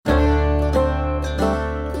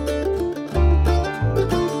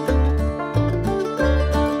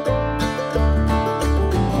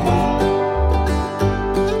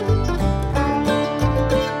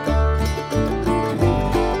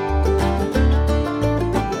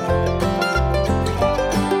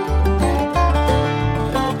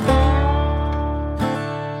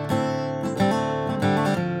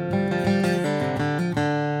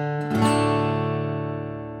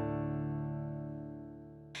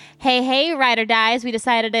Hey, Ride or Dies. We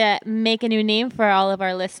decided to make a new name for all of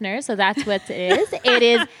our listeners, so that's what it is. It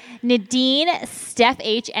is Nadine, Steph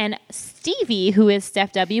H, and Stevie, who is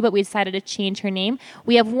Steph W, but we decided to change her name.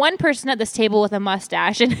 We have one person at this table with a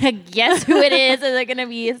mustache, and guess who it is? Is it going to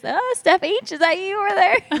be Steph H? Is that you over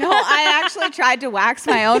there? No, I actually tried to wax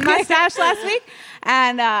my own mustache last week,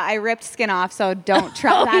 and I ripped skin off, so don't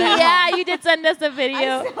try that at home. You did send us a video.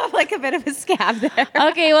 I still have like a bit of a scab there.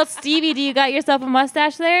 Okay, well, Stevie, do you got yourself a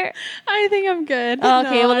mustache there? I think I'm good. Okay,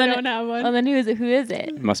 I don't have one. Well, then who is it? Who is it?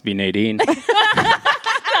 It must be Nadine.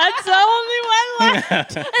 That's the only one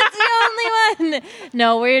left. That's the only one.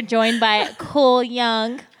 No, we're joined by Cole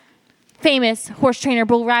Young, famous horse trainer,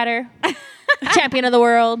 bull rider, champion of the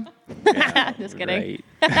world. Just kidding.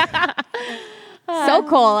 Right. So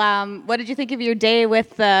cool. What did you think of your day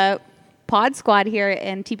with the pod squad here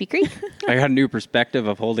in TP Creek? I got a new perspective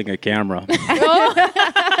of holding a camera.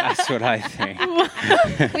 That's what I think.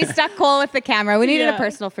 We stuck Cole with the camera. We needed a Yeah.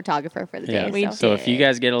 personal photographer for the Yeah. day. So if you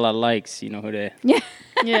guys get a lot of likes, you know who to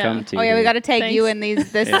Yeah. come to. Oh yeah, we got to tag Thanks. you in this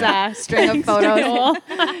string of photos.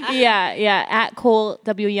 Yeah. At Cole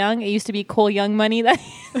W. Young. It used to be Cole Young Money.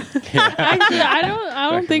 Actually, I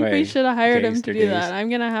don't Back think in we my should have hired him to gangster do days. that. I'm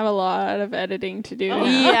gonna have a lot of editing to do.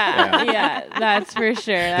 Yeah, that's for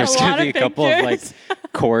sure. There's a going lot to be of a couple of pictures.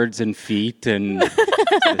 cords and feet and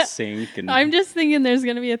the sink. And I'm just thinking there's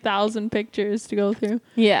gonna be 1,000 pictures to go through.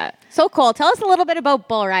 Yeah. So Cole, tell us a little bit about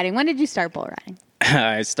bull riding. When did you start bull riding?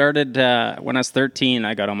 I started when I was 13.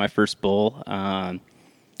 I got on my first bull.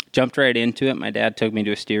 Jumped right into it. My dad took me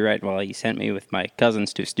to a steer ride. Well, he sent me with my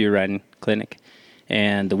cousins to a steer riding clinic.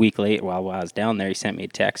 And the week late, while I was down there, he sent me a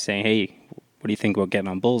text saying, "Hey, what do you think about getting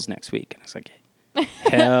on bulls next week?" And I was like,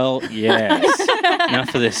 "Hell yes!"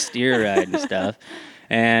 Enough of this steer ride and stuff.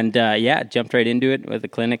 And jumped right into it with a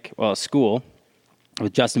clinic, well, a school,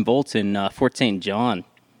 with Justin Bolts in Fort St. John.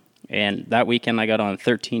 And that weekend I got on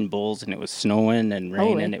 13 bulls, and it was snowing and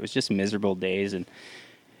raining. Holy. It was just miserable days. And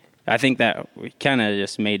I think that kind of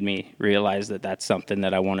just made me realize that that's something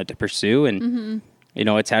that I wanted to pursue. And, you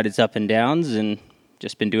know, it's had its up and downs, and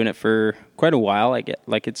just been doing it for quite a while. I get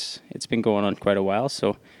like it's been going on quite a while.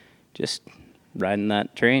 So just riding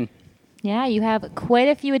that train. Yeah, you have quite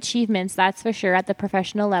a few achievements, that's for sure, at the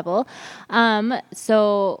professional level.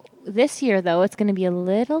 So this year, though, it's going to be a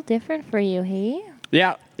little different for you, hey?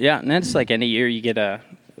 Yeah, and that's like any year you get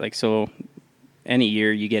any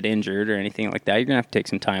year you get injured or anything like that, you're going to have to take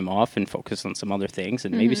some time off and focus on some other things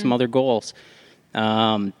and maybe some other goals.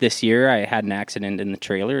 This year I had an accident in the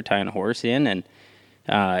trailer tying a horse in, and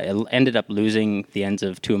it ended up losing the ends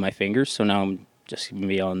of two of my fingers, so now I'm just going to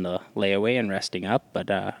be on the layaway and resting up,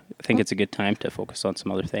 but I think it's a good time to focus on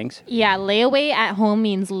some other things. Yeah, layaway at home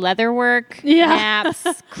means leather work, naps,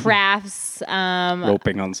 crafts,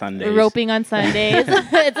 Roping on Sundays. roping on Sundays.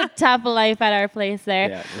 It's a tough life at our place there.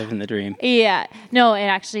 Yeah, living the dream. Yeah. No, it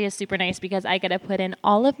actually is super nice because I got to put in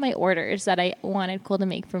all of my orders that I wanted Cole to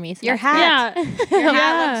make for me. So Your that's- hat. Yeah. Your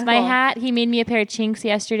hat looks My cool. hat, he made me a pair of chinks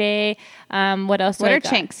yesterday. What else? What I are got?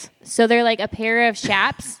 chinks? So they're like a pair of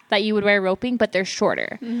chaps that you would wear roping, but they're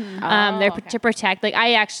shorter. They're okay. to protect. Like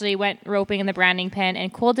I actually went roping in the branding pen,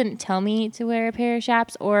 and Cole didn't tell me to wear a pair of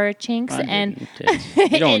chaps or chinks, and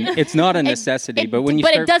It's not a necessity, but when you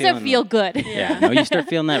but start it doesn't feeling feel good. Yeah, no, you start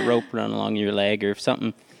feeling that rope run along your leg, or if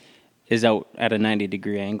something is out at a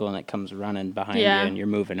 90-degree angle and it comes running behind you and you're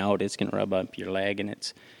moving out, it's going to rub up your leg, and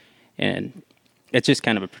it's just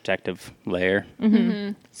kind of a protective layer.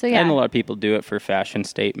 So yeah, And a lot of people do it for fashion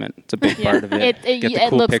statement. It's a big part of it. Get the it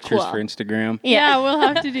cool looks pictures cool. for Instagram. Yeah, we'll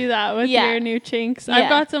have to do that with Yeah. your new chinks. Yeah. I've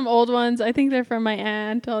got some old ones. I think they're from my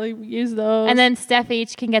aunt. I'll use those. And then Steph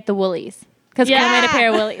H can get the woolies because Cole made a pair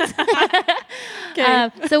of woolies. Okay.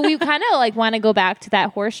 So we kind of like want to go back to that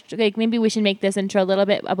horse. Like maybe we should make this intro a little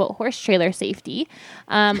bit about horse trailer safety.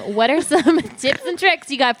 What are some tips and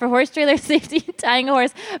tricks you got for horse trailer safety tying a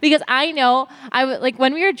horse? Because I know like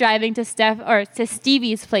when we were driving to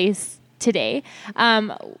Stevie's place today,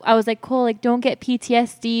 I was like, Cole, like don't get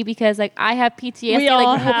PTSD because like I have PTSD. We all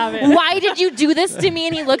like, have it. Why did you do this to me?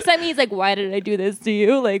 And he looks at me. He's like, why did I do this to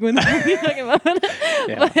you? Like when we talking about.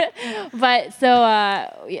 But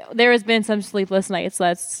there has been some sleepless nights,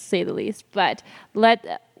 let's say the least. But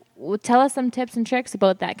tell us some tips and tricks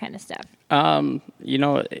about that kind of stuff. You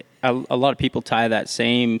know, a lot of people tie that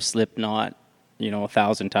same slip knot,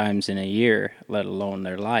 1,000 times in a year, let alone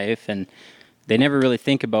their life, and they never really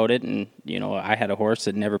think about it. And I had a horse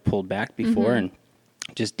that never pulled back before, and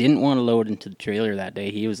just didn't want to load into the trailer that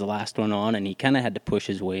day. He was the last one on, and he kind of had to push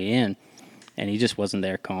his way in, and he just wasn't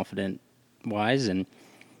there confident wise. And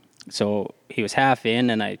so he was half in,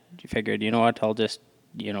 and I figured, you know what, I'll just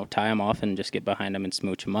tie them off and just get behind them and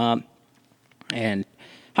smooch them up. And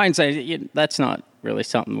hindsight, that's not really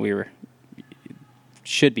something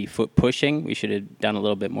should be foot pushing. We should have done a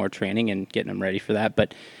little bit more training and getting them ready for that.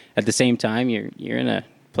 But at the same time, you're in a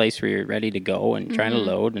place where you're ready to go and trying to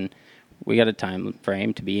load, and we got a time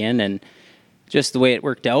frame to be in, and just the way it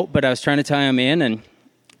worked out. But I was trying to tie them in, and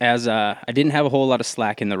as I didn't have a whole lot of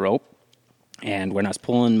slack in the rope, and when I was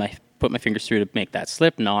put my fingers through to make that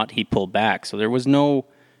slip knot, he pulled back. So there was no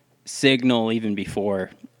signal even before.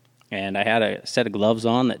 And I had a set of gloves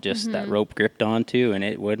on that just that rope gripped onto, and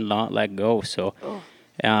it would not let go. So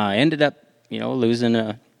I ended up, losing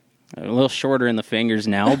a little shorter in the fingers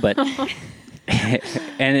now, but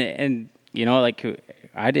and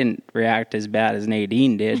I didn't react as bad as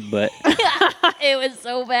Nadine did, but It was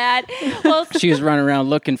so bad. Well, she was running around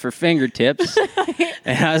looking for fingertips,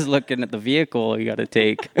 and I was looking at the vehicle you got to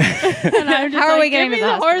take. And I'm just How are we give getting me to the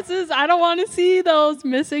the hospital? horses? I don't want to see those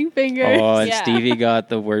missing fingers. Oh, and Yeah. Stevie got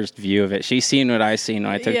the worst view of it. She seen what I seen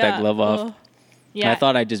when I took that glove off. Oh. yeah. I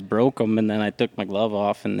thought I just broke them, and then I took my glove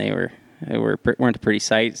off, and they weren't a pretty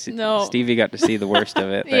sight. No. Stevie got to see the worst of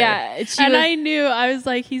it. there. Yeah, she And was- I knew, I was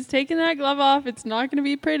like, he's taking that glove off. It's not going to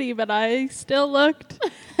be pretty, but I still looked.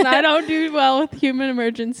 And I don't do well with human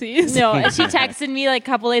emergencies. No, and she texted me like a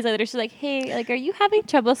couple days later. She's like, "Hey, like, are you having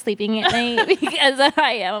trouble sleeping at night?" Because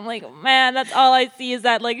I am. I'm like, man, that's all I see is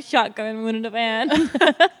that like shotgun wound in a van.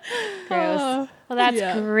 Oh, Well, that's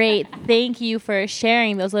yeah. great. Thank you for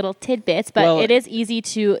sharing those little tidbits. But Well, it is easy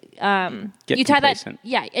to Get you tie that, complacent.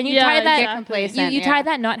 yeah, and you Yeah, tie that. get complacent, You yeah. tie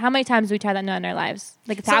that knot. How many times do we tie that knot in our lives?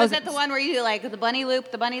 Like So is thousands. that the one where you do like the bunny loop?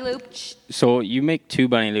 So you make 2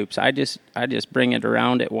 bunny loops. I just bring it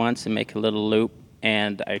around at once and make a little loop,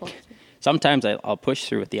 and sometimes I'll push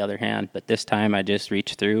through with the other hand, but this time I just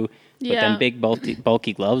reach through. With Yeah. them big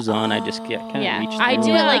bulky gloves on, I just get kind of Yeah, reach through. I do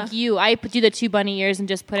it Yeah. like you. I do the 2 bunny ears and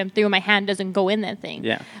just put them through. My hand doesn't go in that thing.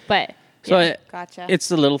 Yeah. But So yeah. Gotcha. it's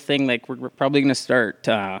the little thing. Like we're probably going to start,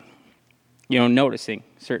 noticing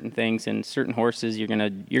certain things, and certain horses. You're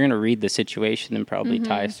gonna read the situation and probably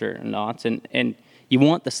tie certain knots, and you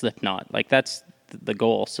want the slip knot. Like that's the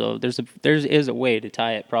goal. So there is a way to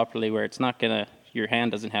tie it properly where it's not your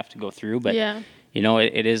hand doesn't have to go through, but Yeah.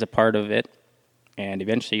 it is a part of it, and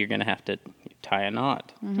eventually you're gonna have to tie a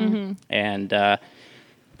knot, and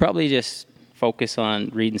probably just focus on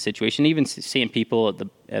reading the situation. Even seeing people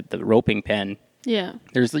at the roping pen. Yeah.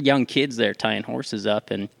 There's the young kids there tying horses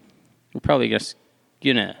up, and we're probably just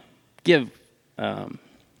gonna give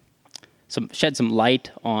shed some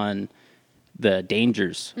light on the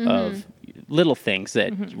dangers of little things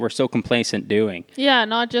that we're so complacent doing. Yeah,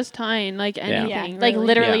 not just tying, like anything. Yeah, really. like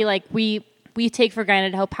literally, Yeah. like we take for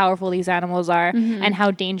granted how powerful these animals are and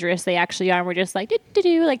how dangerous they actually are. And we're just like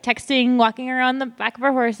do like texting, walking around the back of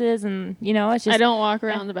our horses, and it's just I don't walk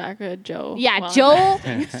around the back of Joe. Yeah, Well, Joe.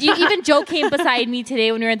 Even Joe came beside me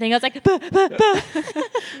today when we were in thing. I was like, "Bah, bah, bah."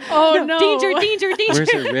 Oh no. danger, danger, danger.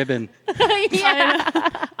 Where's her ribbon?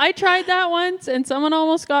 yeah. I tried that once and someone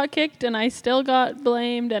almost got kicked and I still got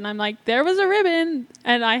blamed, and I'm like, there was a ribbon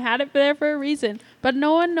and I had it there for a reason. But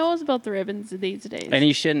no one knows about the ribbons these days. And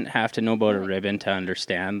you shouldn't have to know about a ribbon to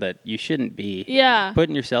understand that you shouldn't be Yeah.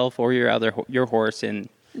 putting yourself or your horse in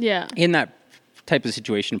Yeah. that type of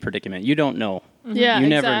situation predicament. You don't know. Yeah, You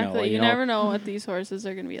never know, exactly. you You know? never know what these horses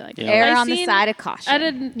are going to be like. Yeah. Err I on the seen side of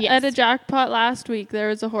caution. At a jackpot last week, there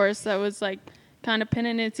was a horse that was like kind of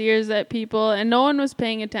pinning its ears at people, and no one was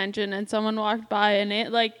paying attention. And someone walked by, and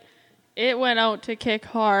it went out to kick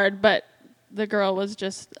hard, but the girl was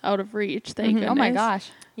just out of reach. Thank goodness. Oh my gosh.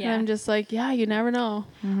 And I'm just like, yeah, you never know.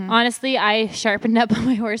 Honestly, I sharpened up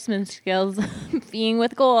my horseman skills being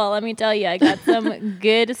with Cole. Let me tell you, I got some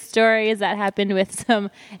good stories that happened with some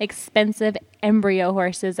expensive embryo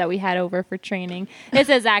horses that we had over for training. This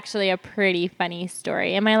is actually a pretty funny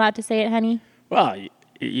story. Am I allowed to say it, honey? Well,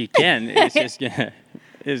 you can.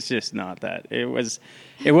 It's just not that. It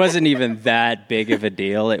wasn't even that big of a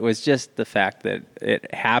deal. It was just the fact that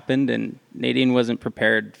it happened, and Nadine wasn't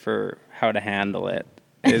prepared for how to handle it.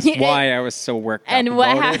 Is why I was so worked up And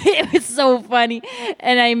what about happened? It was so funny.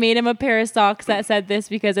 And I made him a pair of socks that said this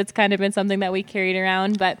because it's kind of been something that we carried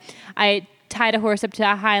around. But I tied a horse up to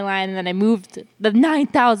a high line, and then I moved the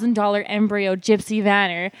 $9,000 embryo Gypsy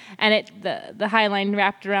Vanner, and the high line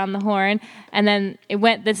wrapped around the horn, and then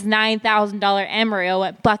this $9,000 embryo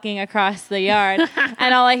went bucking across the yard,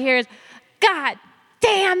 and all I hear is, "God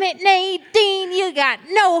damn it, Nadine, you got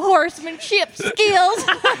no horsemanship skills."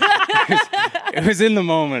 It was in the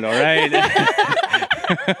moment, all right?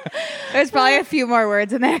 There's probably a few more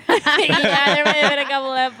words in there. Yeah, there might have been a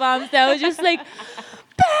couple F-bombs. That was just like,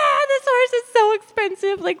 this horse is so expensive.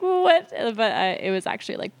 offensive. Like, what? But it was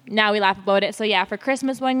actually like, now we laugh about it. So yeah, for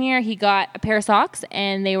Christmas one year, he got a pair of socks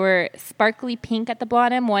and they were sparkly pink at the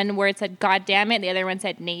bottom. One where it said, God damn it. The other one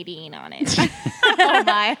said Nadine on it. Oh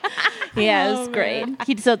my. Yeah, it was great.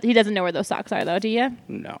 He doesn't know where those socks are though, do you?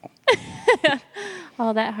 No.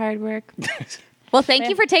 All that hard work. Well, thank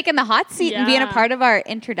you for taking the hot seat and being a Yeah. part of our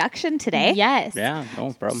introduction today. Yes. Yeah,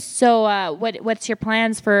 no problem. So what's your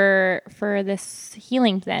plans for this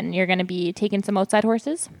healing then? You're going to be taking some outside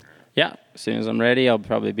horses? Yeah, as soon as I'm ready, I'll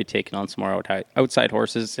probably be taking on some more outside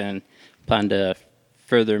horses and plan to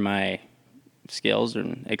further my skills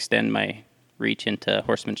and extend my reach into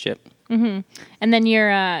horsemanship. And then you're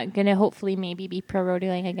going to hopefully maybe be pro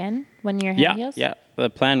rodeoing again when you're hand heels? Yeah. The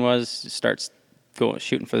plan was to start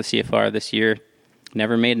shooting for the CFR this year.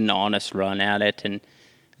 Never made an honest run at it, and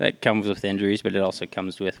that comes with injuries, but it also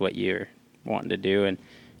comes with what you're wanting to do. And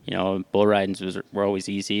bull ridings were always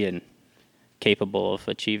easy and capable of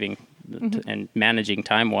achieving and managing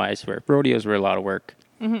time wise, where rodeos were a lot of work.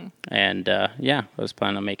 And I was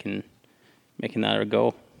planning on making that a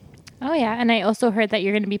go. Oh, yeah. And I also heard that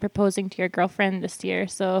you're going to be proposing to your girlfriend this year.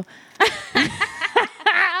 So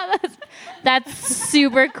that's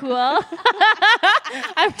super cool.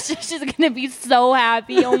 I'm sure she's going to be so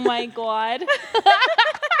happy. Oh, my God.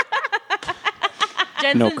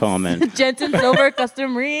 No comment. Jensen Silver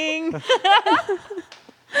custom ring.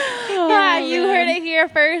 Yeah, you heard it here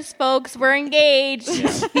first, folks. We're engaged.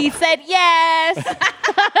 He said yes.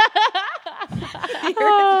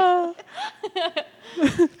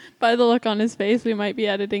 By the look on his face, we might be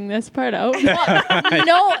editing this part out. No,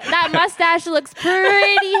 that mustache looks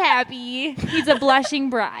pretty happy. He's a blushing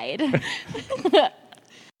bride.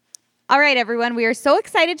 All right, everyone. We are so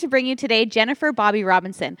excited to bring you today Jennifer Bobby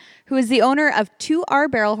Robinson, who is the owner of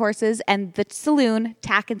 2R Barrel Horses and the Saloon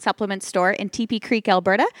Tack and Supplement Store in TP Creek,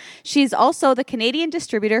 Alberta. She's also the Canadian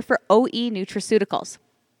distributor for OE Nutraceuticals.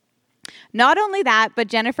 Not only that, but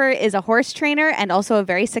Jennifer is a horse trainer and also a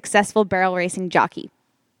very successful barrel racing jockey.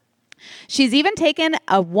 She's even taken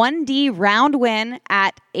a 1D round win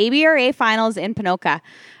at ABRA Finals in Ponoka.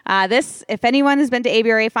 If anyone has been to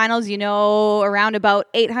ABRA Finals, you know around about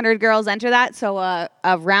 800 girls enter that. So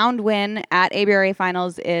a round win at ABRA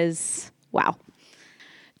Finals is wow.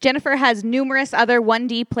 Jennifer has numerous other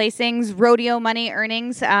 1D placings, rodeo money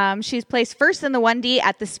earnings. She's placed first in the 1D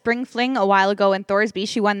at the Spring Fling a while ago in Thorsby.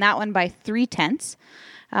 She won that one by 3/10.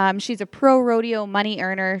 She's a pro rodeo money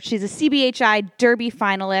earner. She's a CBHI Derby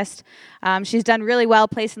finalist. She's done really well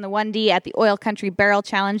placing the 1D at the Oil Country Barrel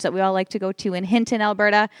Challenge that we all like to go to in Hinton,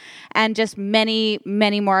 Alberta, and just many,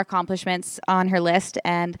 many more accomplishments on her list.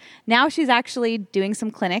 And now she's actually doing some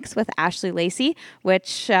clinics with Ashley Lacey,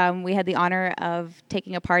 which we had the honor of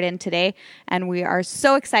taking a part in today. And we are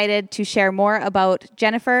so excited to share more about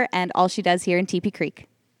Jennifer and all she does here in TP Creek.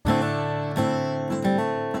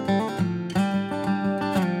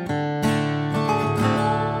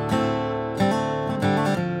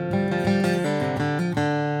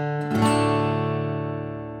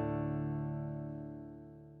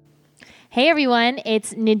 Hey everyone,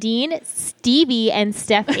 it's Nadine, Stevie, and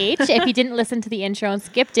Steph H. If you didn't listen to the intro and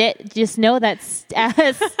skipped it, just know that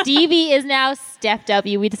Stevie is now Steph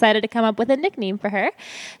W. We decided to come up with a nickname for her.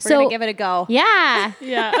 We're going to give it a go. Yeah.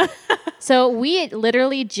 Yeah. So we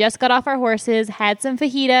literally just got off our horses, had some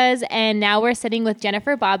fajitas, and now we're sitting with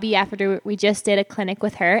Jennifer Bobby after we just did a clinic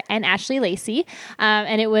with her and Ashley Lacey.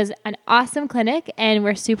 And it was an awesome clinic, and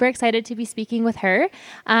we're super excited to be speaking with her.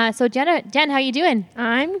 So Jen, how you doing?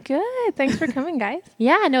 I'm good. Thanks for coming, guys.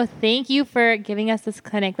 Yeah, no, thank you for giving us this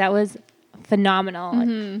clinic. That was phenomenal.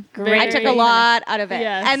 Great. I took a lot out of it.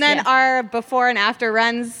 Yes. And then our before and after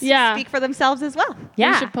runs speak for themselves as well.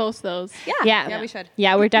 Yeah. We should post those. Yeah, we should.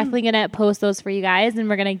 Yeah, we're definitely going to post those for you guys, and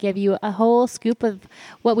we're going to give you a whole scoop of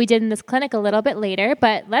what we did in this clinic a little bit later.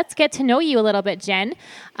 But let's get to know you a little bit, Jen.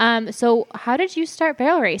 So how did you start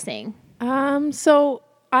barrel racing? So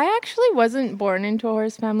I actually wasn't born into a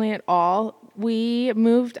horse family at all. We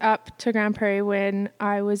moved up to Grand Prairie when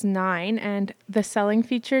I was 9, and the selling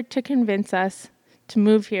feature to convince us to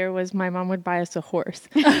move here was my mom would buy us a horse.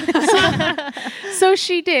 So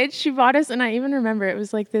she did. She bought us, and I even remember it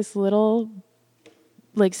was like this little,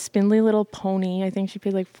 like spindly little pony. I think she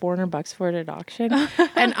paid like $400 for it at auction.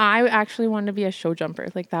 And I actually wanted to be a show jumper.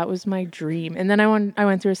 Like that was my dream. And then I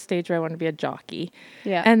went through a stage where I wanted to be a jockey.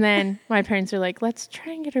 Yeah. And then my parents were like, let's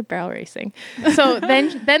try and get her barrel racing. So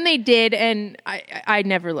then they did, and I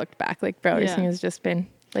never looked back. Like barrel racing has just been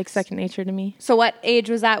like second nature to me. So what age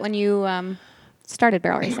was that when you started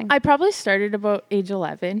barrel racing? I probably started about age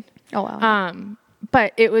 11. Oh, wow.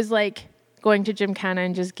 But it was like going to Gymkhana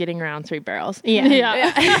and just getting around 3 barrels. Yeah.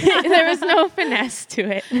 Yeah. There was no finesse to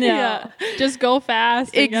it. Yeah. Just go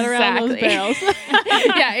fast and get around those barrels.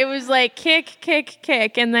 Yeah, it was like kick, kick,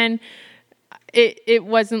 kick. And then it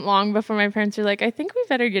wasn't long before my parents were like, I think we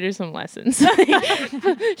better get her some lessons.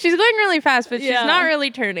 She's going really fast, but she's not really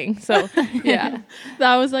turning. So, yeah.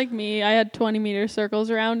 That was like me. I had 20-meter circles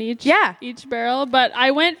around each barrel, but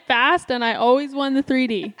I went fast and I always won the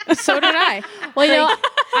 3D. So did I. Well, you know,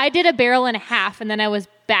 I did a barrel and a half, and then I was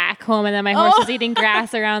back home, and then my horse was eating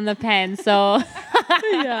grass around the pen. So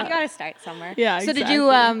You got to start somewhere. Yeah, So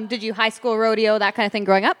exactly. did you high school rodeo, that kind of thing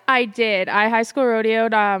growing up? I did. I high school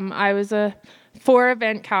rodeoed. I was a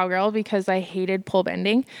 4-event cowgirl because I hated pole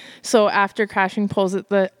bending. So after crashing poles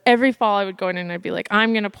every fall I would go in and I'd be like,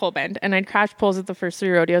 I'm going to pole bend. And I'd crash poles at the first 3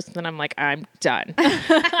 rodeos. And then I'm like, I'm done.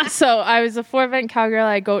 So I was a 4-event cowgirl.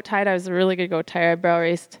 I goat tied. I was a really good goat tire. I barrel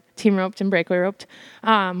raced, team roped, and breakaway roped.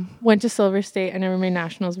 Went to Silver State. I never made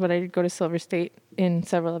nationals, but I did go to Silver State in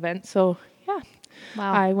several events. So yeah,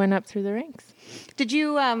 wow. I went up through the ranks. Did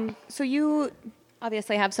you, so you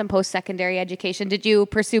obviously have some post-secondary education. Did you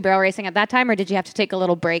pursue barrel racing at that time, or did you have to take a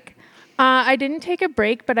little break? I didn't take a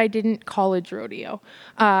break, but I didn't college rodeo.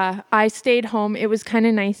 I stayed home. It was kind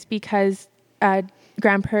of nice because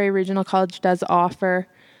Grand Prairie Regional College does offer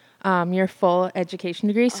your full education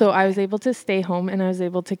degree. So I was able to stay home and I was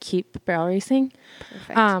able to keep barrel racing.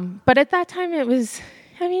 Perfect. But at that time it was,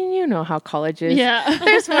 I mean, you know how college is. Yeah.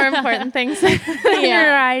 There's more important things than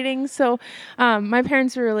your riding. So my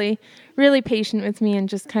parents were really, really patient with me and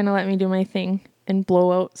just kind of let me do my thing and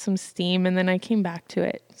blow out some steam. And then I came back to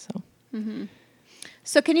it. So. Mm-hmm.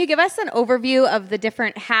 So can you give us an overview of the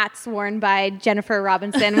different hats worn by Jennifer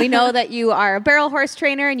Robinson? We know that you are a barrel horse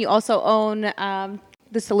trainer and you also own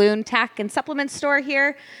the Saloon Tack and Supplement store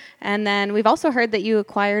here. And then we've also heard that you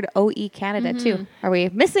acquired OE Canada too. Are we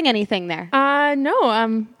missing anything there?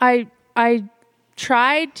 No. I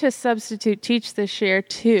tried to substitute teach this year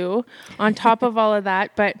too, on top of all of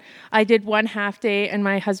that, but I did 1 half day and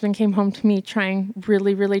my husband came home to me trying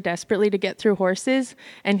really, really desperately to get through horses.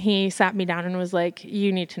 And he sat me down and was like,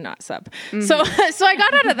 you need to not sub. So I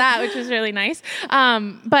got out of that, which was really nice.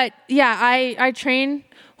 But yeah, I train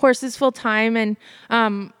horses full time. And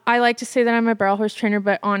I like to say that I'm a barrel horse trainer,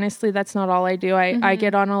 but honestly, that's not all I do. I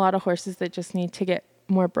get on a lot of horses that just need to get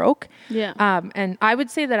more broke. Yeah. And I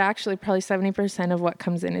would say that actually probably 70% of what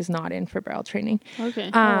comes in is not in for barrel training.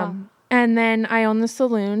 Okay. And then I own the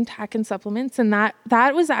Saloon Tack and Supplements, and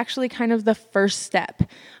that was actually kind of the first step.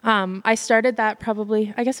 I started that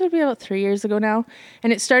probably, I guess it would be about 3 years ago now,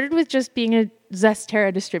 and it started with just being a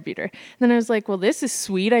Zestera distributor. And then I was like, well, this is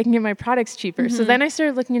sweet. I can get my products cheaper. So then I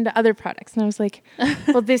started looking into other products, and I was like,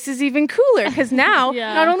 well, this is even cooler because now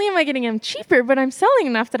not only am I getting them cheaper, but I'm selling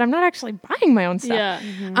enough that I'm not actually buying my own stuff.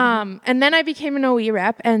 Yeah. And then I became an OE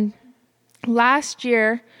rep, and last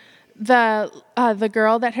year, the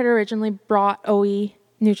girl that had originally brought OE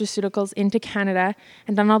nutraceuticals into Canada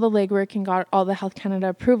and done all the legwork and got all the Health Canada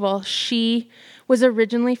approval, she was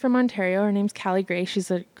originally from Ontario. Her name's Callie Gray. She's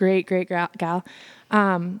a great, great gal.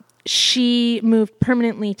 She moved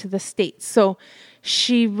permanently to the States. So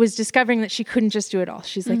she was discovering that she couldn't just do it all.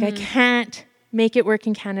 She's like, I can't make it work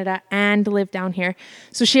in Canada and live down here.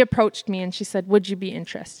 So she approached me and she said, would you be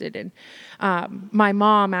interested? And my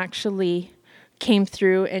mom actually came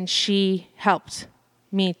through and she helped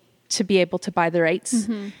me to be able to buy the rights.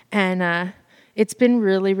 And it's been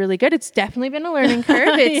really, really good. It's definitely been a learning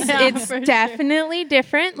curve. It's definitely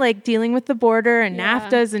different, like dealing with the border and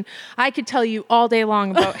NAFTAs. And I could tell you all day long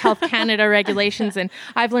about Health Canada regulations, and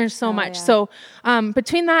I've learned so much. So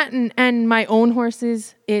between that and my own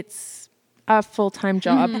horses, it's a full-time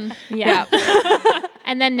job. Yeah.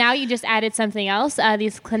 And then now you just added something else,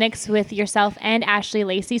 these clinics with yourself and Ashley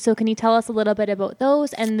Lacey. So can you tell us a little bit about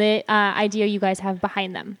those and the idea you guys have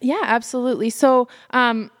behind them? Yeah, absolutely. So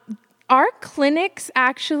our clinics,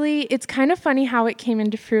 actually, it's kind of funny how it came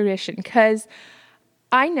into fruition because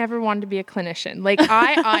I never wanted to be a clinician. Like,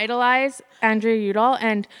 I idolize Andrea Udall,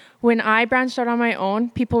 and when I branched out on my own,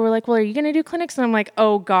 people were like, well, are you going to do clinics? And I'm like,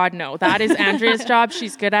 oh, God, no. That is Andrea's job.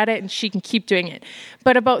 She's good at it, and she can keep doing it.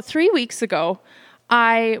 But about 3 weeks ago,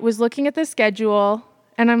 I was looking at the schedule,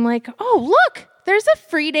 and I'm like, oh, look, there's a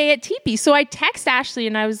free day at Teepee. So I text Ashley,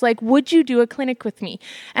 and I was like, would you do a clinic with me?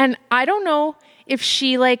 And I don't know if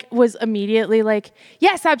she was immediately like,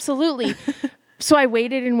 yes, absolutely. So I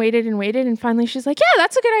waited and waited and waited, and finally she's like, yeah,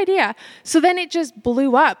 that's a good idea. So then it just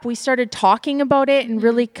blew up. We started talking about it and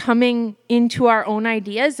really coming into our own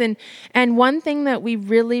ideas. And one thing that we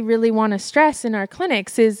really, really want to stress in our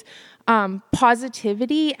clinics is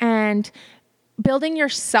positivity and building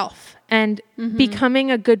yourself and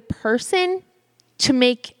becoming a good person to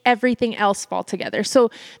make everything else fall together.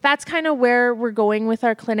 So that's kind of where we're going with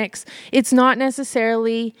our clinics. It's not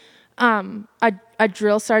necessarily a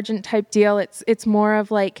drill sergeant type deal. It's more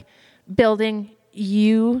of like building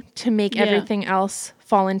you to make everything else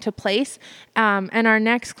fall into place. And our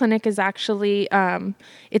next clinic is actually,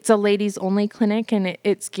 it's a ladies only clinic, and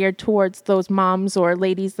it's geared towards those moms or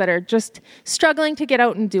ladies that are just struggling to get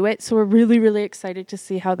out and do it. So we're really, really excited to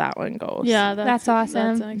see how that one goes. Yeah, That's awesome.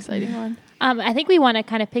 That's an exciting one. I think we want to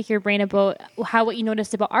kind of pick your brain about what you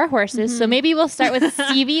noticed about our horses. So maybe we'll start with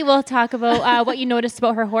Stevie. We'll talk about what you noticed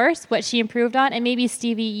about her horse, what she improved on, and maybe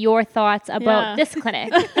Stevie, your thoughts about this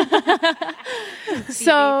clinic.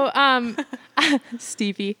 So,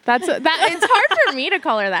 Stevie, it's hard for me to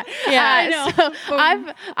call her that. Yeah, I know. So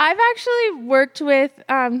I've actually worked with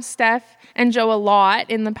Steph and Joe a lot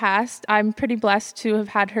in the past. I'm pretty blessed to have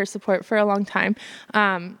had her support for a long time.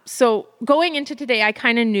 So going into today, I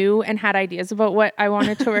kind of knew and had ideas about what I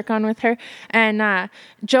wanted to work on with her. And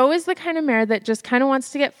Joe is the kind of mare that just kind of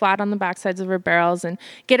wants to get flat on the backsides of her barrels and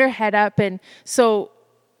get her head up. And so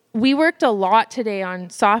we worked a lot today on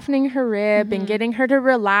softening her rib and getting her to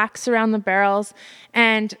relax around the barrels.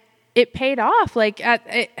 And it paid off.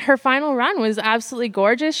 Her final run was absolutely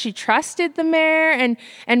gorgeous. She trusted the mare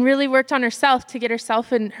and really worked on herself to get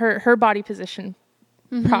herself in her body position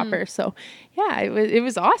proper. So yeah, it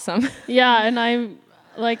was awesome. Yeah, and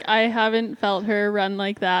I haven't felt her run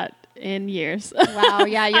like that in years. Wow,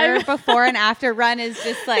 yeah, your before and after run is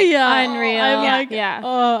just like unreal. I'm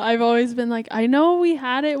I've always been like, I know we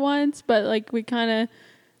had it once, but like we kind of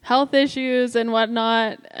health issues and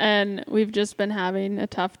whatnot, and we've just been having a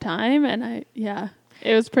tough time, and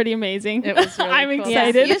it was pretty amazing. It was really I'm cool.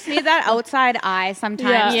 excited. You just need that outside eye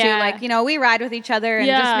sometimes Yeah. too. Like, we ride with each other and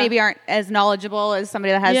just maybe aren't as knowledgeable as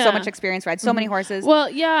somebody that has so much experience, rides so many horses. Well,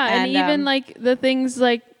 yeah, and even um, like the things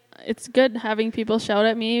like, it's good having people shout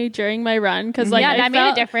at me during my run because like that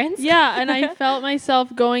made a difference. Yeah, and I felt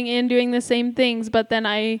myself going in doing the same things, but then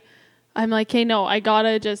I'm like, hey, no, I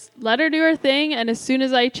gotta just let her do her thing. And as soon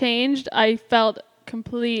as I changed, I felt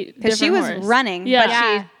complete because she was horse. running, Yeah. but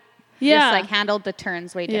she Yeah. just like handled the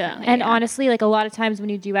turns way differently. And honestly, like a lot of times when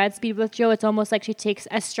you do add speed with Joe, it's almost like she takes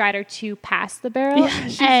a stride or two past the barrel. Yeah,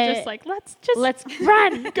 she's just like, let's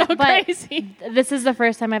run. go But crazy. this is the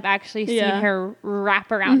first time I've actually seen her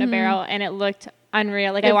wrap around a barrel, and it looked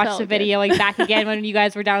unreal. Like I watched the video like back again when you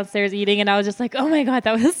guys were downstairs eating, and I was just like, oh my God,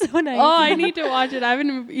 that was so nice. Oh, I need to watch it. I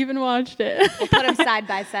haven't even watched it. We'll put them side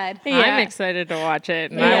by side. I'm excited to watch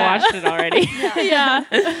it, and I watched it already.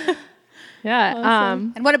 Yeah. Yeah.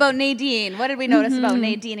 Awesome. And what about Nadine? What did we notice about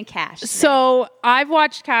Nadine and Cash today? So I've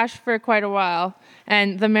watched Cash for quite a while,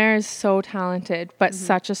 and the mare is so talented, but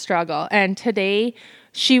such a struggle. And today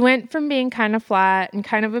she went from being kind of flat and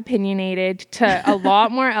kind of opinionated to a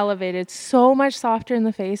lot more elevated, so much softer in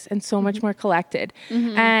the face and so much more collected.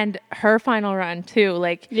 And her final run too,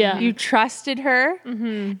 like you trusted her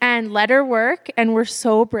and let her work and were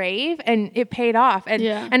so brave, and it paid off. And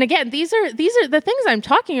and again, these are the things I'm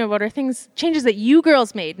talking about are changes that you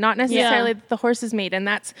girls made, not necessarily that the horses made. And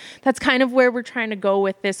that's kind of where we're trying to go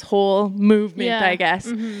with this whole movement, I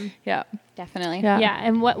guess. Yeah. Definitely. Yeah,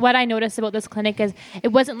 and what I noticed about this clinic is it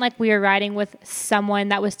wasn't like we were riding with someone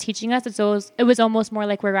that was teaching us. It was almost more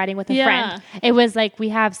like we're riding with a friend. It was like we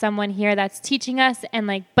have someone here that's teaching us and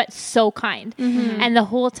like, but so kind. And the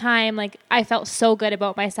whole time, like I felt so good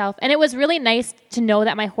about myself. And it was really nice to know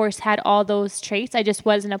that my horse had all those traits. I just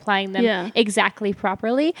wasn't applying them exactly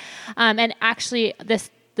properly. And actually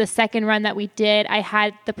the second run that we did, I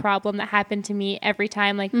had the problem that happened to me every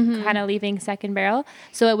time, like kind of leaving second barrel.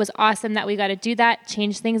 So it was awesome that we got to do that,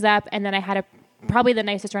 change things up. And then I had probably the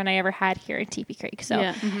nicest run I ever had here in TP Creek.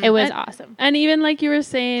 So it was awesome. And even like you were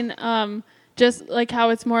saying, just like how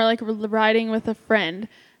it's more like riding with a friend.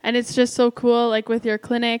 And it's just so cool, like with your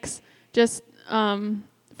clinics, just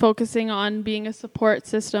focusing on being a support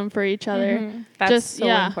system for each other. That's just so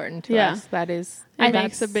important to us. That is... It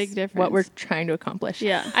makes a big difference. What we're trying to accomplish.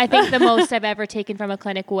 Yeah. I think the most I've ever taken from a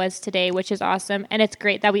clinic was today, which is awesome. And it's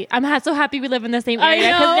great that I'm so happy we live in the same area,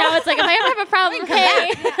 because now it's like, if I ever have a problem,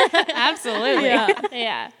 hey. Absolutely.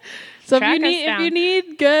 Yeah. So if you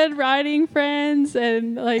need good riding friends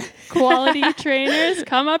and like quality trainers,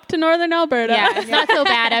 come up to Northern Alberta. Yeah, it's not so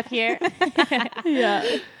bad up here.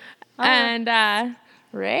 Yeah. And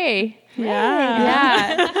Ray.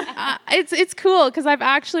 It's cool because I've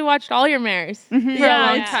actually watched all your mares for a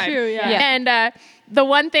long time. True. Yeah. And the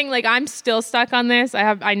one thing, like, I'm still stuck on this.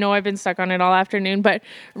 I know I've been stuck on it all afternoon, but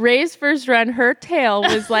Ray's first run, her tail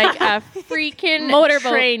was like a freaking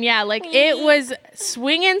Motorboat. train. Yeah, like it was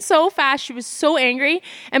swinging so fast. She was so angry.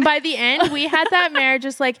 And by the end, we had that mare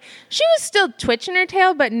just like, she was still twitching her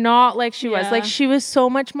tail, but not like she was. Yeah. Like she was so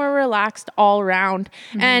much more relaxed all around.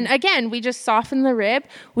 And again, we just softened the rib.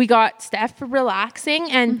 We got Steph relaxing,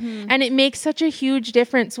 and it makes such a huge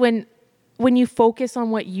difference when you focus on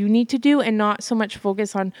what you need to do and not so much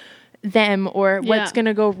focus on them or what's going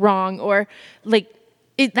to go wrong, or like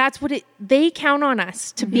they count on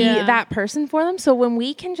us to be that person for them. So when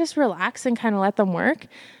we can just relax and kind of let them work,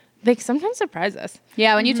 they sometimes surprise us.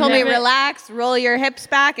 Yeah, when you told me Yeah. relax, roll your hips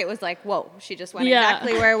back, it was like, whoa, she just went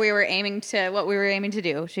exactly where we were aiming to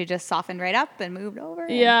do. She just softened right up and moved over.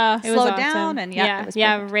 And Yeah. It was slowed awesome. down, and it was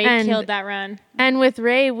perfect. Ray And- killed that run. And with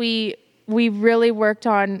Ray, we really worked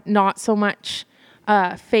on not so much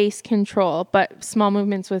face control, but small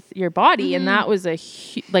movements with your body, and that was a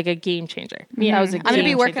game changer. Yeah, that was a I'm going to be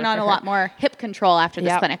game working changer on for a her. lot more hip control after this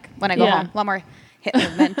Yep. clinic when I go home. A lot more hip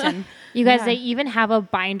movement. And You guys, they even have a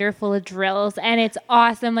binder full of drills, and it's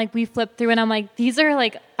awesome. Like, we flipped through, and I'm like, these are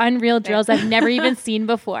like unreal drills I've never even seen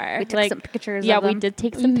before. We took like, some pictures Yeah, of we them. did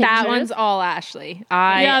take some pictures. That one's all Ashley.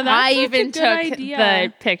 Yeah, that's I such a even good took idea.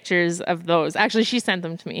 the pictures of those. Actually, she sent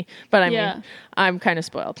them to me, but I mean, I'm kind of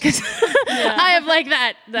spoiled because I have like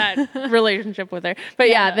that relationship with her. But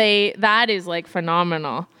that is like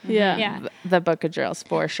phenomenal. Yeah. Yeah. The book of drills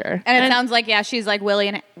for sure. And it sounds like, she's like willing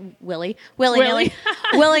and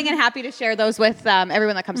happy to share those with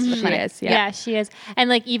everyone that comes to the She clinic. is. Yeah, she is. And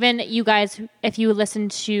like, even you guys, if you listen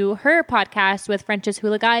to her podcast with French's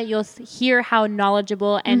Hula Guy, you'll hear how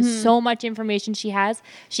knowledgeable and so much information she has.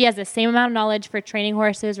 She has the same amount of knowledge for training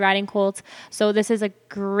horses, riding colts. So this is a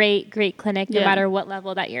great clinic, no Yeah. matter what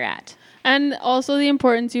level that you're at. And also the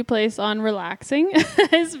importance you place on relaxing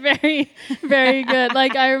is very, very good.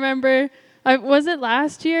 Like, I remember, was it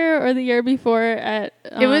last year or the year before at...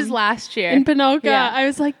 It was last year. in Pinoca. Yeah. I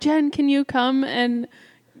was like, Jen, can you come and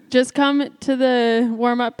just come to the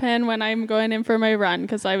warm-up pen when I'm going in for my run?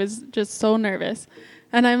 Because I was just so nervous.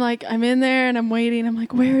 And I'm like, I'm in there and I'm waiting. I'm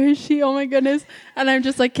like, where is she? Oh my goodness. And I'm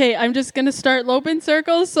just like, okay, I'm just going to start loping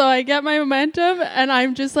circles so I get my momentum. And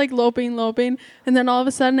I'm just like loping. And then all of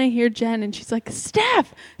a sudden I hear Jen and she's like,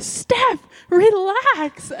 Steph,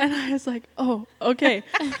 relax. And I was like, oh, okay.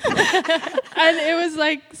 And it was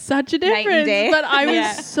like such a Night and difference. day. But I was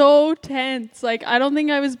Yeah. so tense. Like, I don't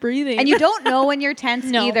think I was breathing. And you don't know when you're tense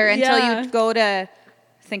No. either until Yeah. you go to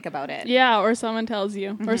think about it. Yeah, or someone tells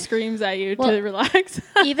you or screams at you Well, to relax.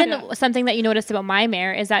 Even something that you noticed about my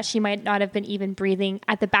mare is that she might not have been even breathing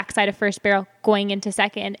at the backside of first barrel going into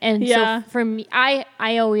second. And Yeah. so for me, I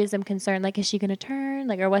always am concerned, like, is she going to turn?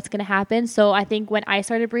 Like, or what's going to happen? So I think when I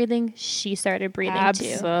started breathing, she started breathing too.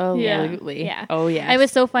 Absolutely. Yeah. Oh, yeah. It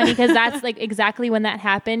was so funny because that's like exactly when that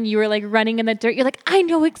happened. You were like running in the dirt. You're like, I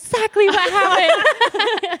know exactly what happened.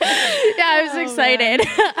 Yeah, I was excited.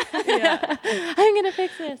 I'm going to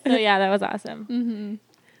fix this. So yeah, that was awesome.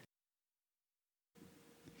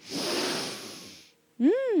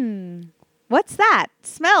 What's that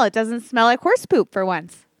smell? It doesn't smell like horse poop for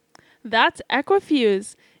once. That's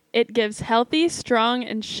Equifuse. It gives healthy, strong,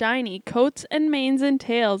 and shiny coats and manes and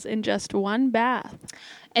tails in just one bath.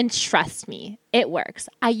 And trust me, it works.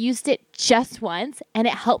 I used it just once and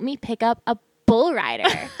it helped me pick up a bull rider.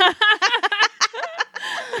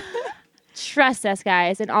 Trust us,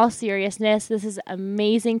 guys. In all seriousness, this is an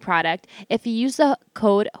amazing product. If you use the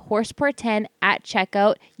code HORSEPOUR10 at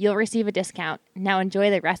checkout, you'll receive a discount. Now enjoy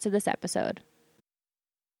the rest of this episode.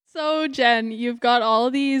 So, Jen, you've got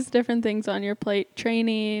all these different things on your plate,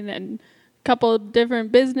 training and a couple of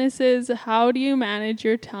different businesses. How do you manage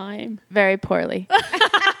your time? Very poorly.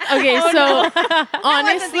 Okay, so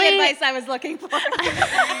honestly, the advice I was looking for.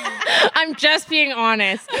 I'm just being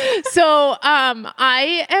honest. So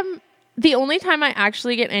I am the only time I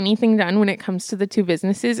actually get anything done when it comes to the two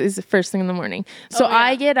businesses is the first thing in the morning. So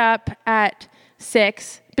I get up at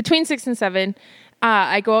 6, between 6 and 7.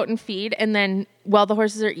 I go out and feed, and then while the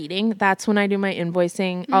horses are eating, that's when I do my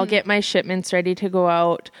invoicing. I'll get my shipments ready to go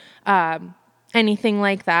out, anything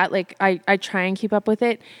like that. Like I try and keep up with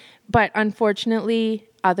it, but unfortunately,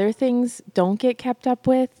 other things don't get kept up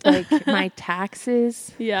with, like my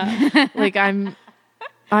taxes. Yeah. Like I'm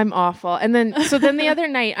awful. And then the other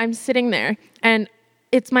night I'm sitting there and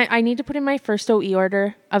I need to put in my first OE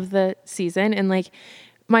order of the season, and like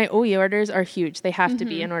my OE orders are huge. They have to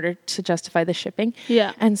be in order to justify the shipping.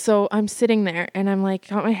 Yeah. And so I'm sitting there and I'm like,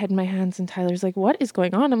 got my head in my hands, and Tyler's like, what is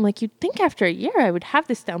going on? I'm like, you'd think after a year I would have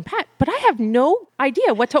this down pat, but I have no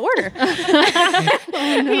idea what to order.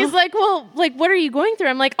 He's like, well, like, what are you going through?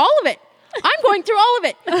 I'm like, all of it. I'm going through all of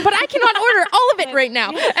it, but I cannot order all of it right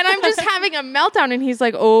now. And I'm just having a meltdown. And he's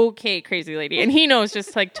like, okay, crazy lady. And he knows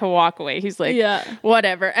just like to walk away. He's like,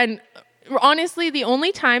 whatever. And honestly, the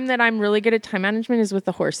only time that I'm really good at time management is with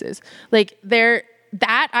the horses. Like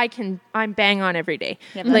I'm bang on every day.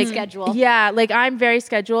 Like schedule. Yeah. Like I'm very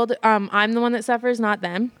scheduled. I'm the one that suffers, not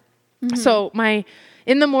them. So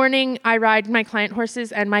in the morning, I ride my client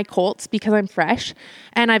horses and my colts because I'm fresh.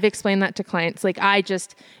 And I've explained that to clients. Like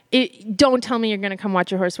don't tell me you're going to come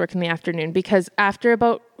watch your horse work in the afternoon, because after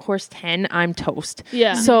about horse 10, I'm toast.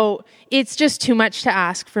 Yeah. So it's just too much to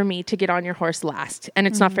ask for me to get on your horse last, and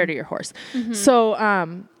it's not fair to your horse. So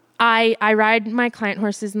I ride my client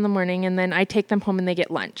horses in the morning, and then I take them home and they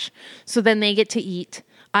get lunch. So then they get to eat.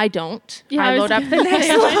 I don't. Yeah, I load up the next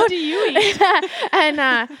load. What do you eat? And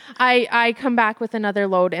I come back with another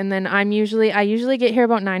load, and then I usually get here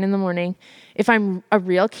about 9 a.m. If I'm a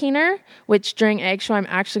real keener, which during egg show I'm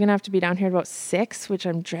actually gonna have to be down here at about 6, which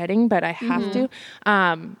I'm dreading, but I have to.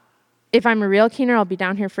 If I'm a real keener, I'll be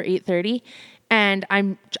down here for 8:30, and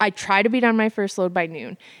I try to be done my first load by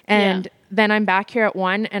noon, and then I'm back here at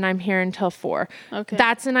 1 and I'm here until 4. Okay.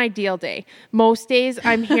 That's an ideal day. Most days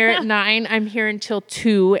I'm here at 9, I'm here until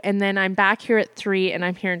 2, and then I'm back here at 3 and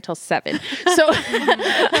I'm here until 7. So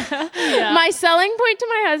my selling point to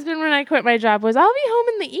my husband when I quit my job was, I'll be home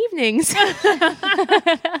in the evenings.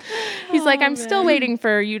 He's like, I'm still waiting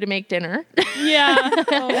for you to make dinner. Yeah.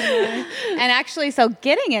 And actually, so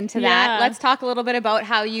getting into that, let's talk a little bit about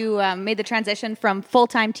how you made the transition from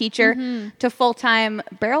full-time teacher to full-time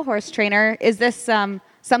barrel horse trainer. Is this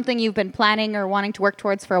something you've been planning or wanting to work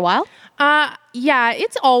towards for a while? Yeah,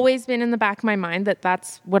 it's always been in the back of my mind that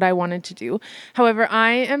that's what I wanted to do. However,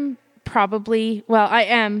 I am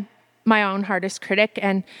my own hardest critic.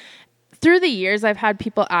 And through the years, I've had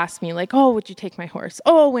people ask me like, oh, would you take my horse?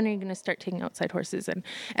 Oh, when are you going to start taking outside horses?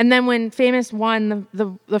 And then when Famous won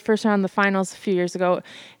the first round of the finals a few years ago,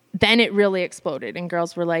 then it really exploded. And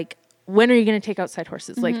girls were like, when are you going to take outside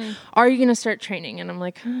horses? Like, are you going to start training? And I'm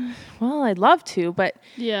like, well, I'd love to, but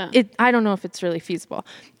I don't know if it's really feasible.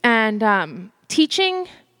 And teaching,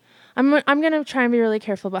 I'm going to try and be really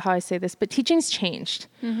careful about how I say this, but teaching's changed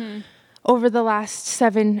over the last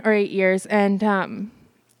 7 or 8 years. And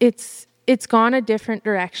it's gone a different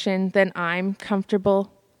direction than I'm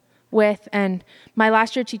comfortable with. And my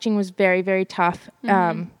last year teaching was very, very tough.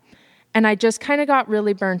 And I just kind of got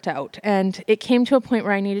really burnt out. And it came to a point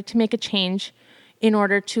where I needed to make a change in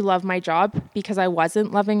order to love my job, because I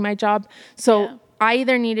wasn't loving my job. So I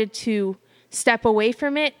either needed to step away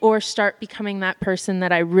from it or start becoming that person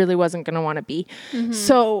that I really wasn't going to want to be.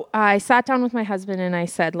 So I sat down with my husband and I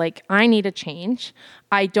said, like, I need a change.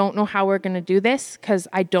 I don't know how we're going to do this because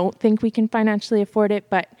I don't think we can financially afford it,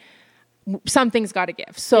 but something's got to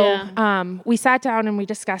give. So we sat down and we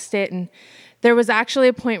discussed it, and there was actually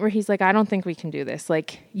a point where he's like, I don't think we can do this.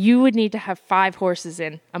 Like, you would need to have 5 horses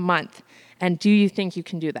in a month. And do you think you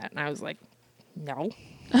can do that? And I was like, no.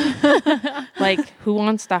 Like, who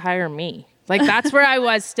wants to hire me? Like, that's where I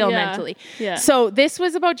was still mentally. Yeah. So this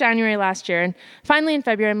was about January last year. And finally in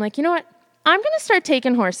February, I'm like, you know what? I'm going to start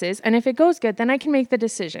taking horses. And if it goes good, then I can make the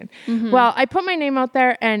decision. Well, I put my name out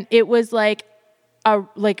there, and it was like a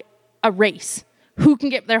race. Who can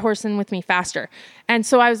get their horse in with me faster? And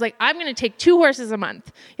so I was like, I'm going to take 2 horses a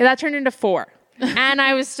month. Yeah, that turned into 4. And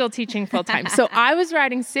I was still teaching full time. So I was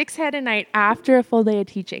riding 6 head a night after a full day of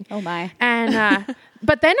teaching. Oh my. And,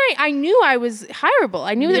 but then I knew I was hireable.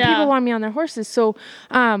 I knew that people want me on their horses. So,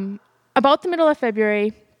 about the middle of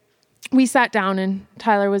February, we sat down, and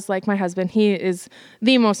Tyler was like my husband. He is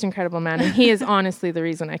the most incredible man. And he is honestly the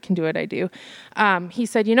reason I can do what I do. He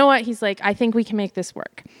said, you know what? He's like, I think we can make this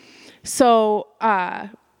work. So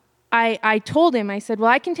I told him, I said, well,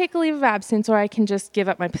 I can take a leave of absence or I can just give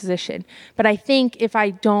up my position. But I think if I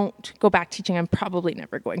don't go back teaching, I'm probably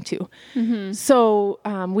never going to. So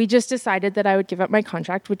we just decided that I would give up my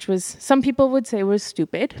contract, which was, some people would say was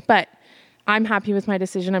stupid, but I'm happy with my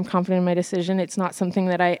decision. I'm confident in my decision. It's not something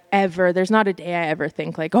that there's not a day I ever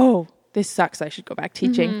think like, oh, this sucks, I should go back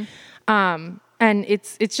teaching. And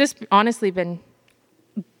it's just honestly been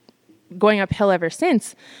going uphill ever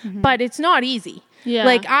since. But it's not easy. Yeah.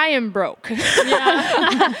 Like I am broke. And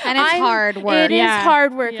it's hard work. It is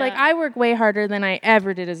hard work. Yeah. Like I work way harder than I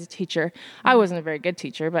ever did as a teacher. I wasn't a very good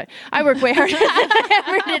teacher, but I work way harder than I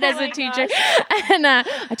ever did as a teacher. And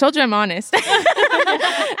I told you I'm honest.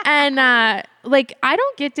 And like I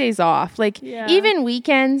don't get days off. Like even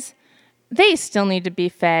weekends, they still need to be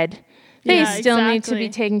fed. They still need to be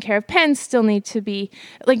taken care of. Pens still need to be,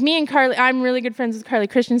 like me and Carly, I'm really good friends with Carly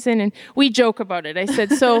Christensen, and we joke about it. I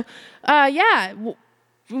said, so,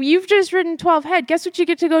 you've just ridden 12 head. Guess what you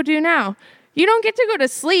get to go do now? You don't get to go to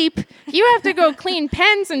sleep. You have to go clean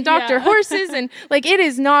pens and doctor horses, and like it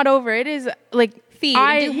is not over. It is like Feed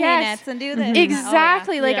and do hay nets and do this.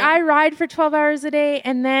 Exactly. Oh, yeah. Like I ride for 12 hours a day,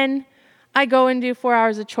 and then I go and do 4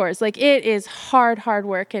 hours of chores. Like it is hard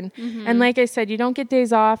work. And like I said, you don't get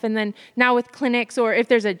days off. And then now with clinics, or if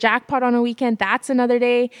there's a jackpot on a weekend, that's another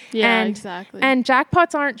day. Yeah, and, exactly. And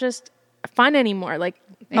jackpots aren't just fun anymore. Like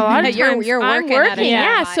a lot of times you're I'm working at a working.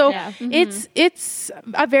 Yeah. jackpot. So Yeah. it's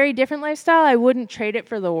a very different lifestyle. I wouldn't trade it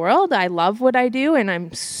for the world. I love what I do. And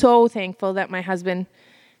I'm so thankful that my husband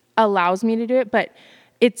allows me to do it. But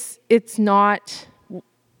it's not,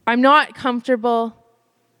 I'm not comfortable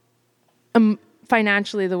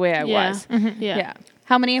financially the way I was. Yeah.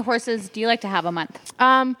 How many horses do you like to have a month?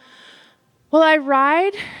 Well, I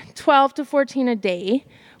ride 12 to 14 a day,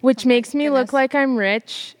 which makes me look like I'm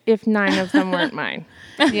rich if 9 of them weren't mine.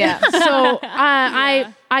 Yeah. So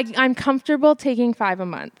I'm comfortable taking 5 a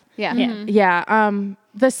month. Yeah. Yeah.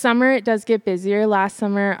 The summer it does get busier. Last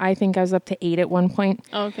summer I think I was up to 8 at one point.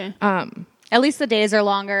 Okay. At least the days are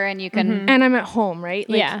longer and you can And I'm at home, right?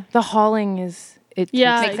 Like, Yeah. The hauling is makes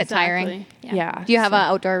it tiring. Yeah. Do you have an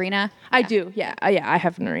outdoor arena? I do. Yeah. I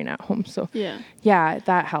have an arena at home. So Yeah.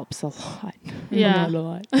 that helps a lot. Yeah. A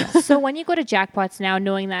lot. So when you go to jackpots now,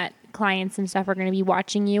 knowing that clients and stuff are going to be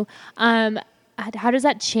watching you, how does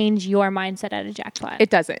that change your mindset at a jackpot? It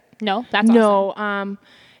doesn't. No, that's awesome. No.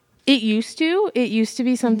 It used to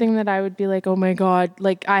be something that I would be like, oh my God,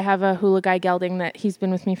 like I have a hula guy gelding that he's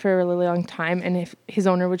been with me for a really long time. And if his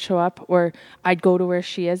owner would show up, or I'd go to where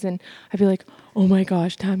she is and I'd be like, oh my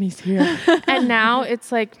gosh, Tammy's here. And now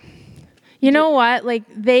it's like, you know what? Like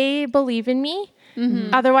they believe in me.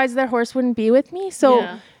 Otherwise their horse wouldn't be with me.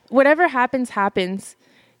 So whatever happens.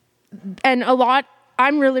 And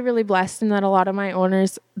I'm really, really blessed in that a lot of my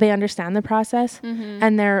owners, they understand the process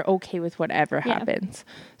and they're okay with whatever happens.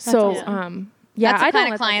 So, That's I the don't kind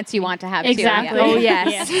let of clients you want to have Exactly. too. Oh, Yeah.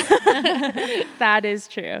 yes. That is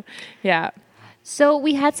true. Yeah. So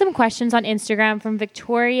we had some questions on Instagram from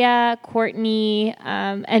Victoria, Courtney,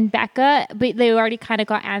 and Becca, but they already kind of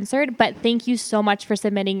got answered. But thank you so much for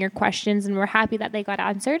submitting your questions, and we're happy that they got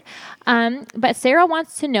answered. But Sarah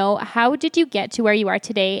wants to know, how did you get to where you are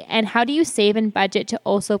today, and how do you save and budget to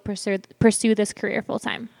also pursue this career full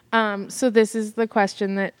time? So this is the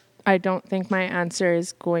question that I don't think my answer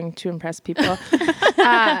is going to impress people.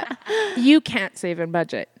 You can't save and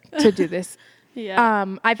budget to do this.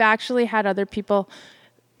 Yeah. I've actually had other people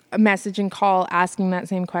message and call asking that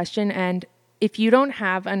same question. And if you don't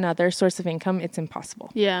have another source of income, it's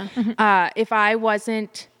impossible. Yeah. If I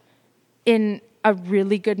wasn't in a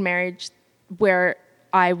really good marriage where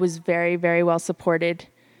I was very, very well supported,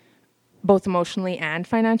 both emotionally and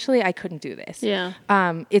financially, I couldn't do this. Yeah.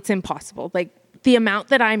 It's impossible. Like the amount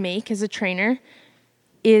that I make as a trainer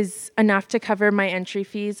is enough to cover my entry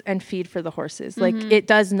fees and feed for the horses. Like it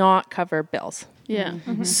does not cover bills. Yeah.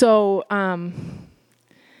 So,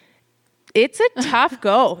 it's a tough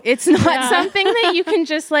go. It's not something that you can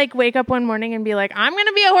just like wake up one morning and be like, I'm going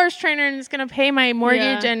to be a horse trainer and it's going to pay my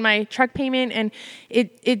mortgage and my truck payment. And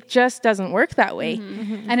it just doesn't work that way.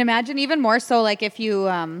 And imagine even more so, like if you,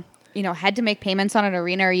 had to make payments on an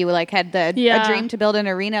arena, or you like had a dream to build an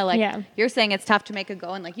arena. Like you're saying, it's tough to make a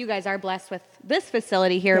go, and like you guys are blessed with this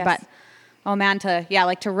facility here, but oh man, to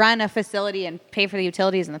run a facility and pay for the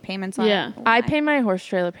utilities and the payments on it. Oh, I pay my horse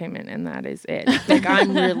trailer payment and that is it. Like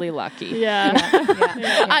I'm really lucky. Yeah.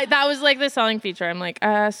 That was like the selling feature. I'm like,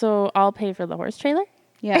 so I'll pay for the horse trailer?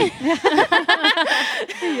 Yeah.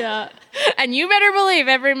 Yeah. And you better believe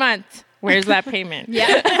every month, where's that payment?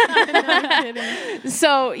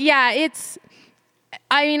 So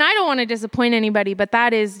I don't want to disappoint anybody, but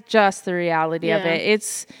that is just the reality of it.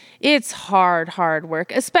 It's hard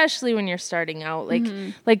work, especially when you're starting out.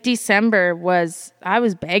 Like December I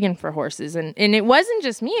was begging for horses, and it wasn't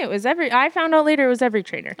just me. It was I found out later it was every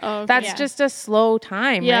trainer. Oh, okay. That's just a slow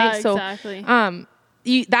time, Yeah, right? So, exactly.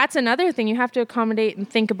 that's another thing. You have to accommodate and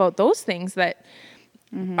think about those things that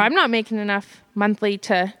I'm not making enough monthly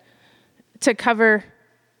to cover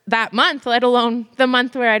that month, let alone the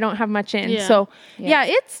month where I don't have much in. Yeah. So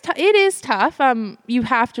it is tough. You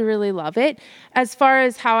have to really love it. As far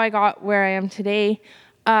as how I got where I am today,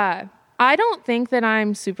 I don't think that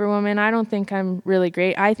I'm Superwoman. I don't think I'm really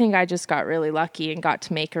great. I think I just got really lucky and got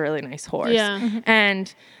to make a really nice horse. Yeah.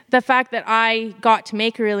 And the fact that I got to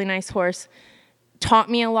make a really nice horse taught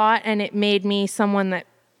me a lot, and it made me someone that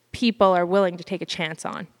people are willing to take a chance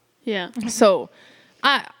on. Yeah. So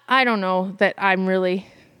I don't know that I'm really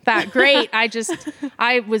that great.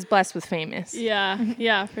 I was blessed with famous. Yeah.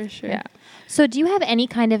 Yeah, for sure. Yeah. So do you have any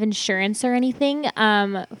kind of insurance or anything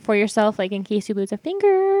for yourself, like in case you lose a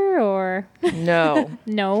finger or No.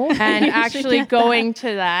 no? And actually going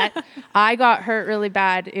to that, I got hurt really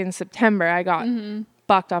bad in September. I got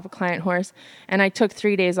bucked off a client horse, and I took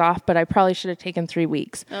 3 days off, but I probably should have taken 3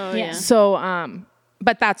 weeks. Oh, Yeah. yeah. So,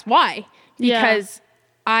 but that's why, because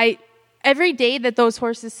every day that those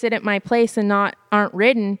horses sit at my place and aren't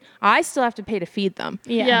ridden, I still have to pay to feed them.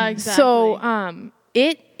 Yeah, exactly. So,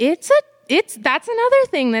 that's another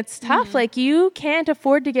thing that's tough. Like, you can't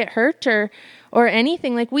afford to get hurt or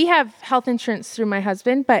anything. Like, we have health insurance through my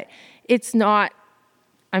husband, but it's not,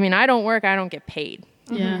 I mean, I don't work, I don't get paid.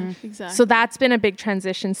 Yeah, exactly. So that's been a big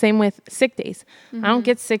transition. Same with sick days. I don't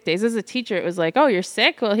get sick days. As a teacher, it was like, oh, you're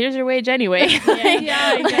sick? Well, here's your wage anyway.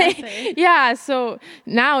 yeah, exactly. Yeah. So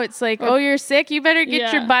now it's like, oh, you're sick? You better get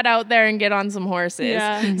Yeah. your butt out there and get on some horses.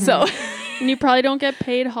 Yeah. So And you probably don't get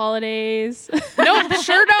paid holidays. nope,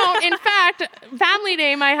 sure don't. In fact, family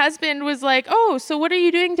day, my husband was like, oh, so what are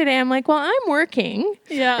you doing today? I'm like, well, I'm working.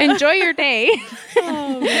 Yeah. Enjoy your day.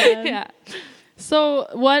 Oh, man. Yeah. So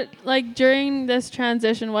what, like during this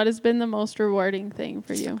transition, what has been the most rewarding thing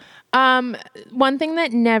for you? One thing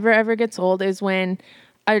that never ever gets old is when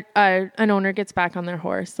an owner gets back on their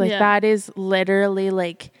horse. Like that is literally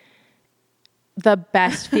like the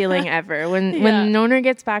best feeling ever. When an owner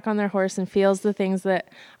gets back on their horse and feels the things that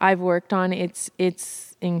I've worked on, it's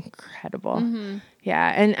incredible.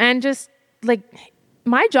 Yeah, and just like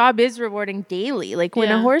my job is rewarding daily. Like when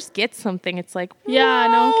a horse gets something, it's like, Yeah,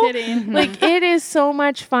 no whoa. kidding. Like it is so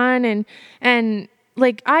much fun, and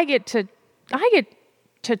like I get to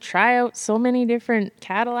try out so many different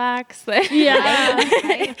Cadillacs. Yeah.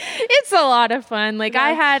 It's a lot of fun. Like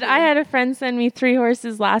I had a friend send me 3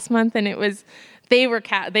 horses last month, and they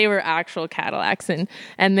were actual Cadillacs,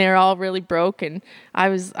 and they're all really broke, and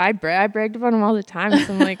I bragged about them all the time.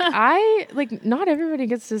 So I'm like, not everybody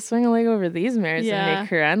gets to swing a leg over these mares and make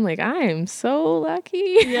her run. Like I am so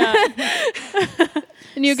lucky. Yeah.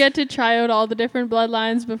 And you get to try out all the different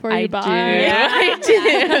bloodlines before you buy. I do.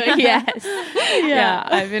 Yes. Yeah.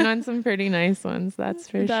 I've been on some pretty nice ones. That's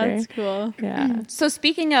for That's sure. cool. Yeah. So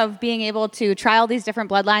speaking of being able to try all these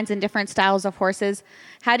different bloodlines and different styles of horses,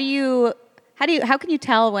 how can you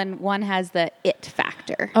tell when one has the it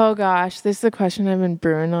factor? Oh gosh, this is a question I've been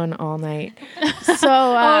brewing on all night. So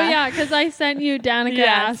Oh yeah, because I sent you Danica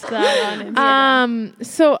asked that on Instagram.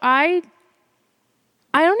 So I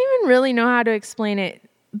don't even really know how to explain it.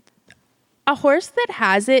 A horse that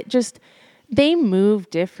has it, just they move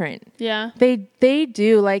different. Yeah. They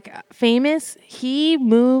do. Like Famous, he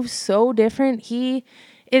moves so different. He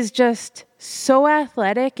is just so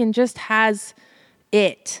athletic and just has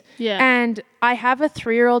it. Yeah. And I have a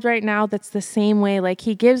 3-year-old right now that's the same way. Like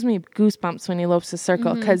he gives me goosebumps when he lopes a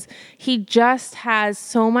circle because he just has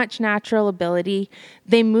so much natural ability.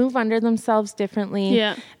 They move under themselves differently.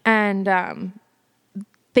 Yeah. And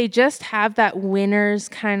they just have that winner's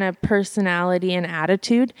kind of personality and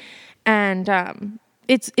attitude. And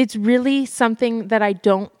it's really something that I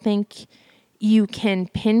don't think you can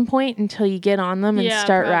pinpoint until you get on them and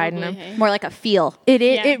start riding them. hey. More like a feel.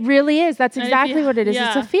 It really is. That's And if exactly you- what it is.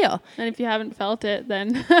 yeah. It's a feel. And if you haven't felt it,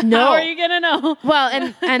 then No. how are you gonna know? Well,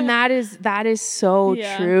 and that is so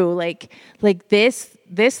Yeah. true. Like this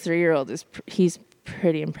 3-year-old he's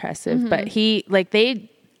pretty impressive, but he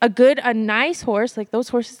a nice horse, like those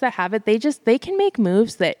horses that have it, they can make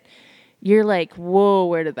moves that you're like, whoa,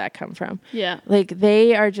 where did that come from? Yeah. Like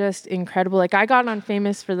they are just incredible. Like I got on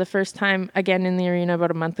Famous for the first time again in the arena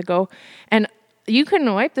about a month ago, and you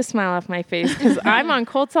couldn't wipe the smile off my face because I'm on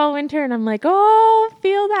colts all winter and I'm like, oh,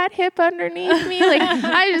 feel that hip underneath me. Like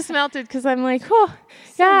I just melted because I'm like, oh,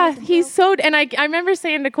 yeah, he's so. And I remember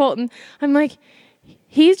saying to Colton, I'm like,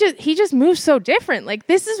 he just moves so different. Like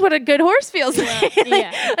this is what a good horse feels like.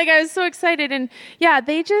 Like I was so excited, and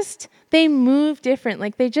they move different.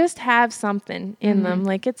 Like they just have something in them.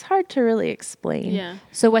 Like it's hard to really explain. Yeah.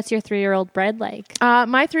 So what's your 3-year-old bred like?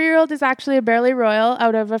 My 3-year-old is actually a Bearley Royal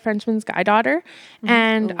out of a Frenchman's Guy daughter,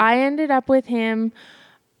 and I ended up with him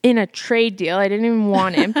in a trade deal. I didn't even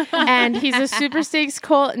want him. And he's a Super Stakes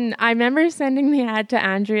colt. And I remember sending the ad to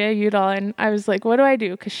Andrea Udall, and I was like, what do I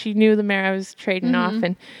do? Because she knew the mare I was trading off.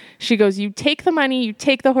 And she goes, you take the money, you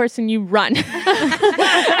take the horse, and you run. And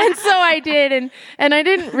so I did. And I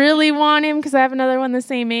didn't really want him because I have another one the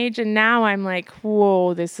same age. And now I'm like,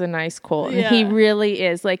 whoa, this is a nice colt. And he really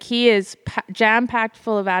is. Like, he is jam-packed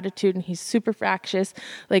full of attitude, and he's super fractious.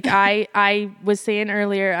 Like, I was saying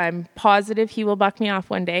earlier, I'm positive he will buck me off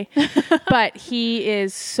one day. But he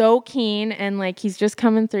is so keen, and like, he's just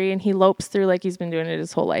coming through, and he lopes through like he's been doing it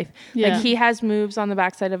his whole life. Like, he has moves on the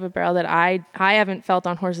backside of a barrel that I haven't felt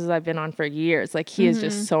on horses I've been on for years. Like, he is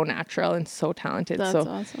just so natural and so talented. That's so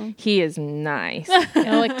awesome. he is nice. I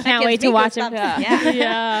can't wait to watch him.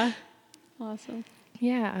 Yeah. Awesome.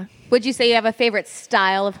 Yeah. Would you say you have a favorite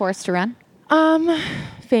style of horse to run?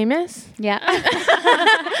 Famous. Yeah.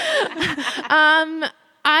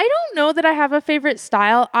 I don't know that I have a favorite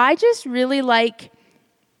style. I just really like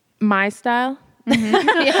my style.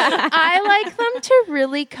 I like them to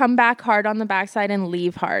really come back hard on the backside and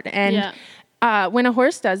leave hard. And when a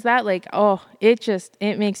horse does that, like,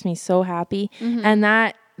 it makes me so happy. And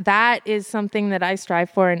that is something that I strive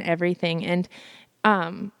for in everything. And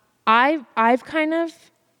I've kind of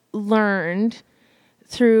learned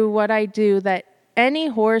through what I do that any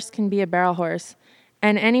horse can be a barrel horse,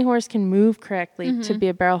 and any horse can move correctly to be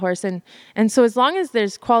a barrel horse. And so as long as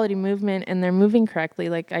there's quality movement and they're moving correctly,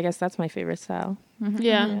 like, I guess that's my favorite style.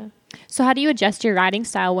 Yeah. So how do you adjust your riding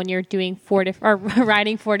style when you're doing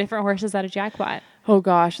riding 4 different horses at a jackpot? Oh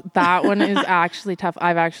gosh, that one is actually tough.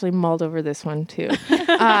 I've actually mulled over this one too.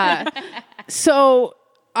 So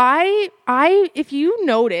I, if you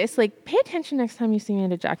notice, like, pay attention next time you see me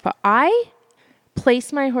at a jackpot. I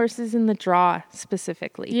place my horses in the draw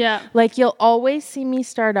specifically. Yeah. Like, you'll always see me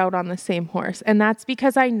start out on the same horse. And that's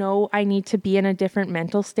because I know I need to be in a different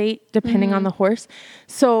mental state depending on the horse.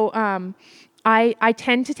 So, I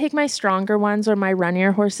tend to take my stronger ones or my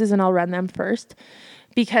runnier horses, and I'll run them first,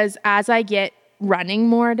 because as I get running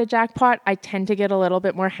more at a jackpot, I tend to get a little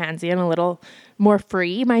bit more handsy and a little more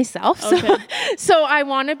free myself. Okay. So I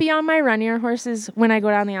want to be on my runnier horses when I go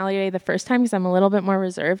down the alleyway the first time, because I'm a little bit more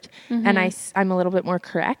reserved and I'm a little bit more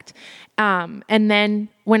correct. And then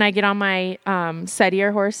when I get on my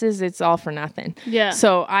steadier horses, it's all for nothing. Yeah.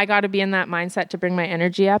 So I got to be in that mindset to bring my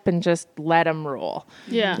energy up and just let them roll.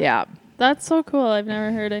 Yeah. Yeah. That's so cool. I've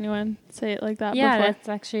never heard anyone say it like that Yeah, before. that's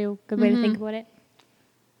actually a good way to think about it.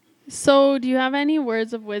 So do you have any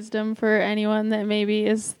words of wisdom for anyone that maybe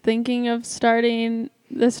is thinking of starting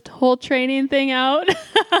this whole training thing out?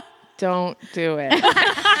 Don't do it.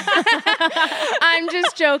 I'm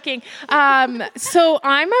just joking. So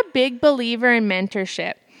I'm a big believer in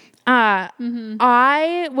mentorship. I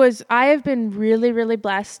have been really, really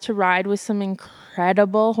blessed to ride with some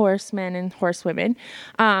incredible horsemen and horsewomen.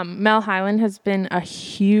 Mel Highland has been a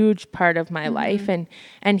huge part of my life,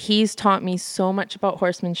 and he's taught me so much about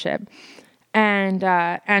horsemanship. And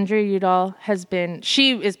Andrea Udall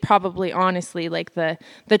she is probably honestly like the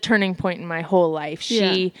turning point in my whole life.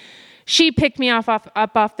 She picked me up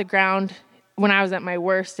off the ground when I was at my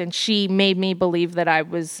worst, and she made me believe that I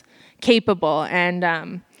was capable.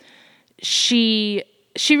 And she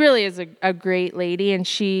really is a great lady, and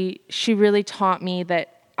she really taught me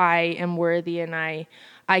that I am worthy and I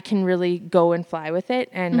can really go and fly with it.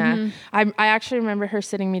 And I actually remember her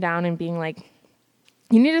sitting me down and being like,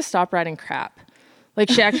 you need to stop riding crap. Like,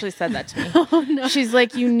 she actually said that to me. Oh, no. She's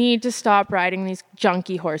like, you need to stop riding these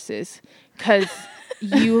junky horses, because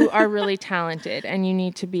you are really talented and you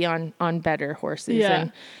need to be on better horses. Yeah.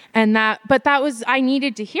 But I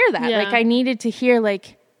needed to hear that. Yeah. Like, I needed to hear,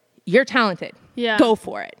 like, you're talented. Yeah. Go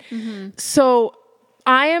for it. So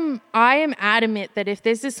I am adamant that if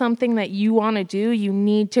this is something that you want to do, you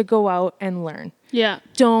need to go out and learn. Yeah.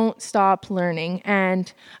 Don't stop learning.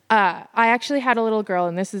 And I actually had a little girl,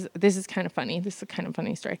 and this is kind of funny. This is a kind of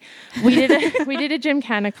funny story. We did a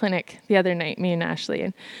Gymkhana clinic the other night, me and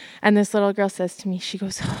Ashley, and this little girl says to me, she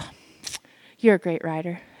goes, oh, you're a great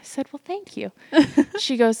rider. I said, well, thank you.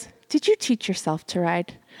 She goes, did you teach yourself to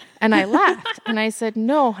ride? And I laughed, and I said,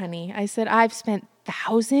 no, honey. I said, I've spent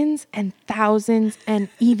thousands and thousands and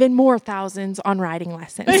even more thousands on riding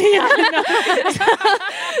lessons.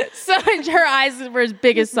 So her eyes were as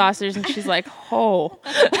big as saucers, and she's like, oh,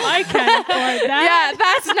 I can't afford that. yeah,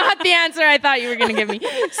 that's not the answer I thought you were going to give me.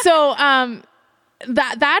 So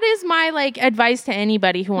that is my like advice to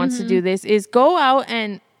anybody who wants to do this, is go out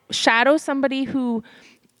and shadow somebody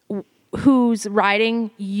whose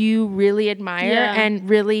riding you really admire and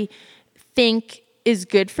really think is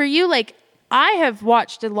good for you. Like, I have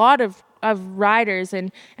watched a lot of of riders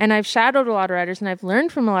and I've shadowed a lot of riders and I've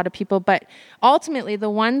learned from a lot of people, but ultimately the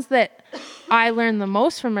ones that I learned the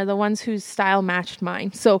most from are the ones whose style matched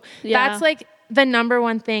mine. So that's like the number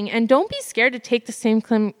one thing. And don't be scared to take the same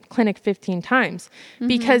clinic 15 times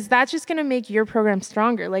because that's just going to make your program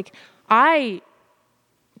stronger. Like I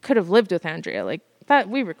could have lived with Andrea, like that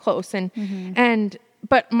we were close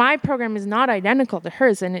but my program is not identical to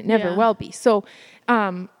hers and it never will be. So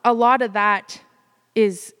a lot of that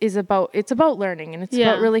is about learning and it's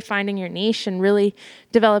about really finding your niche and really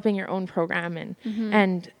developing your own program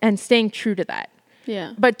and staying true to that.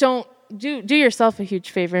 Yeah. But don't do yourself a huge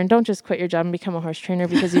favor and don't just quit your job and become a horse trainer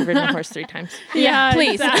because you've ridden a horse 3 times. Yeah,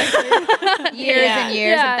 please. Exactly. Years and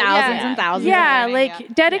years and thousands and thousands. Yeah, of learning.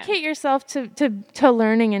 like dedicate yourself to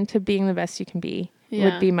learning and to being the best you can be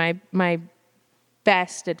would be my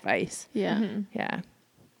best advice. Yeah. Yeah.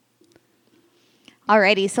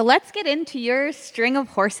 Alrighty, so let's get into your string of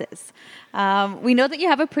horses. We know that you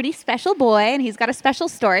have a pretty special boy, and he's got a special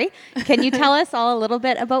story. Can you tell us all a little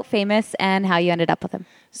bit about Famous and how you ended up with him?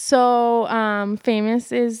 So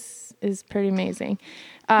Famous is pretty amazing.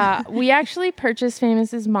 We actually purchased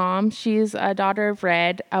Famous's mom. She's a daughter of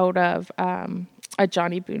Red out of a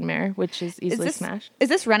Johnny Boone mare, which is easily smashed. Is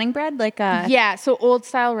this running bred? Yeah, so old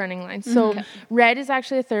style running line. So Red is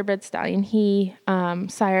actually a thoroughbred stallion. He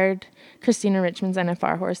sired Christina Richmond's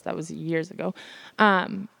NFR horse. That was years ago.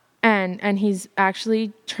 And he's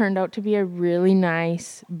actually turned out to be a really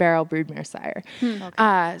nice barrel broodmare sire.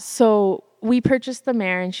 So we purchased the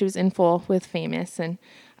mare and she was in foal with Famous. And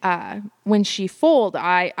when she foaled,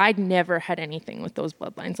 I'd never had anything with those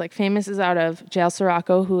bloodlines. Like Famous is out of Jail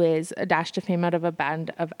Sirocco, who is a Dash to Fame out of a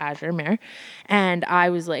Band of Azure mare. And I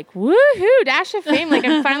was like, woohoo, Dash to Fame. Like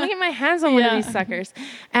I'm finally getting my hands on one of these suckers.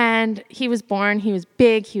 And he was born, he was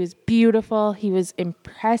big, he was beautiful, he was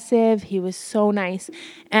impressive, he was so nice.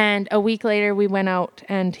 And a week later we went out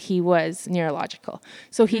and he was neurological.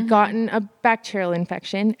 So he'd gotten a bacterial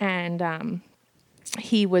infection and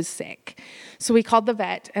he was sick. So we called the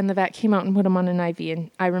vet and the vet came out and put him on an IV.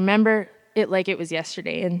 And I remember it like it was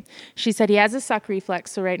yesterday. And she said he has a suck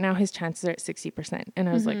reflex. So right now his chances are at 60%. And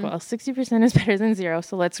I was like, well, 60% is better than 0.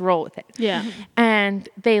 So let's roll with it. Yeah. And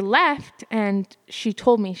they left and she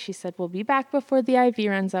told me, she said, we'll be back before the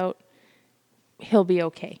IV runs out. He'll be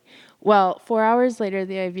okay. Well, 4 hours later,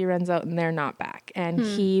 the IV runs out and they're not back. And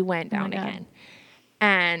he went down again.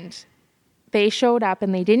 And they showed up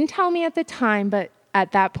and they didn't tell me at the time, but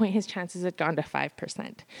at that point, his chances had gone to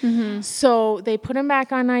 5%. So they put him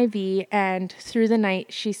back on IV, and through the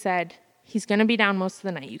night, she said, he's going to be down most of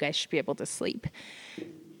the night. You guys should be able to sleep.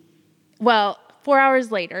 Well, 4 hours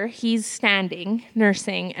later, he's standing,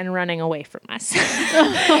 nursing, and running away from us.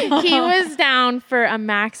 He was down for a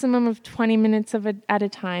maximum of 20 minutes at a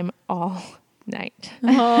time all night.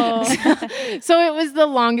 So it was the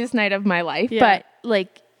longest night of my life, but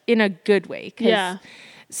like in a good way.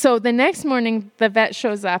 So the next morning, the vet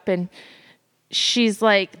shows up and she's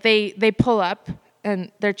like, they pull up and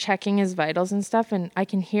they're checking his vitals and stuff. And I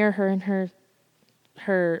can hear her and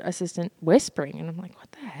her assistant whispering. And I'm like,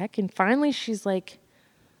 what the heck? And finally she's like,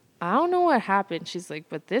 I don't know what happened. She's like,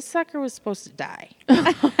 but this sucker was supposed to die.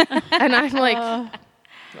 And I'm like,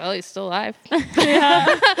 well, he's still alive.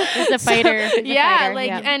 He's a fighter.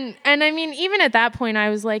 And I mean, even at that point, I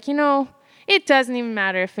was like, it doesn't even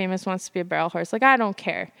matter if Famous wants to be a barrel horse. Like, I don't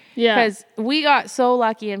care. Yeah. Because we got so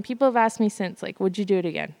lucky, and people have asked me since, like, would you do it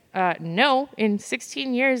again? No. In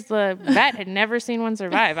 16 years, the vet had never seen one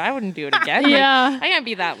survive. I wouldn't do it again. I can't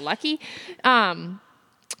be that lucky.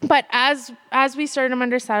 But as we started him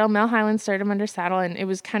under saddle, Mel Highland started him under saddle, and it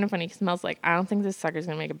was kind of funny because Mel's like, I don't think this sucker's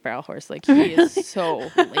going to make a barrel horse. Like, he is so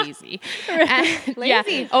lazy. Lazy?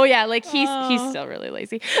 Yeah. Oh, yeah. Like, he's still really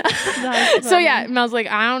lazy. So, yeah, Mel's like,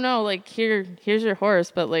 I don't know. Like, here's your horse,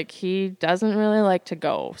 but, like, he doesn't really like to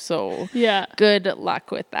go. So, good luck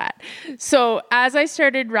with that. So, as I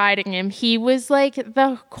started riding him, he was like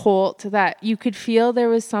the colt that you could feel there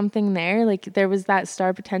was something there. Like, there was that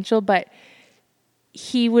star potential, but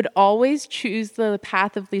he would always choose the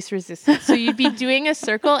path of least resistance. So you'd be doing a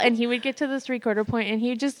circle and he would get to the 3/4 point and he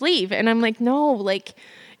would just leave. And I'm like, no, like,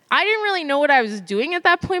 I didn't really know what I was doing at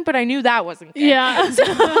that point, but I knew that wasn't good. Yeah. So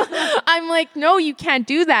I'm like, no, you can't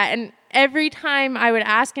do that. And every time I would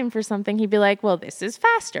ask him for something, he'd be like, well, this is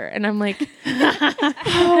faster. And I'm like,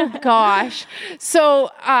 oh gosh.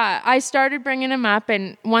 So I started bringing him up.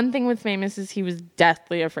 And one thing with Famous is he was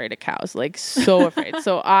deathly afraid of cows, like so afraid.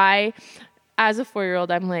 So as a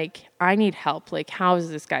 4-year-old, I'm like, I need help. Like, how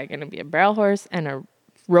is this guy going to be a barrel horse and a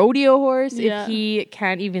rodeo horse Yeah. if he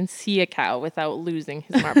can't even see a cow without losing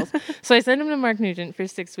his marbles. So I sent him to Mark Nugent for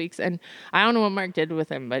 6 weeks, and I don't know what Mark did with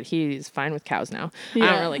him, but he's fine with cows now. I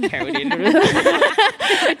Yeah. don't really care what he did with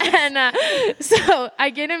him. And so I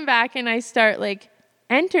get him back, and I start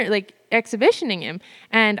exhibitioning him.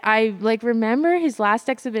 And I remember his last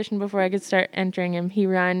exhibition before I could start entering him, he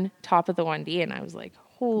ran top of the 1D, and I was like,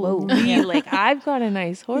 holy, I've got a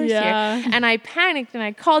nice horse Yeah. here. And I panicked, and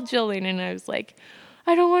I called Jillian, and I was like,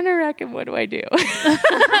 I don't want to wreck him. What do I do?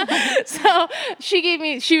 So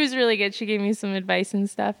she was really good. She gave me some advice and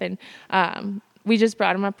stuff. And we just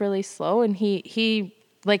brought him up really slow, and he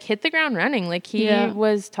hit the ground running. He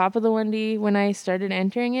was top of the 1D when I started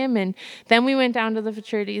entering him. And then we went down to the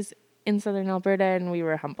futurities in Southern Alberta, and we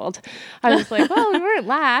were humbled. I was like, well, we weren't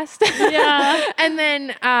last. Yeah. And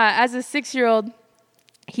then as a 6-year-old,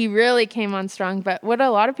 he really came on strong. But what a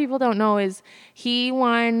lot of people don't know is he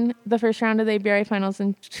won the first round of the ABRI finals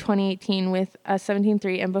in 2018 with a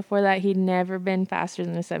 17.3. And before that, he'd never been faster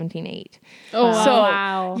than a 17.8. Oh, So,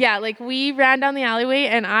 wow. yeah, we ran down the alleyway,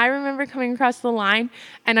 and I remember coming across the line,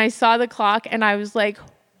 and I saw the clock, and I was like,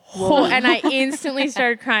 whoa, and I instantly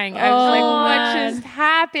started crying. I was like, what just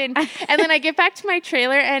happened? And then I get back to my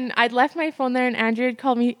trailer, and I'd left my phone there, and Andrea had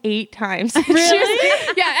called me 8 times. Really?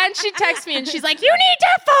 Yeah, and she texted me, and she's like, you need to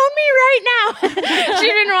phone me right now.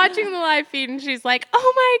 She'd been watching the live feed, and she's like,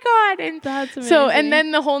 oh my God. And That's amazing. so, and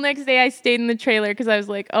then the whole next day I stayed in the trailer because I was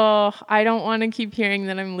like, oh, I don't want to keep hearing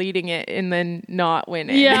that I'm leading it and then not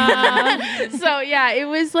winning. Yeah. So yeah, it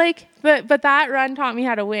was but that run taught me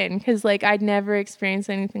how to win because I'd never experienced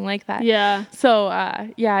anything like that. Yeah. So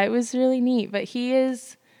yeah, it was really neat. But he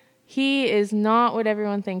is not what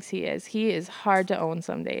everyone thinks he is. He is hard to own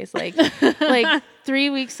some days. 3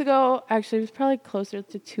 weeks ago, actually it was probably closer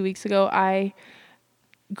to 2 weeks ago, I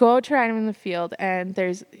go out to ride him in the field, and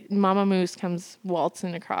there's Mama Moose comes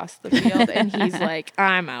waltzing across the field, and he's like,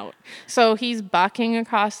 I'm out. So he's bucking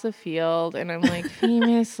across the field, and I'm like,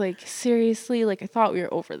 Famous, seriously, I thought we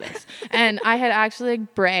were over this. And I had actually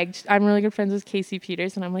bragged. I'm really good friends with Casey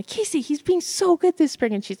Peters, and I'm like, Casey, he's being so good this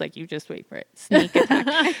spring. And she's like, you just wait for it. Sneak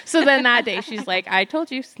attack. So then that day she's like, I told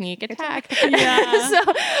you, sneak attack. Yeah.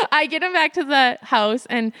 So I get him back to the house,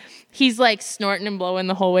 and he's snorting and blowing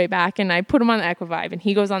the whole way back. And I put him on the Equivibe, and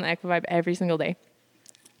he goes on the Equivibe every single day.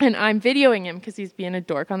 And I'm videoing him because he's being a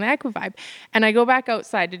dork on the Equivibe. And I go back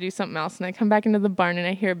outside to do something else, and I come back into the barn, and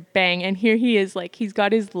I hear a bang, and here he is, he's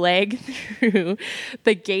got his leg through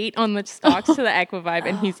the gate on the stalks to the Equivibe,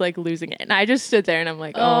 and he's losing it. And I just stood there, and I'm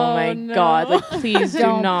like, oh my no. God, please do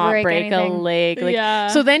Don't not break break a anything. leg. Yeah.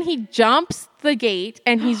 So then he jumps the gate,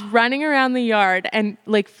 and he's running around the yard and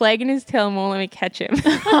flagging his tail and won't let me catch him.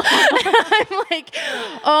 I'm like,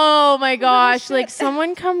 oh my gosh,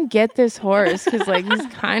 someone come get this horse because he's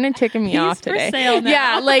kind of ticking me off for today. sale now.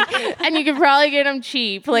 Yeah, and you could probably get him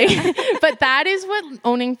cheap. But that is what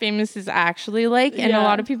owning Famous is actually like, and a Yeah.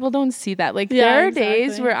 lot of people don't see that. Yeah, there are days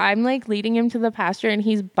exactly. where I'm leading him to the pasture, and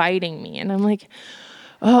he's biting me, and I'm like,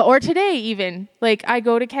 or today even, I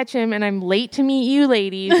go to catch him, and I'm late to meet you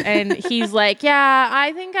ladies, and he's like, yeah,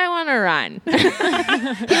 I think I want to run.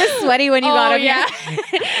 He was sweaty when you got him. Yeah.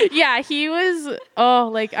 Yeah, he was,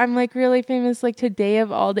 I'm really Famous, today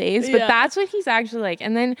of all days, but Yeah. that's what he's actually like.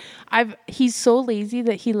 And then he's so lazy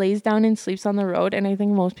that he lays down and sleeps on the road, and I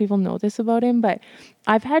think most people know this about him, but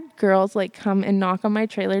I've had girls come and knock on my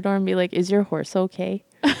trailer door and be like, is your horse okay?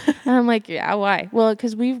 And I'm like, yeah, why? Well,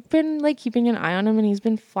 because we've been keeping an eye on him, and he's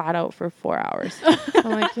been flat out for 4 hours.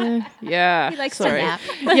 I'm like, yeah. He likes to sorry. nap.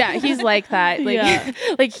 Yeah, he's like that. Yeah.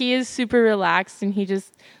 He is super relaxed, and he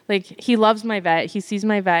just he loves my vet. He sees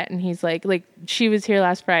my vet, and he's like she was here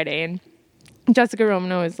last Friday, and Jessica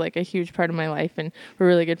Romano is a huge part of my life, and we're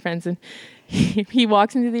really good friends. And he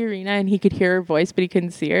walks into the arena, and he could hear her voice, but he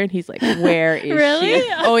couldn't see her. And he's like, where is Really? she?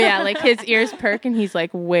 Oh yeah. His ears perk, and he's like,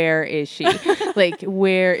 where is she?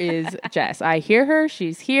 Where is Jess? I hear her.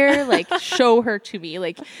 She's here. Show her to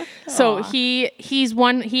me. So he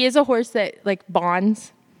is a horse that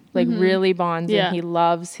bonds. Really bonds, Yeah. and he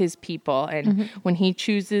loves his people. And when he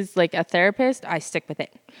chooses a therapist, I stick with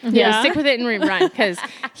it. Yeah. I stick with it and we run because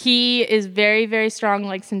he is very, very strong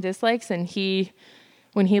likes and dislikes, and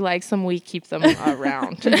when he likes them, we keep them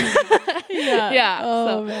around. Yeah. Yeah. Oh,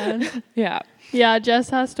 So, man. yeah. Yeah, Jess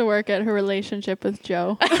has to work at her relationship with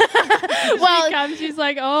Joe. Well, She's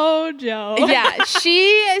like, oh, Joe. yeah,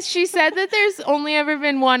 she said that there's only ever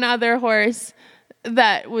been one other horse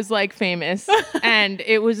that was Famous, and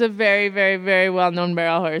it was a very, very, very well-known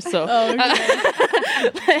barrel horse. So Oh,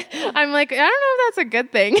 okay. I'm like, I don't know if that's a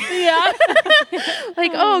good thing. Yeah.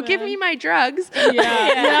 Oh, give me my drugs. Yeah.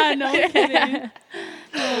 Yeah, no kidding.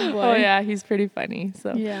 Oh yeah, he's pretty funny.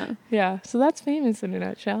 So Yeah. so that's Famous in a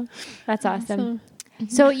nutshell. That's awesome.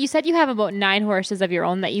 So you said you have about 9 horses of your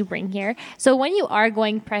own that you bring here. So when you are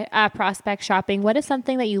going prospect shopping, what is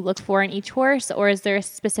something that you look for in each horse, or is there a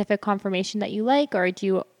specific conformation that you like, or do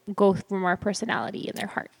you go for more personality in their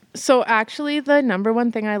heart? So actually, the number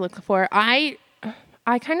one thing I look for, I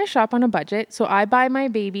kind of shop on a budget. So I buy my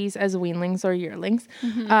babies as weanlings or yearlings.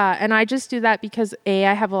 And I just do that because A,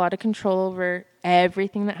 I have a lot of control over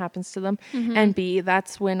everything that happens to them. And B,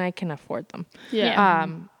 that's when I can afford them. Yeah.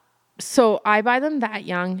 So I buy them that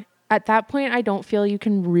young. At that point, I don't feel you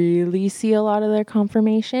can really see a lot of their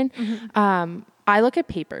conformation. I look at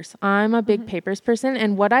papers. I'm a big papers person.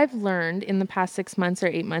 And what I've learned in the past 6 months or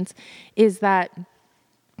 8 months is that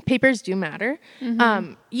papers do matter.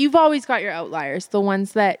 You've always got your outliers, the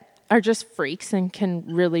ones that are just freaks and can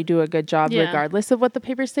really do a good job regardless of what the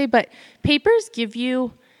papers say. But papers give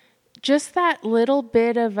you just that little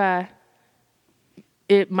bit of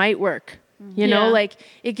it might work. You know, like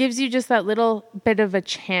it gives you just that little bit of a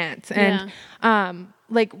chance. And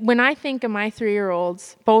like when I think of my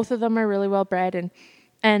 3-year-olds, both of them are really well bred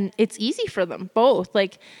and it's easy for them both.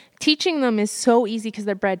 Like teaching them is so easy because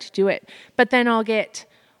they're bred to do it. But then I'll get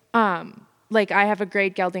like I have a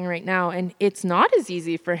grade gelding right now and it's not as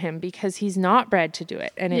easy for him because he's not bred to do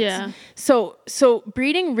it. And it's so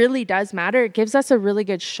breeding really does matter. It gives us a really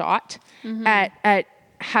good shot at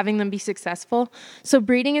having them be successful. So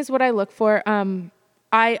breeding is what I look for.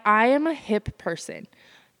 I am a hip person.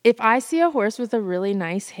 If I see a horse with a really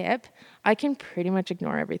nice hip, I can pretty much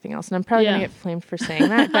ignore everything else. And I'm probably going to get flamed for saying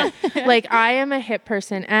that. But like I am a hip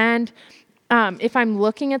person. And if I'm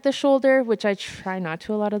looking at the shoulder, which I try not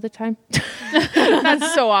to a lot of the time,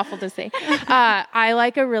 that's so awful to say. I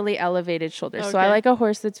like a really elevated shoulder. So I like a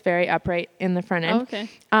horse that's very upright in the front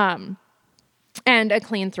end. And a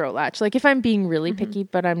clean throat latch. Like if I'm being really picky,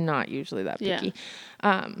 but I'm not usually that picky.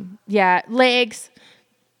 Legs.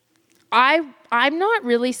 I'm not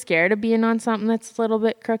really scared of being on something that's a little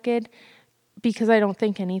bit crooked because I don't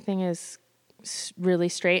think anything is really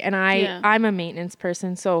straight. And I'm a maintenance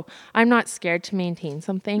person, so I'm not scared to maintain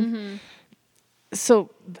something. So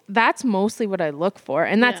that's mostly what I look for.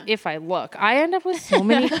 And that's if I look. I end up with so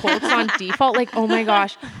many quotes on default. Like, oh my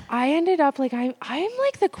gosh. I ended up like, I'm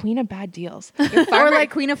like the queen of bad deals. Or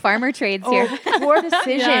like queen of farmer trades here. Poor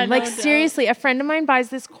decision. Like seriously, a friend of mine buys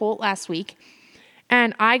this colt last week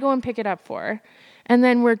and I go and pick it up for her. And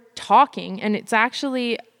then we're talking and it's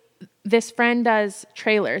actually, this friend does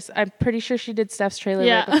trailers. I'm pretty sure she did Steph's trailer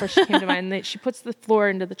right before she came to mine. And she puts the floor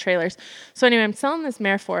into the trailers. So anyway, I'm selling this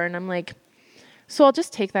mare for her and I'm like, so I'll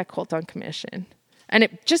just take that colt on commission. And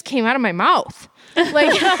it just came out of my mouth.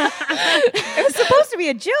 Like It was supposed to be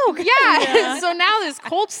a joke. Yeah. So now this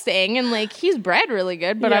colt's staying and like he's bred really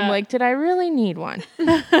good, but I'm like, did I really need one?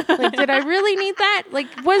 Like, did I really need that? Like,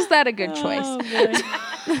 was that a good choice?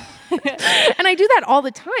 And I do that all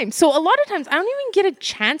the time. So a lot of times I don't even get a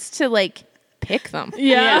chance to like pick them.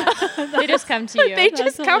 They just come to you. They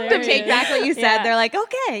just come to me. Take back what you said. They're like,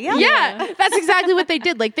 okay, Yeah, that's exactly what they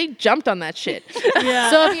did. Like they jumped on that shit.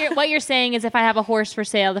 So if what you're saying is if I have a horse for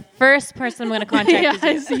sale, the first person I'm going to contact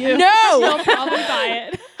is you. No. You'll probably buy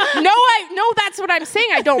it. No, that's what I'm saying.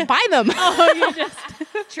 I don't buy them. You just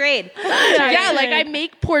trade. Like I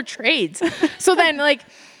make poor trades. So then like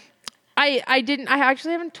I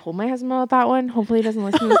actually haven't told my husband about that one. Hopefully he doesn't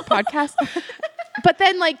listen to this podcast. But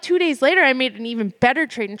then like 2 days later, I made an even better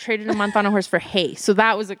trade and traded a month on a horse for hay. So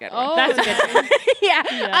that was a good one. That's a good one.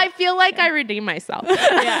 I feel like I redeemed myself.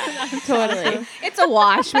 Totally. It's a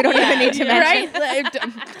wash. We don't even need to mention. Right?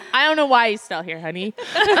 I don't know why he's still here, honey.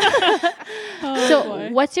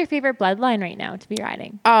 What's your favorite bloodline right now to be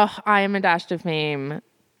riding? Oh, I am a Dash to Fame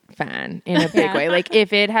fan in a big way. Like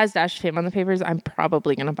if it has Dash to Fame on the papers, I'm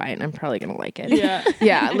probably going to buy it and I'm probably going to like it.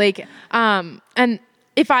 Yeah. Like, and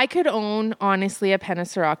if I could own, honestly, a pen of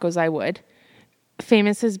Sirocco's, I would.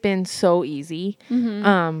 Famous has been so easy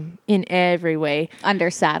in every way.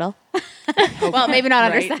 Under saddle. Well, maybe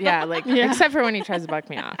not under saddle. Yeah, except for when he tries to buck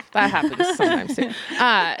me off. That happens sometimes too.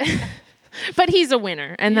 But he's a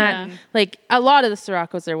winner. And that, like, a lot of the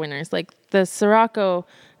Siroccos are winners. Like, the Sirocco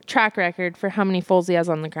track record for how many foals he has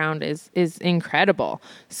on the ground is incredible.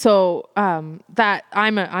 So that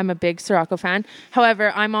I'm a big Sirocco fan.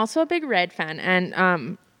 However, I'm also a big red fan,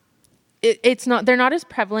 and they're not as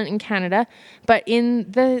prevalent in Canada, but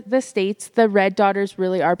in the States, the red daughters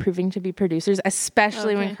really are proving to be producers,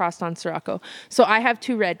 especially when crossed on Sirocco. So I have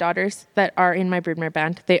 2 red daughters that are in my broodmare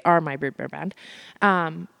band. They are my broodmare band.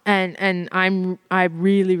 And I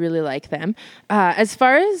really, really like them. As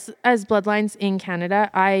far as bloodlines in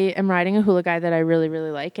Canada, I am riding a hula guy that I really,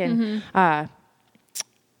 really like. And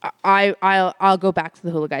I'll go back to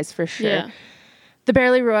the Hula guys for sure. Yeah. The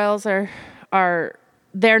Barely Royals are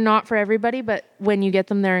they're not for everybody, but when you get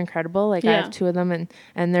them, they're incredible. Like I Yeah. have 2 of them,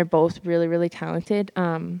 and they're both really, really talented.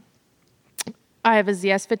 I have a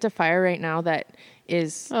ZS Fit to Fire right now that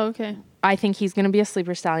is. Oh, okay. I think he's going to be a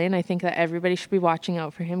sleeper stallion. I think that everybody should be watching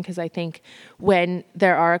out for him because I think when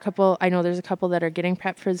there are a couple, I know there's a couple that are getting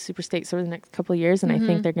prepped for the Super Stakes over the next couple of years, and I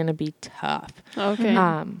think they're going to be tough. Okay.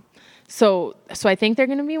 So I think they're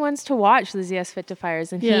going to be ones to watch, the ZS Fit to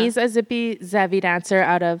Fires. And Yeah. he's a zippy Zevi dancer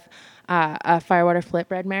out of a Firewater Flip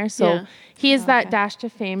red mare. So Yeah. he is that Dash to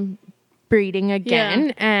Fame breeding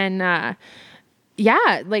again. And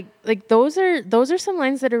like those are some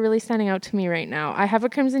lines that are really standing out to me right now. I have a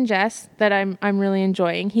Crimson Jess that I'm really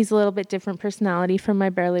enjoying. He's a little bit different personality from my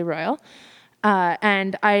Barely Royal.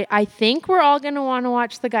 And I think we're all going to want to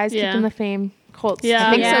watch the guys Yeah. keeping the Fame colts. Yeah.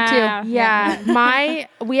 I think so too. Yeah,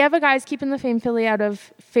 we have a guys keeping the Fame filly out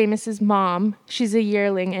of Famous's mom. She's a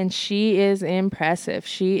yearling and she is impressive.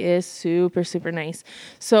 She is super, super nice.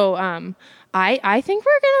 So I think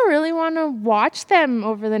we're gonna really want to watch them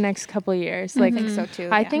over the next couple of years. Like, I think so too.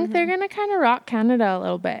 I yeah. think they're gonna kind of rock Canada a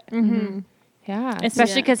little bit. Yeah,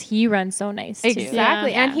 Especially Yeah. because he runs so nice too.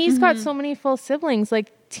 exactly. Yeah. And he's got so many full siblings.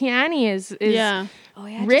 Like Tiani is Yeah. Oh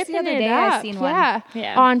yeah, just ripping the other it day up. I seen one.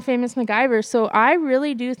 Yeah. On Famous MacGyver. So I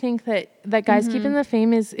really do think that guys keeping the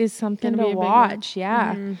Fame is something Gonna to be a big one. watch.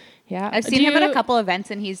 Yeah, yeah. I've seen Do him at a you- couple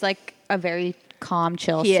events, and he's like a very calm,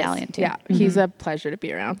 chill He is. stallion too. Yeah, he's a pleasure to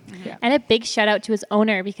be around. Yeah. And a big shout out to his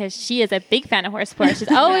owner because she is a big fan of horse sport.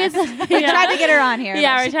 She's always We tried to get her on here.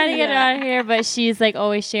 Yeah, but we're she- trying to get her on here, but she's like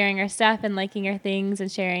always sharing her stuff and liking her things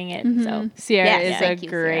and sharing it. So Sierra Yes, is thank a you,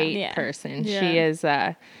 Sierra. great Yeah. person. Yeah. She is.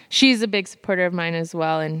 She's a big supporter of mine as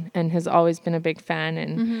well, and has always been a big fan.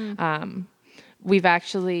 And we've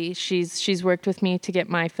actually she's worked with me to get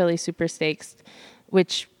my Philly Super Stakes,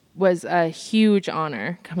 which was a huge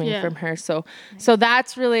honor coming Yeah. from her. So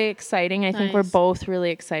that's really exciting. I think we're Nice. both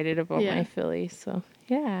really excited about Yeah. my fillies. So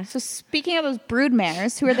yeah. So speaking of those brood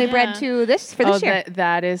mares, who are they Yeah. bred to this year?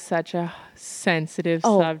 That is such a sensitive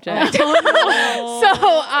Oh. subject. So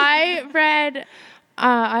I bred.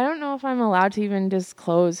 I don't know if I'm allowed to even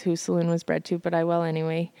disclose who Saloon was bred to, but I will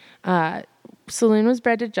anyway. Saloon was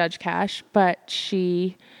bred to Judge Cash, but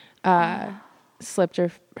she slipped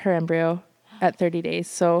her embryo at 30 days.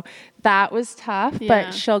 So that was tough, Yeah.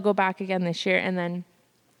 but she'll go back again this year. And then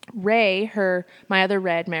Ray, my other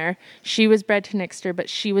red mare, she was bred to Nixter, but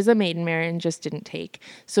she was a maiden mare and just didn't take.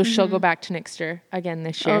 So she'll go back to Nixter again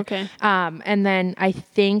this year. Okay. And then I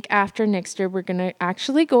think after Nixter, we're going to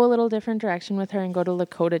actually go a little different direction with her and go to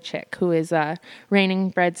Lakota Chick, who is a reigning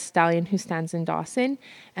bred stallion who stands in Dawson.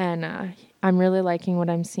 And I'm really liking what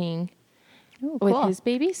I'm seeing Ooh, with cool. his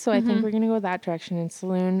baby. So I think we're going to go that direction. In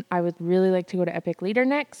Saloon, I would really like to go to Epic Leader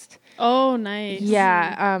next. Oh, nice.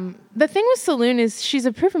 Yeah. The thing with Saloon is she's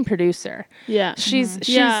a proven producer. Yeah. She's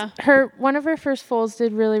Yeah. one of her first foals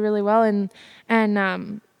did really, really well. And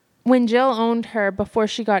when Jill owned her before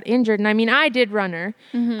she got injured, and I mean, I did run her,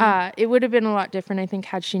 it would have been a lot different, I think,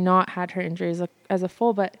 had she not had her injury as a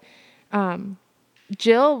foal. But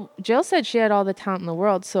Jill said she had all the talent in the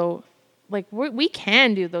world. So like we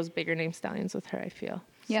can do those bigger name stallions with her, I feel.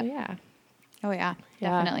 Yep. So yeah. Oh yeah,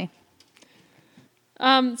 Yeah. definitely.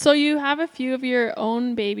 So you have a few of your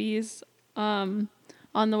own babies on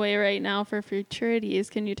the way right now for futurities.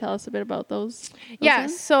 Can you tell us a bit about those? Yeah,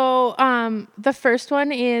 ones? so the first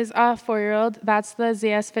one is a 4-year-old. That's the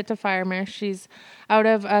ZS Fit to Fire mare. She's out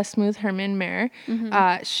of a Smooth Herman mare.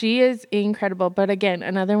 She is incredible, but again,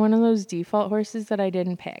 another one of those default horses that I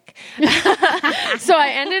didn't pick. So I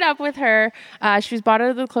ended up with her. She was bought out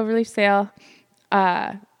of the Cloverleaf sale.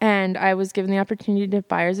 And I was given the opportunity to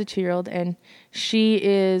buy her as a 2-year-old, and she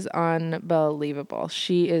is unbelievable.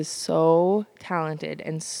 She is so talented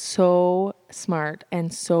and so smart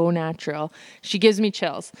and so natural. She gives me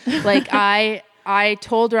chills. Like I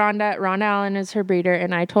told Rhonda Allen is her breeder,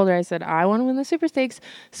 and I told her, I said, I want to win the Super Stakes.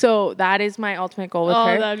 So that is my ultimate goal with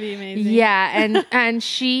her. Oh, that'd be amazing. Yeah, and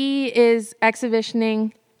she is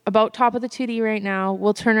exhibitioning about top of the 2D right now.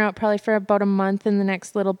 We'll turn her out probably for about a month in the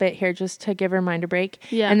next little bit here just to give her mind a break.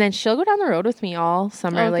 Yeah. And then she'll go down the road with me all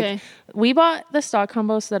summer. Okay. Like we bought the stock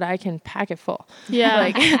combo so that I can pack it full. Yeah.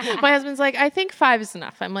 Like my husband's like, I think 5 is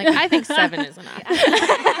enough. I'm like, I think 7 is enough.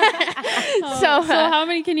 So how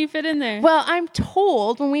many can you fit in there? Well, I'm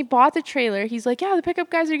told when we bought the trailer, he's like, yeah, the pickup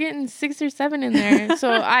guys are getting 6 or 7 in there.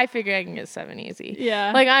 So I figure I can get 7 easy.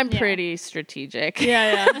 Yeah. Like I'm pretty strategic.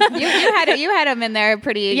 Yeah. You had him in there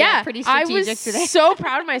pretty Yeah, pretty I strategic was today. so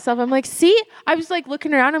proud of myself. I'm like, see, I was like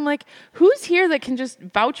looking around. I'm like, who's here that can just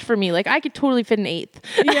vouch for me? Like, I could totally fit an 8th.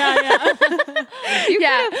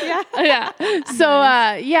 Yeah. So,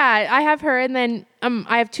 I have her, and then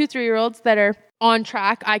I have 2 3-year-olds that are on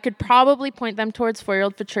track. I could probably point them towards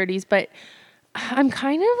 4-year-old futurities, but I'm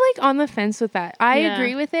kind of like on the fence with that. I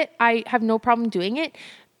agree with it. I have no problem doing it.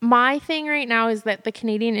 My thing right now is that the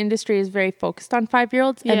Canadian industry is very focused on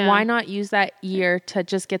 5-year-olds, and why not use that year to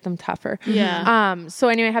just get them tougher? Yeah. So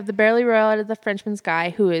anyway, I have the Barely Royal out of the Frenchman's Guy,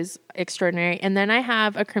 who is extraordinary, and then I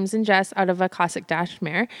have a Crimson Jess out of a Classic Dash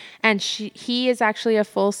mare, and he is actually a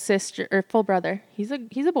full sister or full brother. He's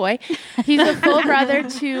a boy. He's a full brother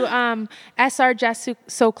to SR Jess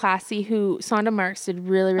So Classy, who Sonda Marks did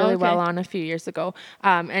really well on a few years ago,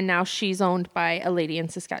 and now she's owned by a lady in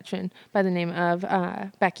Saskatchewan by the name of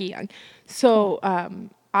Becky Young. So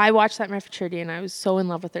I watched that mare futurity, and I was so in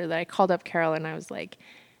love with her that I called up Carol and I was like,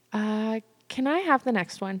 can I have the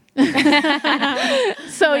next one?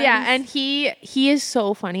 So yeah, and he is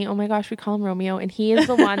so funny. Oh my gosh, we call him Romeo, and he is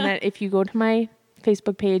the one that if you go to my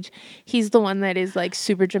Facebook page, he's the one that is like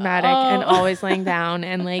super dramatic and always laying down.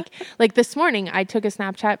 And like this morning I took a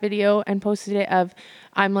Snapchat video and posted it of,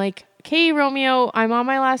 I'm like, okay, Romeo, I'm on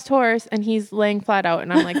my last horse, and he's laying flat out,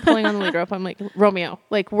 and I'm like pulling on the lead rope. I'm like, Romeo,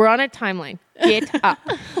 like we're on a timeline. Get up.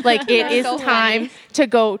 Like it is so time to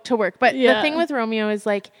go to work. But the thing with Romeo is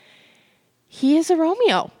like, he is a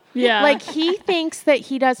Romeo. Yeah. Like he thinks that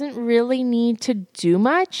he doesn't really need to do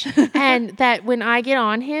much, and that when I get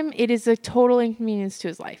on him, it is a total inconvenience to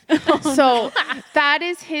his life. So that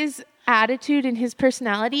is his attitude and his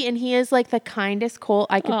personality, and he is like the kindest colt.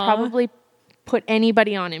 I could probably put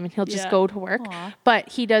anybody on him and he'll just go to work. But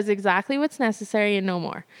he does exactly what's necessary and no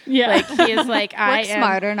more. Yeah. Like he is like, Work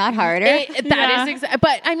smarter, not harder. That is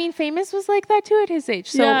but I mean, Famous was like that too at his age.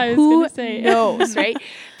 So I was who gonna say. knows, right?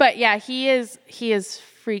 But yeah, he is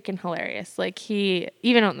freaking hilarious. Like he,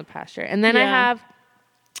 even out in the pasture. And then I have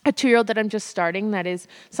a 2-year-old that I'm just starting that is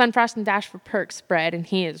Sunfrost and Dash for Perks bred, and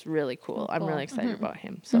he is really cool. I'm really excited about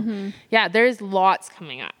him. So yeah, there's lots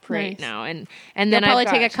coming up right now, and then You'll probably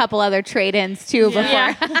take a couple other trade-ins too before.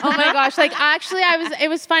 Oh my gosh! Like actually, it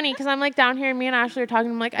was funny because I'm like down here, and me and Ashley are talking.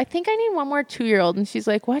 I'm like, I think I need one more 2-year-old, and she's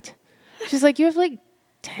like, what? She's like, you have like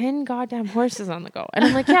 10 goddamn horses on the go. And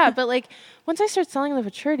I'm like, yeah, but like once I start selling the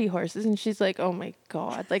maturity horses, and she's like, oh my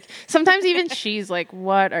God. Like sometimes even she's like,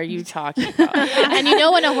 what are you talking about? And you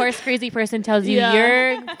know when a horse crazy person tells you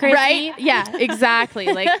you're crazy? Right? Yeah, exactly.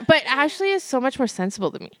 Like, but Ashley is so much more sensible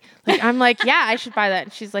than me. Like I'm like, yeah, I should buy that.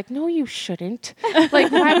 And she's like, no, you shouldn't.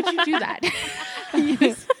 Like, why would you do that?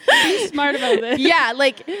 Be smart about this. Yeah,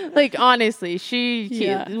 like honestly,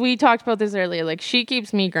 we talked about this earlier. Like she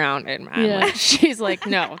keeps me grounded, man. Yeah. Like she's like,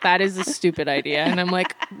 no, that is a stupid idea, and I'm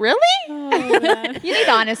like, really? You need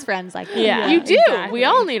honest friends like that. Yeah, you do. exactly. We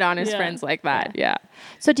all need honest friends like that. Yeah.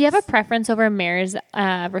 So do you have a preference over mares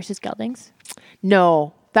versus geldings?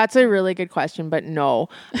 No, that's a really good question, but no.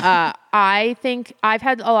 I think I've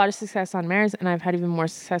had a lot of success on mares, and I've had even more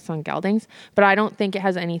success on geldings, but I don't think it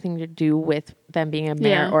has anything to do with them being a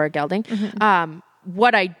mare or a gelding.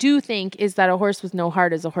 What I do think is that a horse with no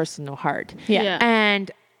heart is a horse with no heart. Yeah.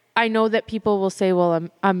 And I know that people will say, well,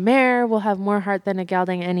 a mare will have more heart than a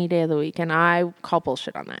gelding any day of the week. And I call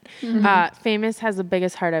bullshit on that. Famous has the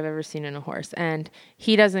biggest heart I've ever seen in a horse. And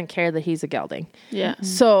he doesn't care that he's a gelding. Yeah.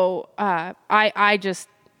 So I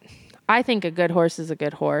think a good horse is a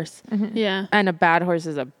good horse. Yeah. And a bad horse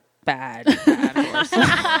is a bad horse.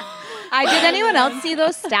 Did anyone else see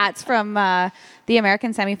those stats from the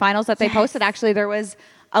American semifinals that they posted? Actually, there was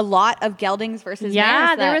a lot of geldings versus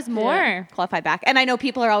mares. There was more. Qualified back. And I know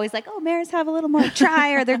people are always like, oh, mares have a little more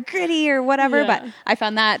try or they're gritty or whatever. But I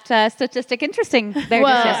found that statistic interesting there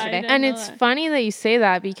just yesterday. And it's funny that you say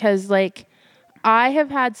that because like I have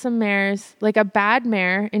had some mares, like a bad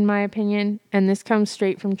mare, in my opinion, and this comes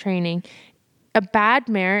straight from training. A bad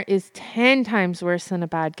mare is 10 times worse than a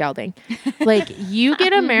bad gelding. Like you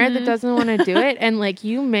get a mare that doesn't want to do it, and like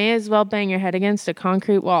you may as well bang your head against a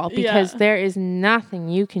concrete wall because there is nothing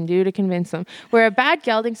you can do to convince them. Where a bad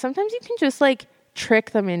gelding, sometimes you can just like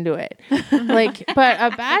trick them into it. Like, but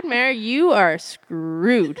a bad mare, you are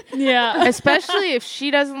screwed. Yeah. Especially if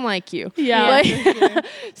she doesn't like you. Yeah. Like,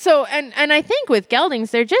 so, and I think with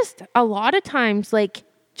geldings, they're just a lot of times like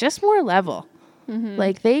just more level.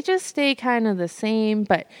 Like they just stay kind of the same,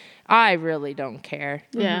 but I really don't care.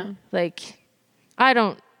 Yeah. Like I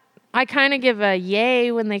kind of give a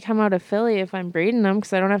yay when they come out of filly if I'm breeding them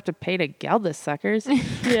because I don't have to pay to geld the suckers.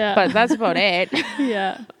 Yeah. But that's about it.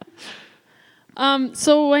 Yeah.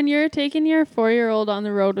 So when you're taking your 4-year-old on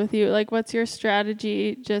the road with you, like what's your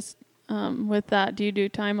strategy just with that? Do you do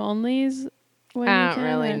time onlys? When you I don't can,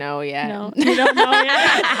 really or- know yet. No, you don't know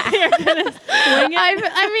yet. You're gonna wing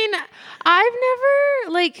it. I've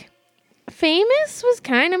never like Famous was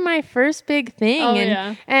kind of my first big thing, Oh, and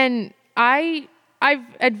yeah. and I've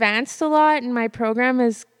advanced a lot, and my program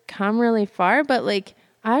has come really far. But like,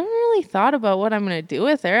 I haven't really thought about what I'm gonna do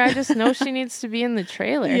with her. I just know she needs to be in the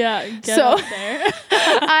trailer. Yeah, get So- out there.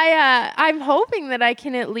 I'm hoping that I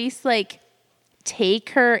can at least like take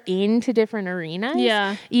her into different arenas.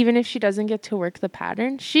 Yeah. Even if she doesn't get to work the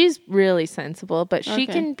pattern. She's really sensible, but she Okay.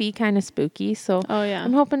 can be kind of spooky. So Oh, yeah.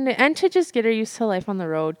 I'm hoping to just get her used to life on the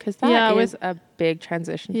road, because that Yeah, is a big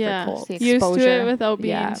transition Yeah, for colts. The used to exposure. it without being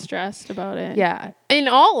Yeah. stressed about it. Yeah. In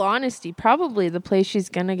all honesty, probably the place she's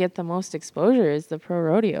going to get the most exposure is the pro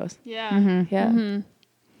rodeos. Yeah. Yeah.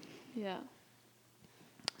 Yeah.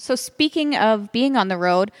 So speaking of being on the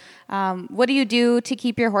road, what do you do to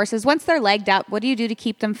keep your horses, once they're legged up, what do you do to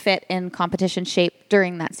keep them fit in competition shape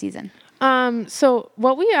during that season? So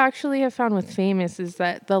what we actually have found with Famous is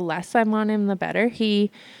that the less I'm on him, the better. He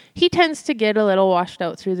tends to get a little washed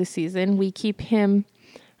out through the season. We keep him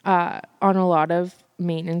on a lot of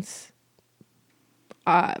maintenance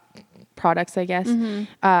products, I guess.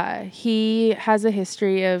 He has a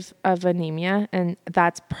history of anemia, and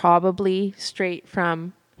that's probably straight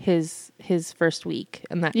from his first week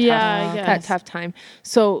and that Yeah, I tough, guess. that tough time.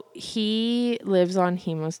 So he lives on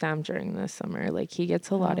Hemostam during the summer. Like, he gets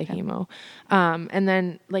a lot of hemo, and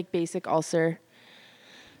then like basic ulcer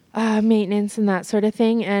maintenance and that sort of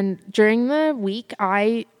thing. And during the week,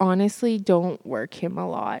 I honestly don't work him a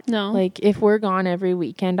lot. No. Like, if we're gone every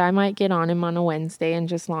weekend, I might get on him on a Wednesday and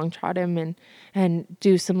just long trot him and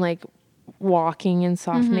do some like walking and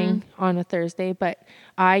softening on a Thursday. But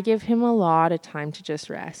I give him a lot of time to just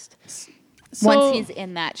rest. Once he's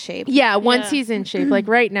in that shape. Yeah, once Yeah. he's in shape. Like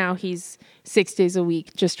right now, he's 6 days a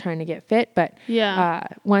week just trying to get fit. But Yeah.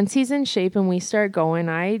 once he's in shape and we start going,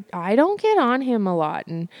 I don't get on him a lot,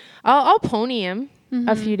 and I'll pony him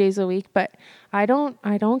a few days a week, but I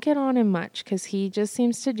don't get on him much, because he just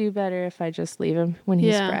seems to do better if I just leave him when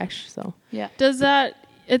he's Yeah. fresh. So Does that?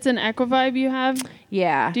 It's an Equivibe you have.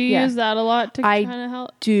 yeah, Do you use that a lot to I kind of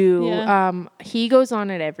help? do. Yeah. He goes on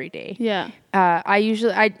it every day. Yeah.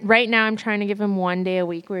 Right now I'm trying to give him 1 day a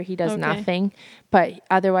week where he does Okay. nothing, but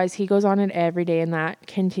otherwise he goes on it every day, and that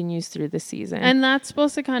continues through the season. And that's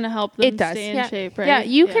supposed to kind of help them it does. stay in Yeah. shape, right? Yeah,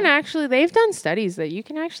 you can actually, they've done studies that you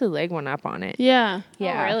can actually leg one up on it. Yeah.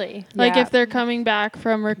 Yeah. Oh, really? Like Yeah. if they're coming back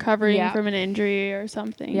from recovering Yeah. from an injury or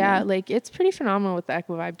something. Yeah, like it's pretty phenomenal what the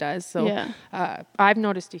Equivibe does. So Yeah. I've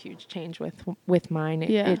noticed a huge change with mine.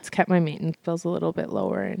 Yeah. It's kept my maintenance bills a little bit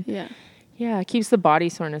lower, and Yeah. it keeps the body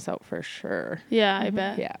soreness out for sure. Yeah, I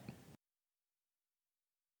bet. Yeah.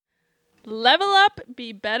 Level up,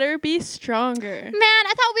 be better, be stronger. Man,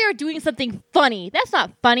 I thought we were doing something funny. That's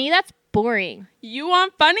not funny. That's boring. You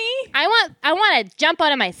want funny? I want to jump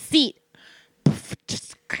out of my seat.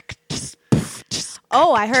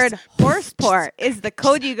 Oh, I heard Horseport is the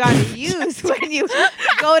code you got to use when you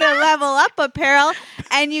go to Level Up Apparel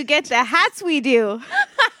and you get the hats we do.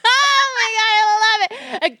 Oh my God, I love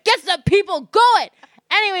it. It gets the people going.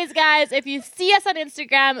 Anyways, guys, if you see us on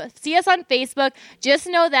Instagram, see us on Facebook, just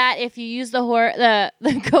know that if you use the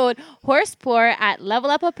code HORSEPOUR at Level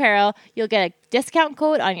Up Apparel, you'll get a discount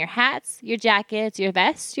code on your hats, your jackets, your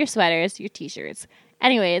vests, your sweaters, your t-shirts.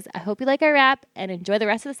 Anyways, I hope you like our wrap and enjoy the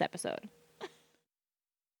rest of this episode.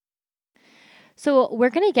 So we're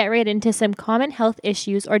going to get right into some common health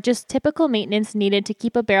issues or just typical maintenance needed to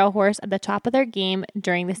keep a barrel horse at the top of their game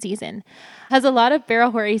during the season. As a lot of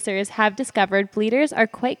barrel racers have discovered, bleeders are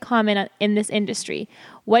quite common in this industry.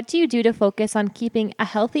 What do you do to focus on keeping a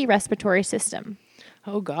healthy respiratory system?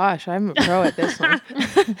 Oh gosh, I'm a pro at this one.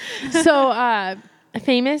 So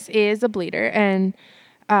Famous is a bleeder, and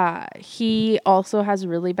he also has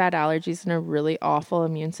really bad allergies and a really awful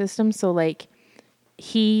immune system. So like,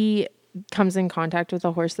 he comes in contact with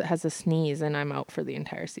a horse that has a sneeze, and I'm out for the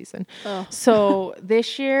entire season. So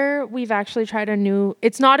this year we've actually tried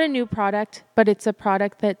it's not a new product, but it's a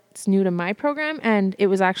product that's new to my program, and it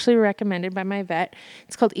was actually recommended by my vet.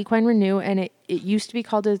 It's called Equine Renew, and it used to be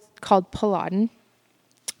called Paladen,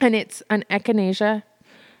 and it's an echinacea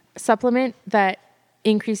supplement that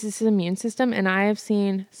increases his immune system, and I have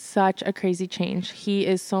seen such a crazy change. He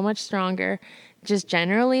is so much stronger, just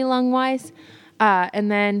generally lung-wise,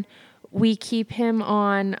 and then we keep him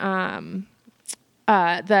on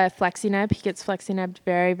the Flexineb. He gets Flexineb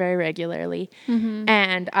very, very regularly.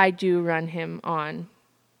 And I do run him on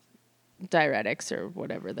diuretics or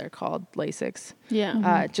whatever they're called, Lasix.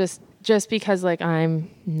 Yeah. Just because like I'm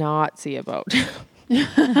Nazi about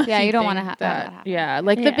Yeah, you don't want to thing have that happen. Yeah,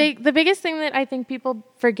 like the biggest thing that I think people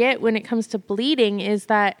forget when it comes to bleeding is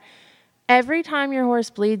that every time your horse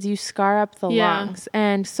bleeds, you scar up the lungs,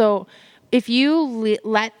 and so if you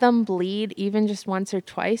let them bleed even just once or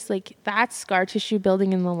twice, like that's scar tissue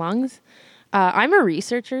building in the lungs. I'm a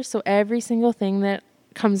researcher, so every single thing that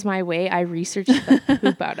comes my way, I research the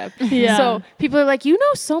poop out of. Yeah. So people are like, you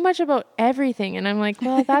know so much about everything, and I'm like,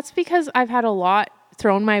 well, that's because I've had a lot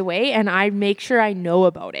thrown my way and I make sure I know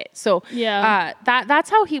about it. So that's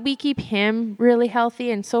how we keep him really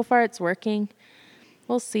healthy, and so far it's working.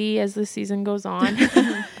 We'll see as the season goes on.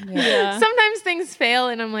 Sometimes things fail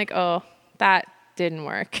and I'm like, oh, that didn't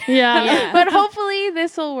work. But hopefully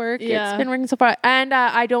this will work. It's been working so far. And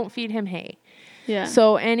I don't feed him hay. Yeah.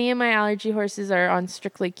 So any of my allergy horses are on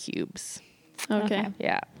strictly cubes. Okay.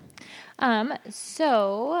 Yeah.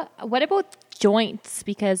 So what about joints?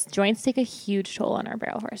 Because joints take a huge toll on our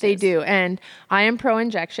barrel horses. They do. And I am pro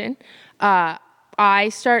injection. I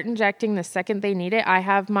start injecting the second they need it. I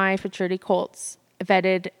have my futurity colts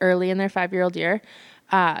vetted early in their 5-year-old year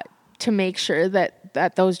to make sure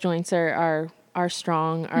that those joints are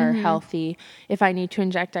strong, are healthy. If I need to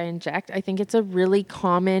inject, I inject. I think it's a really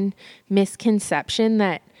common misconception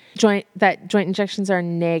that joint injections are a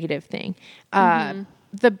negative thing.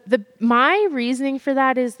 My reasoning for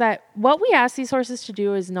that is that what we ask these horses to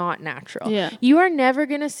do is not natural. Yeah. You are never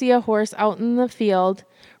going to see a horse out in the field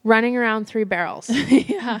running around 3 barrels.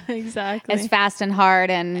 Yeah, exactly. It's fast and hard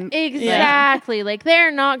and Exactly. Like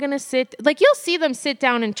they're not going to sit, like you'll see them sit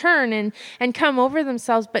down and turn and come over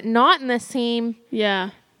themselves, but not in the same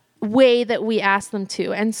way that we ask them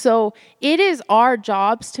to. And so it is our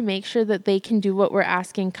jobs to make sure that they can do what we're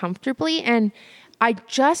asking comfortably. And I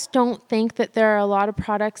just don't think that there are a lot of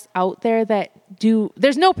products out there that do,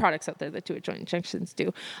 there's no products out there that do what joint injections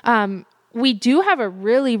do. We do have a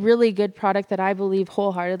really, really good product that I believe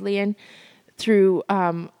wholeheartedly in through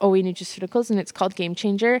OE Nutraceuticals, and it's called Game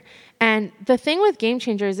Changer. And the thing with Game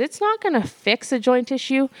Changer is it's not going to fix a joint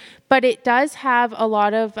issue, but it does have a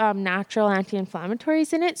lot of natural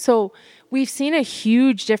anti-inflammatories in it. So we've seen a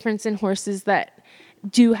huge difference in horses that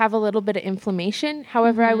do have a little bit of inflammation.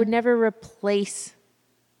 However, I would never replace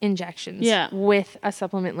injections with a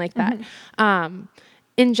supplement like that.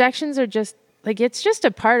 Injections are just, like, it's just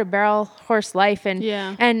a part of barrel horse life.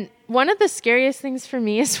 And one of the scariest things for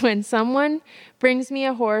me is when someone brings me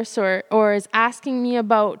a horse or is asking me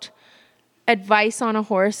about advice on a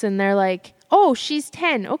horse and they're like, oh, she's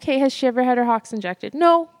 10. Okay, has she ever had her hocks injected?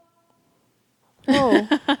 No. Oh.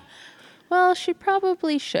 Well, she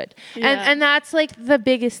probably should. And that's like the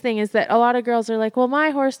biggest thing is that a lot of girls are like, well,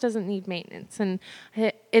 my horse doesn't need maintenance. And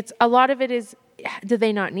it's a lot of it is, do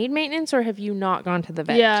they not need maintenance or have you not gone to the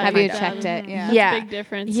vet? Yeah. have you checked it? That's a big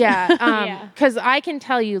difference. Yeah. Because I can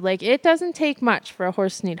tell you, like, it doesn't take much for a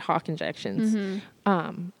horse to need hock injections.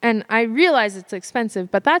 And I realize it's expensive,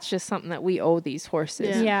 but that's just something that we owe these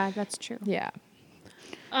horses. Yeah, that's true. Yeah.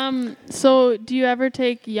 So do you ever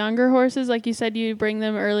take younger horses? Like you said, you bring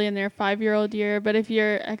them early in their 5-year-old year, but if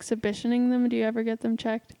you're exhibitioning them, do you ever get them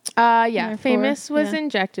checked? Yeah. Famous was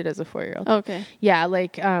injected as a 4-year-old. Okay. Yeah.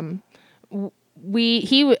 Like,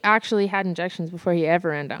 he actually had injections before he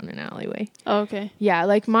ever ran down an alleyway. Okay. Yeah.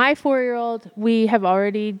 Like my 4-year-old, we have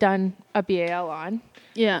already done a BAL on.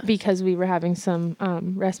 Yeah. Because we were having some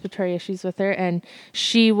respiratory issues with her, and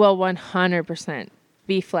she will 100%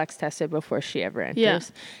 be flex tested before she ever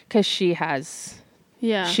enters. Because she has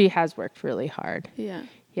worked really hard. Yeah.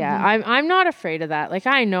 Yeah. I'm not afraid of that. Like,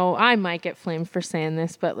 I know I might get flamed for saying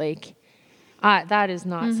this, but like, that is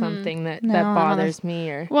not something that bothers me,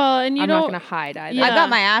 or and I'm not going to hide either. Yeah. I've got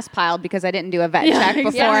my ass piled because I didn't do a vet check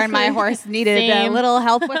before and my horse needed a little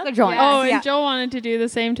help with the joints. And Joe wanted to do the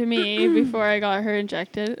same to me before I got her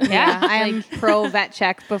injected. Yeah, I am pro vet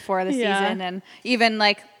check before the season, and even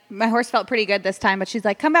like my horse felt pretty good this time, but she's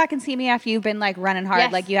like, come back and see me after you've been like running hard.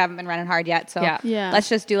 Yes. Like you haven't been running hard yet. So let's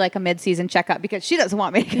just do like a mid-season checkup because she doesn't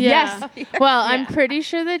want me to. Yes. Well, I'm pretty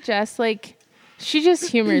sure that Jess, like, she just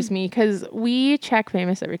humors me because we check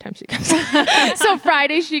Famous every time she comes. So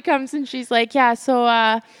Friday she comes and she's like, yeah,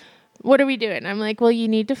 so what are we doing? I'm like, well, you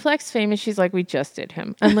need to flex Famous. She's like, we just did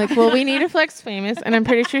him. I'm like, well, we need to flex Famous. And I'm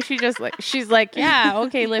pretty sure she's like, yeah,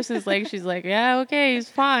 okay, lifts his leg. She's like, yeah, okay, he's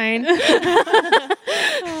fine.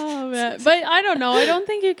 Oh, man. But I don't know. I don't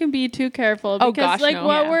think you can be too careful because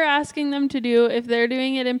what we're asking them to do, if they're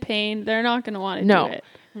doing it in pain, they're not going to want to do it.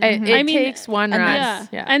 It takes one run.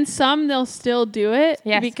 And some they'll still do it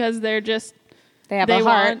because they're just they have a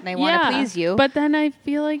heart and they want to please you. But then I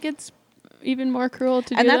feel like it's even more cruel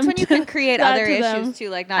to do. And that's when you can create other issues too,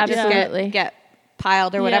 like not just get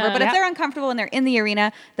piled or whatever. Yeah. But if Yep. they're uncomfortable and they're in the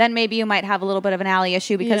arena, then maybe you might have a little bit of an alley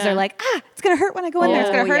issue because Yeah. they're like, it's going to hurt when I go in there. It's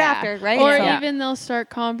going to hurt yeah. after, right? Or So- even they'll start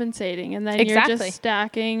compensating, and then Exactly. you're just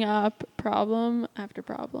stacking up problem after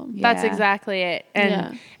problem. That's Yeah. exactly it.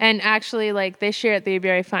 Yeah. And actually, like this year at the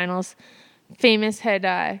ABRA finals, Famous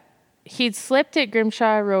had he'd slipped at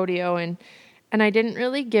Grimshaw Rodeo, and I didn't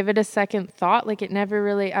really give it a second thought. Like it never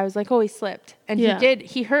really. I was like, oh, he slipped, and Yeah. he did.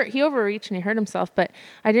 He overreached and he hurt himself, but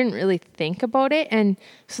I didn't really think about it. And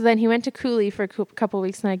so then he went to Cooley for a couple of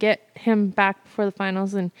weeks, and I get him back before the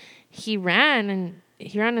finals, and he ran a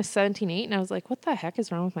 17.8, and I was like, what the heck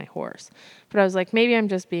is wrong with my horse? But I was like, maybe I'm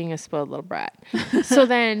just being a spoiled little brat. So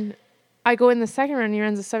then I go in the second round, he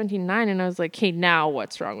runs a 17.9, and I was like, hey, now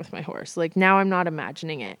what's wrong with my horse? Like, now I'm not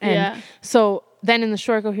imagining it. And Yeah. so then in the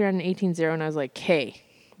short go, he ran an 18.0, and I was like, hey,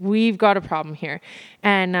 we've got a problem here.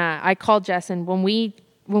 And I called Jess, and when we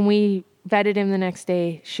vetted him the next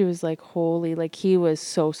day, she was like, holy, like he was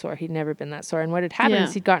so sore. He'd never been that sore. And what had happened Yeah.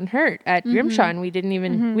 is he'd gotten hurt at Grimshaw, and we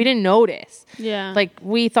didn't notice. Yeah. Like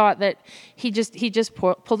we thought that he just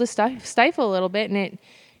pulled his stifle a little bit, and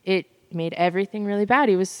it made everything really bad.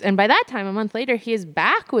 And by that time, a month later, his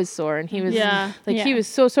back was sore, and he was he was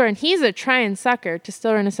so sore, and he's a try and sucker to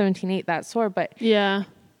still run a 17.8 that sore, but Yeah.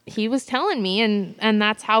 he was telling me, and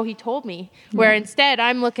that's how he told me. Where instead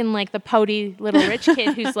I'm looking like the pouty little rich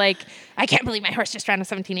kid who's like, I can't believe my horse just ran a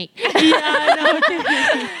 17.8.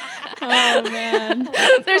 Oh man.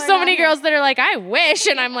 There's so many girls that are like, I wish,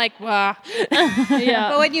 and I'm like, well, Yeah.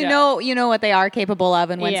 But when you know what they are capable of,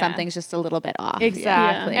 and when Yeah. something's just a little bit off.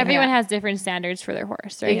 exactly. Everyone has different standards for their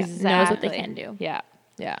horse, right? Knows what they can do. Yeah,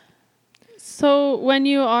 yeah. So when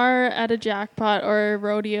you are at a jackpot or a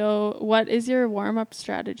rodeo, what is your warm-up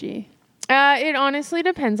strategy? It honestly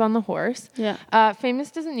depends on the horse. Yeah. Famous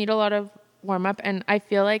doesn't need a lot of warm up, and I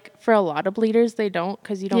feel like for a lot of bleeders they don't,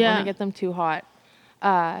 because you don't want Yeah. to get them too hot.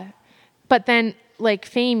 But then like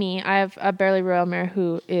Famey, I have a Barely Royal mare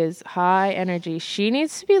who is high energy. She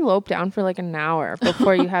needs to be loped down for like an hour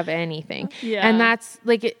before you have anything. Yeah. And that's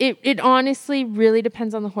like it honestly really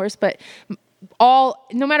depends on the horse, but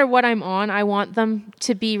no matter what I'm on, I want them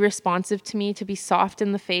to be responsive to me, to be soft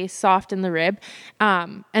in the face, soft in the rib.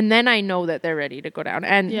 And then I know that they're ready to go down.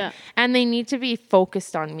 And Yeah. and they need to be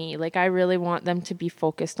focused on me. Like I really want them to be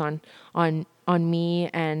focused on me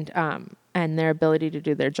and their ability to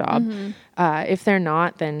do their job. If they're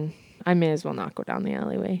not, then I may as well not go down the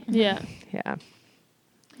alleyway. Yeah. Yeah.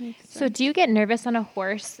 So do you get nervous on a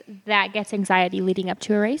horse that gets anxiety leading up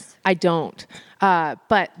to a race? I don't.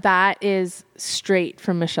 But that is straight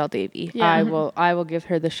from Michelle Davey. Yeah. I will give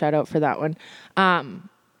her the shout out for that one.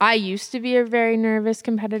 I used to be a very nervous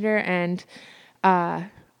competitor, and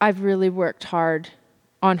I've really worked hard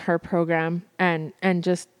on her program and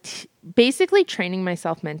just basically training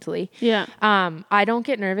myself mentally. Yeah. I don't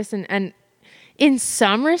get nervous, and in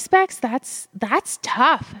some respects that's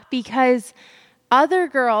tough, because other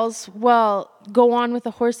girls will go on with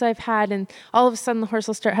a horse I've had, and all of a sudden the horse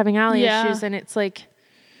will start having alley Yeah. issues, and it's like,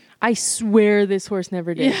 I swear this horse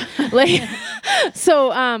never did. Like,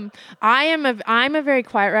 so I'm a very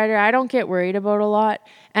quiet rider. I don't get worried about a lot,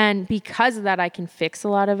 and because of that, I can fix a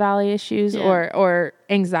lot of alley issues Yeah. or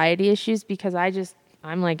anxiety issues, because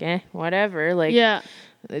I'm like, whatever. Like, Yeah.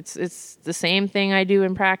 it's the same thing I do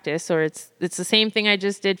in practice, or it's the same thing I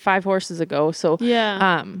just did 5 horses ago. So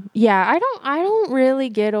Yeah. I don't really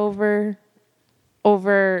get over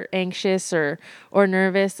anxious or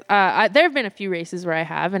nervous. There have been a few races where I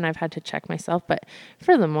have, and I've had to check myself, but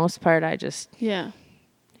for the most part, Yeah.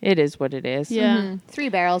 it is what it is. Yeah. 3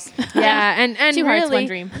 barrels. Yeah, and Two really, hearts, one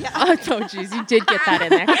dream. Oh, jeez, you did get that in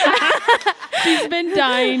there. She's been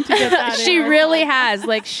dying to get that in She her. really has.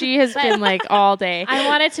 Like, she has been like all day I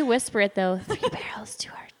wanted to whisper it though. 3 barrels,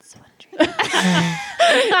 2 hearts, 1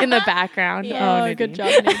 dream. in the background. Oh, Nadine. good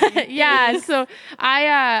job, Nadine. Yeah, so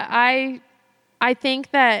I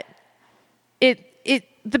think that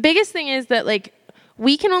the biggest thing is that, like,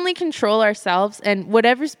 we can only control ourselves, and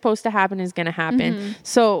whatever's supposed to happen is going to happen.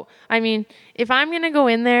 So, I mean, if I'm going to go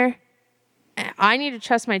in there, I need to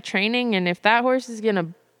trust my training, and if that horse is going to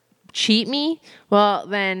cheat me, well,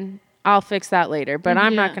 then I'll fix that later. But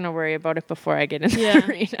I'm not Yeah. going to worry about it before I get in Yeah. the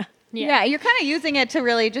arena. Yeah, you're kind of using it to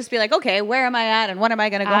really just be like, okay, where am I at, and when am I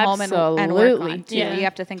going to go home and work Absolutely. on? Too. Yeah. You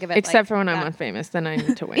have to think of it. Except like for when I'm that. on Famous, then I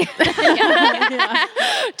need to win.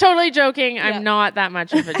 Totally joking. Yeah. I'm not that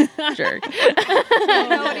much of a jerk. You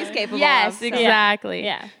know what he's capable Yes, of. so. exactly.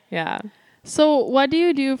 Yeah. Yeah. So what do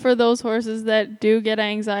you do for those horses that do get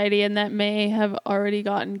anxiety and that may have already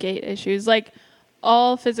gotten gait issues? Like,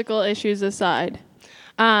 all physical issues aside.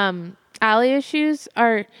 Alley issues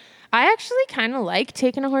are, I actually kind of like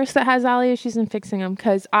taking a horse that has alley issues and fixing them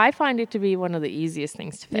because I find it to be one of the easiest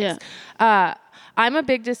things to fix. Yeah. I'm a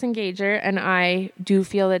big disengager, and I do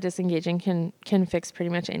feel that disengaging can fix pretty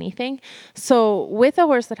much anything. So with a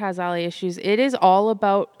horse that has alley issues, it is all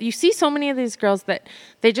about, you see so many of these girls that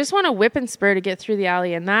they just want to whip and spur to get through the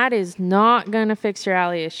alley, and that is not going to fix your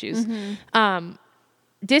alley issues.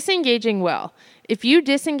 Disengaging well. If you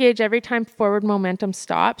disengage every time forward momentum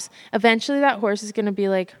stops, eventually that horse is going to be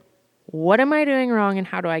like, what am I doing wrong and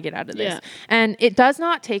how do I get out of this? Yeah. And it does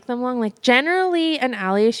not take them long. Like generally an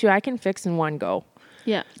alley issue I can fix in one go.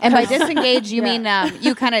 Yeah. And by disengage, you mean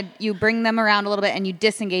you bring them around a little bit and you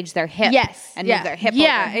disengage their hip. Yes. And yeah. move their hip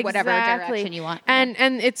yeah, over whatever exactly. direction you want. And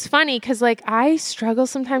it's funny because like I struggle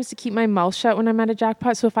sometimes to keep my mouth shut when I'm at a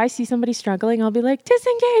jackpot. So if I see somebody struggling, I'll be like,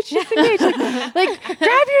 disengage. like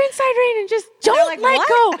grab your inside rein and just don't like, let what?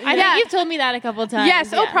 go. I think you've told me that a couple times. Yes,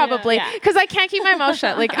 probably. Yeah. Because I can't keep my mouth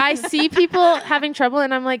shut. Like, I see people having trouble,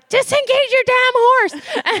 and I'm like, disengage your damn horse.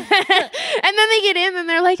 And then they get in, and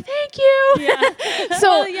they're like, thank you. Yeah.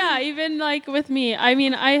 So, yeah, even like with me, I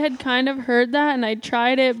mean, I had kind of heard that and I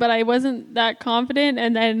tried it, but I wasn't that confident.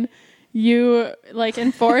 And then you like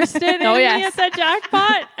enforced it in me at that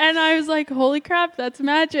jackpot. And I was like, holy crap, that's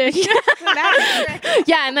magic.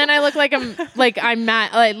 yeah, and then I look like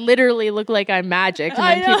I literally look like I'm magic.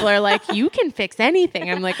 And then people are like, you can fix anything.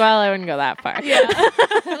 I'm like, well, I wouldn't go that far. Yeah.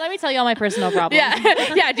 Well, let me tell you all my personal problems.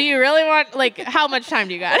 Yeah. Yeah. Do you really want, like, how much time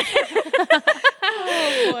do you got?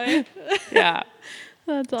 Oh boy. Yeah.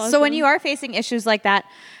 That's awesome. So when you are facing issues like that,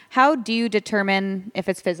 how do you determine if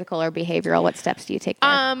it's physical or behavioral? What steps do you take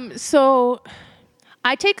there? So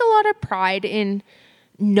I take a lot of pride in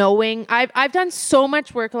knowing I've done so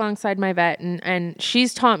much work alongside my vet and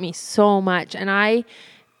she's taught me so much. And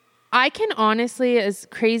I can honestly, as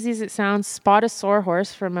crazy as it sounds, spot a sore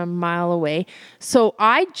horse from a mile away. So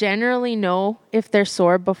I generally know if they're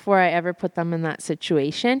sore before I ever put them in that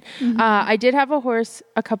situation. I did have a horse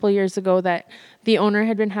a couple years ago that the owner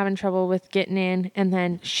had been having trouble with getting in, and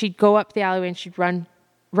then she'd go up the alleyway and she'd run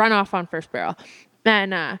off on first barrel.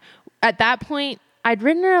 And at that point, I'd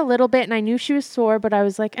ridden her a little bit and I knew she was sore, but I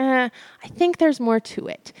was like, I think there's more to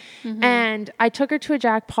it. And I took her to a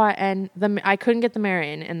jackpot and I couldn't get the mare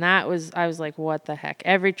in. And I was like, what the heck?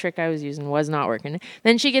 Every trick I was using was not working.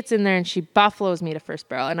 Then she gets in there and she buffaloes me to first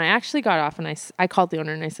barrel. And I actually got off and I called the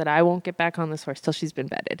owner and I said, I won't get back on this horse till she's been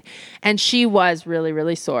bedded. And she was really,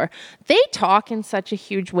 really sore. They talk in such a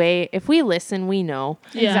huge way. If we listen, we know.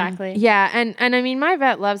 Yeah. Exactly. Yeah, and I mean, my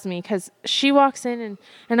vet loves me because she walks in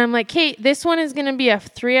and I'm like, Kate, this one is going to be a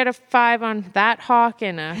 3 out of 5 on that hawk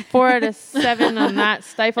and a 4 out of 7 on that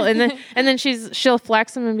stifle, and then she'll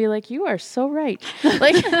flex them and be like, you are so right.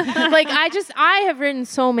 Like I have ridden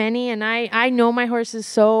so many, and I know my horse is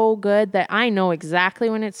so good that I know exactly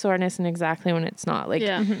when it's soreness and exactly when it's not. Like,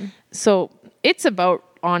 so it's about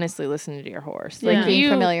honestly listening to your horse. Like Being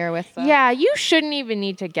familiar with you shouldn't even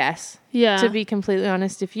need to guess. Yeah. To be completely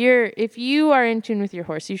honest, if you are in tune with your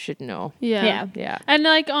horse, you should know. Yeah. Yeah. And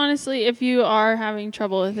like honestly, if you are having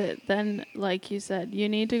trouble with it, then like you said, you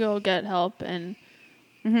need to go get help and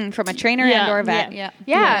from a trainer and or a vet.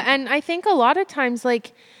 Yeah. And I think a lot of times,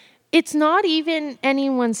 like, it's not even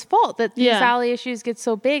anyone's fault that these alley issues get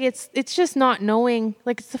so big. It's just not knowing,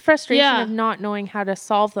 like, it's the frustration of not knowing how to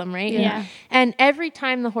solve them, right? Yeah. And every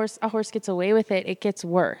time a horse gets away with it, it gets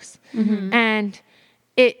worse. And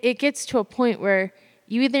it gets to a point where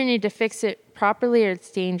you either need to fix it properly or it's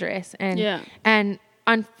dangerous. And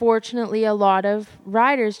unfortunately, a lot of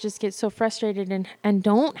riders just get so frustrated and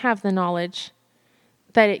don't have the knowledge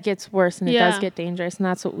that it gets worse and it does get dangerous. And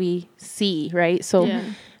that's what we see, right? So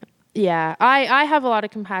yeah, I have a lot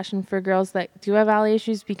of compassion for girls that do have alley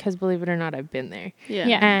issues because, believe it or not, I've been there.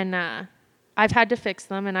 Yeah. And I've had to fix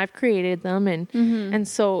them and I've created them. And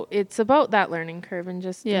so it's about that learning curve and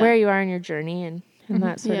just where you are in your journey and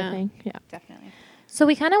that sort of thing. Yeah, Definitely. So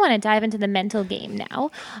we kind of want to dive into the mental game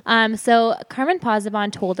now. So Carmen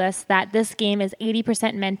Pozzebon told us that this game is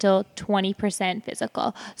 80% mental, 20%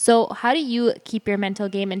 physical. So how do you keep your mental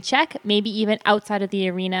game in check, maybe even outside of the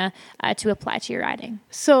arena, to apply to your riding?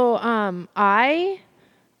 So I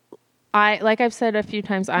like I've said a few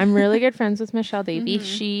times, I'm really good friends with Michelle Davey.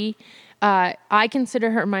 She, I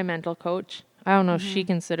consider her my mental coach. I don't know if she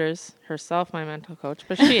considers herself my mental coach,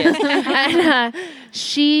 but she is. And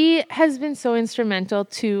she has been so instrumental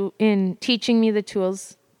in teaching me the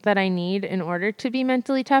tools that I need in order to be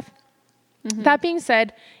mentally tough. That being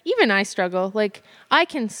said, even I struggle. Like, I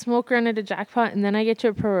can smoke run at a jackpot and then I get to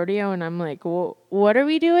a pro rodeo and I'm like, what are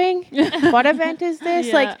we doing? What event is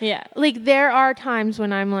this? Like there are times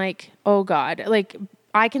when I'm like, oh God, like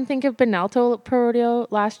I can think of Benalto Pro Rodeo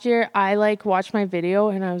last year. I like watched my video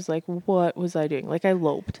and I was like, what was I doing? Like I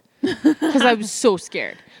loped because I was so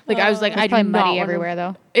scared. Like I was like, I do probably not muddy wanna- everywhere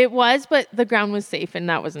though. It was, but the ground was safe and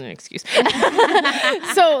that wasn't an excuse.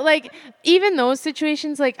 So like even those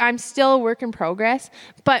situations, like I'm still a work in progress,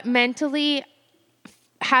 but mentally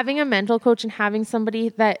having a mental coach and having somebody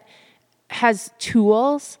that has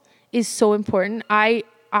tools is so important. I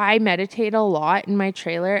meditate a lot in my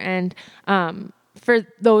trailer, and for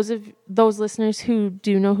those listeners who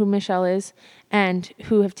do know who Michelle is and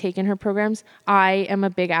who have taken her programs, I am a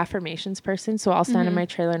big affirmations person. So I'll stand in my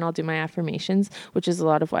trailer and I'll do my affirmations, which is a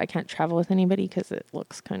lot of why I can't travel with anybody because it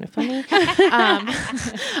looks kind of funny.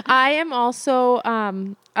 I am also,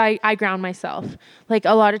 I ground myself. Like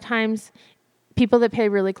a lot of times people that pay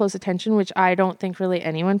really close attention, which I don't think really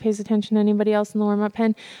anyone pays attention to anybody else in the warm-up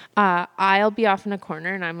pen, I'll be off in a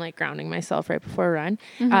corner and I'm like grounding myself right before a run.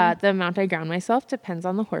 The amount I ground myself depends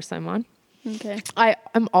on the horse I'm on. Okay. I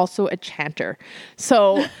am also a chanter.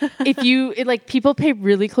 So if people pay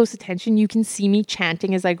really close attention, you can see me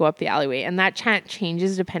chanting as I go up the alleyway, and that chant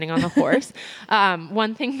changes depending on the horse.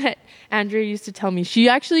 One thing that Andrea used to tell me, she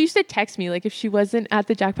actually used to text me, like if she wasn't at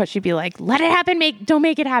the jackpot, she'd be like, let it happen, don't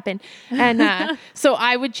make it happen. And so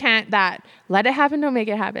I would chant that, let it happen, don't make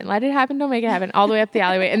it happen. Let it happen, don't make it happen, all the way up the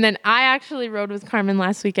alleyway. And then I actually rode with Carmen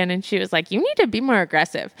last weekend and she was like, you need to be more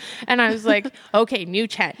aggressive. And I was like, okay, new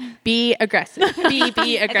chant, be aggressive, be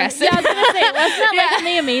aggressive. Yeah, I was gonna say, wasn't that like in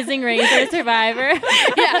The Amazing Race or Survivor?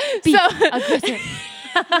 Yeah. Be So, aggressive.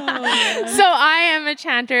 so I am a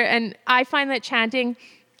chanter, and I find that chanting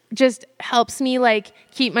just helps me like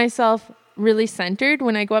keep myself really centered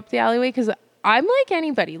when I go up the alleyway, because I'm like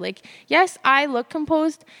anybody. Like, yes, I look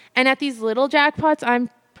composed, and at these little jackpots, I'm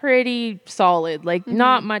pretty solid. Like,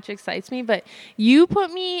 not much excites me, but you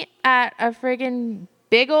put me at a friggin'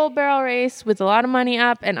 big old barrel race with a lot of money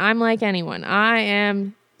up, and I'm like anyone. I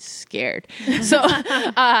am scared. So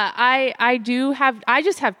I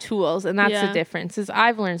just have tools, and that's the difference. Is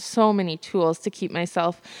I've learned so many tools to keep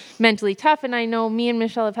myself mentally tough. And I know me and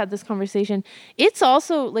Michelle have had this conversation. It's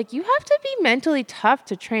also like you have to be mentally tough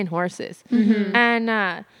to train horses.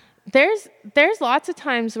 And there's lots of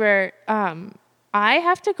times where I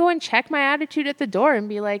have to go and check my attitude at the door and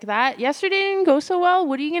be like, that yesterday didn't go so well.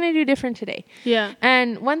 What are you going to do different today? Yeah.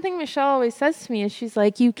 And one thing Michelle always says to me is she's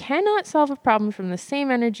like, you cannot solve a problem from the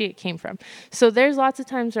same energy it came from. So there's lots of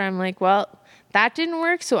times where I'm like, well, that didn't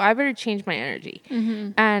work, so I better change my energy.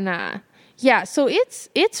 And so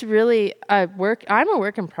it's really a work. I'm a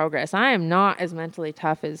work in progress. I am not as mentally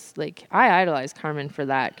tough as, like, I idolize Carmen for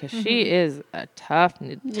that, because she is a tough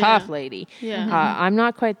lady. Yeah. I'm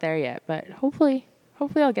not quite there yet, but hopefully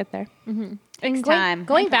I'll get there. And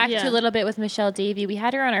going back to a little bit with Michelle Davey, we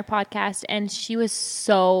had her on our podcast and she was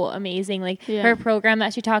so amazing. Like her program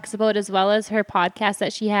that she talks about, as well as her podcast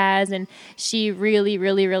that she has. And she really,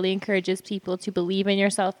 really, really encourages people to believe in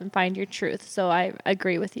yourself and find your truth. So I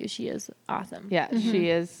agree with you. She is awesome. Yeah, she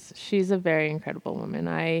is. She's a very incredible woman.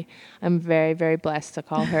 I am very, very blessed to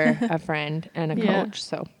call her a friend and a coach.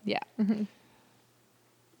 So yeah.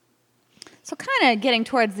 So kind of getting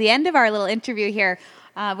towards the end of our little interview here,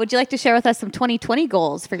 would you like to share with us some 2020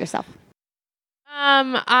 goals for yourself?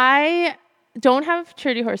 I don't have a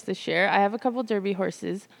futurity horse this year. I have a couple Derby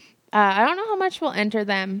horses. I don't know how much will enter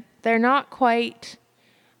them. They're not quite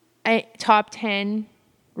top 10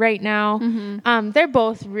 right now. They're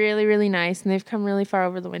both really, really nice, and they've come really far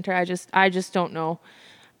over the winter. I just don't know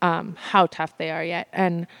how tough they are yet.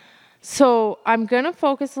 And so I'm going to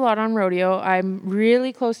focus a lot on rodeo. I'm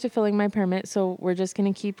really close to filling my permit, so we're just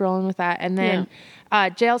going to keep rolling with that. And then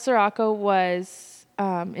JL Sirocco was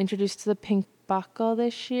introduced to the Pink Buckle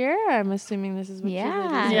this year. I'm assuming this is what you did.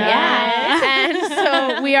 And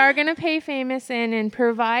so we are going to pay Famous in, and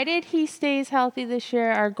provided he stays healthy this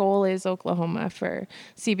year, our goal is Oklahoma for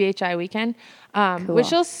CBHI weekend,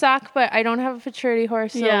 which will suck, but I don't have a futurity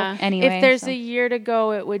horse. So anyway, if there's a year to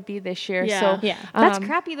go, it would be this year. So that's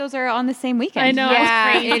crappy. Those are on the same weekend. I know.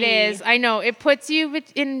 Yeah, it is. I know. It puts you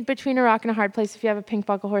in between a rock and a hard place if you have a Pink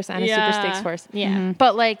Buckle horse and a Super Stakes horse. Yeah.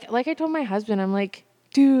 But like I told my husband, I'm like,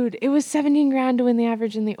 dude, it was $17,000 to win the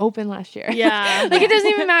average in the Open last year. Yeah. Like, it doesn't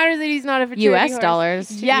even matter that he's not a futurity US horse.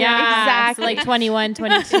 dollars. Yeah, exactly. So like 21,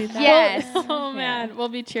 22. Yes. Oh man, we'll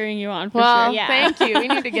be cheering you on for Well, sure. Yeah. thank you. We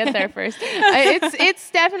need to get there first.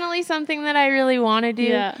 It's definitely something that I really want to do.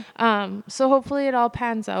 Yeah. So hopefully it all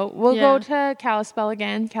pans out. We'll go to Kalispell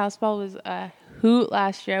again. Kalispell was a hoot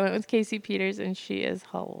last year. I went with Casey Peters, and she is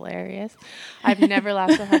hilarious. I've never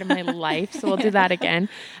laughed so hard in my life. So we'll do that again.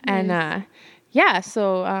 And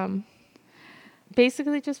so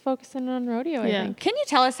basically just focusing on rodeo, I Yeah. think. Can you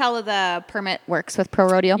tell us how the permit works with Pro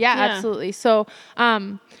Rodeo? Yeah, Yeah. absolutely. So,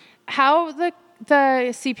 how the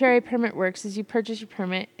CPRA permit works is you purchase your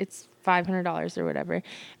permit. It's $500 or whatever,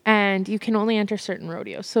 and you can only enter certain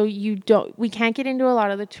rodeos. So we can't get into a lot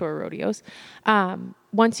of the tour rodeos.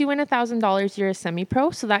 Once you win $1,000, you're a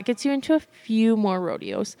semi-pro, so that gets you into a few more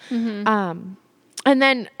rodeos. And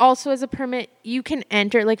then also as a permit, you can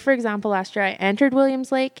enter. Like for example, last year I entered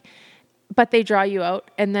Williams Lake, but they draw you out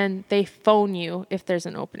and then they phone you if there's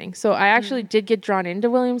an opening. So I actually did get drawn into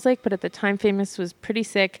Williams Lake, but at the time Famous was pretty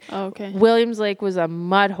sick. Oh, okay. Williams Lake was a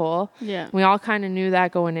mud hole. Yeah. We all kind of knew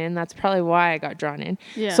that going in. That's probably why I got drawn in.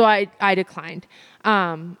 Yeah. So I declined.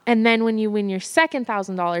 And then when you win your second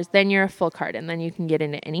 $1,000, then you're a full card and then you can get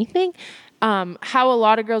into anything. How a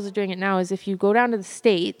lot of girls are doing it now is if you go down to the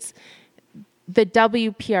States, the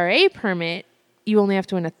WPRA permit, you only have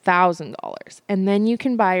to win $1,000 and then you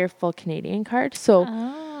can buy your full Canadian card. So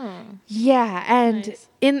yeah. And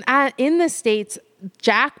Nice. in the States,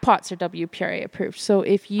 jackpots are WPRA approved. So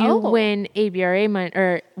if you win ABRA money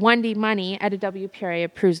or 1D money at a WPRA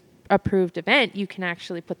approved event, you can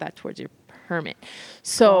actually put that towards your permit.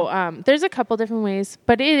 So there's a couple different ways,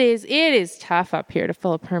 but it is tough up here to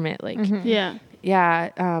fill a permit. Like Yeah.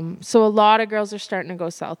 yeah. So a lot of girls are starting to go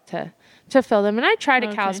south to fill them. And I tried a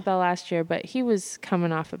Okay. Kalispell last year, but he was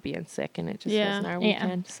coming off of being sick and it just Yeah. wasn't our Yeah.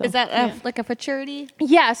 weekend. So. Is that like a futurity?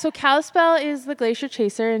 Yeah, so Kalispell is the Glacier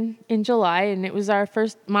Chaser in July, and it was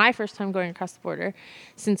my first time going across the border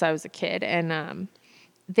since I was a kid, and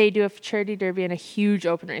they do a futurity derby and a huge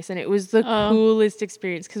open race, and it was the coolest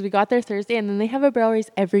experience because we got there Thursday, and then they have a barrel race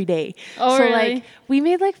every day. Oh, so really? like we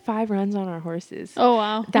made like 5 runs on our horses. Oh,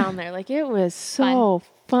 wow. Down there, like it was so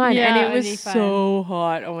fun, Yeah, and it it would was be fun. so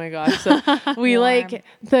hot. Oh my gosh! So we Warm. like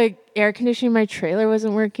the air conditioning. My trailer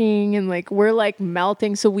wasn't working, and like we're like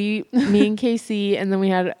melting. So me and Casey, and then we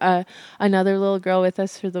had another little girl with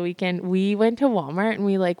us for the weekend. We went to Walmart and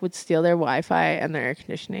we like would steal their Wi-Fi and their air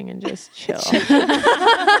conditioning and just chill.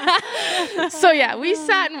 So yeah, we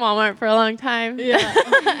sat in Walmart for a long time. Yeah.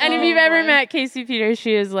 And if you've ever met Casey Peters,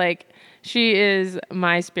 she is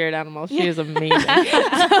my spirit animal. She is amazing.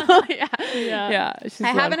 So, yeah. She's I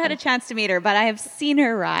haven't had wonderful. a chance to meet her, but I have seen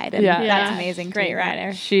her ride, and Yeah. that's Yeah. amazing. Great too.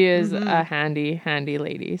 rider. She is a handy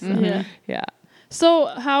lady. So Yeah. yeah. So,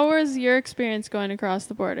 how was your experience going across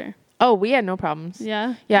the border? Oh, we had no problems.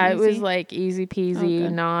 Yeah. Yeah, it was Easy? like easy peasy,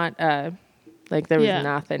 Okay. not like there was Yeah.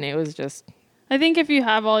 nothing. It was just I think if you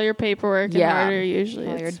have all your paperwork in Yeah. order, usually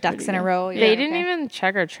All it's your ducks pretty in a good. row. Yeah. they didn't even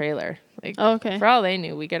check our trailer. Like Okay. for all they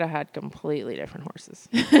knew, we could have had completely different horses.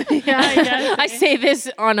 Yeah, I guess. I say this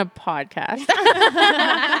on a podcast.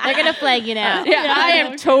 They're gonna flag you now. Yeah, I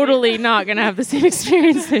am totally not gonna have the same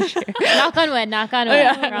experience this year. Knock on wood. Knock on wood.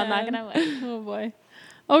 Yeah. We're all knocking on wood. Oh boy.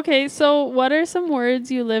 Okay, so what are some words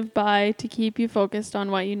you live by to keep you focused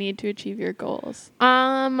on what you need to achieve your goals?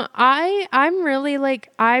 I'm really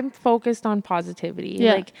like I'm focused on positivity.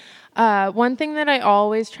 Yeah. Like one thing that I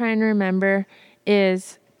always try and remember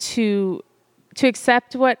is to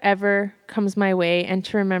accept whatever comes my way and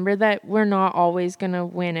to remember that we're not always going to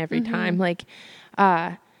win every time. Like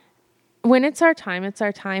when it's our time, it's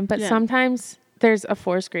our time, but Yeah. sometimes there's a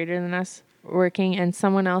force greater than us working and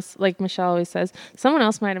someone else, like Michelle always says, someone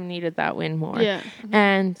else might have needed that win more. Yeah.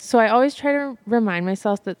 And so I always try to remind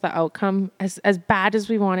myself that the outcome, as bad as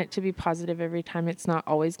we want it to be positive every time, it's not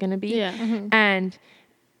always going to be. Yeah. And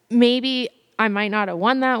maybe I might not have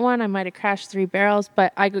won that one. I might have crashed 3 barrels,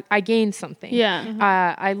 but I gained something.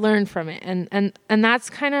 Yeah. I learned from it. And that's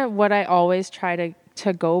kind of what I always try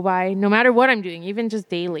to go by, no matter what I'm doing, even just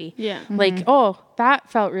daily. Yeah. Like, oh, that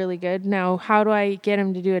felt really good. Now, how do I get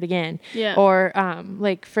him to do it again? Yeah. Or,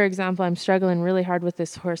 like, for example, I'm struggling really hard with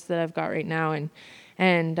this horse that I've got right now.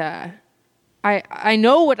 And I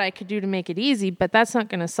know what I could do to make it easy, but that's not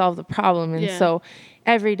going to solve the problem. And Yeah. so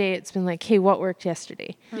every day it's been like, hey, what worked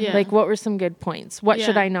yesterday? Yeah. Like, what were some good points? What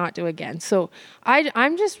should Yeah. I not do again? So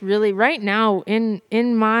I'm just really right now in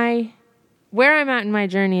my, where I'm at in my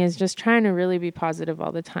journey is just trying to really be positive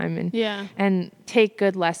all the time and take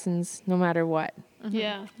good lessons no matter what.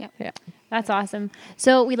 Yeah. Yeah. That's awesome.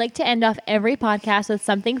 So we like to end off every podcast with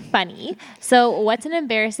something funny. So what's an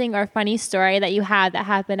embarrassing or funny story that you had that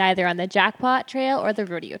happened either on the jackpot trail or the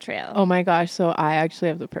rodeo trail? Oh my gosh. So I actually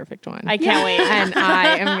have the perfect one. I can't wait. And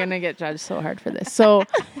I am going to get judged so hard for this. So,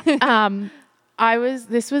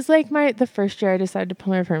 this was like the first year I decided to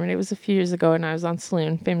pull my permit. It was a few years ago and I was on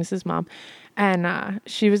Saloon, Famous's mom, and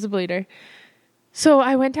she was a bleeder. So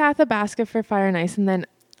I went to Athabasca for Fire and Ice. And then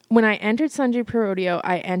when I entered Sundry Pro Rodeo,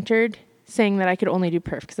 I entered saying that I could only do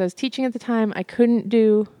perf because I was teaching at the time. I couldn't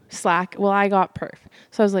do slack. Well, I got perf.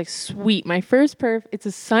 So I was like, sweet, my first perf. It's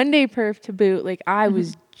a Sunday perf to boot. Like I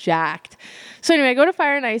was jacked. So anyway, I go to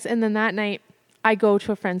Fire and Ice, and then that night I go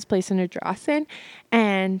to a friend's place in Ardrossan,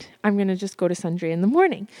 and I'm going to just go to Sundre in the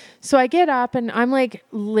morning. So I get up and I'm like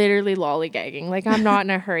literally lollygagging. Like I'm not in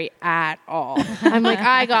a hurry at all. I'm like,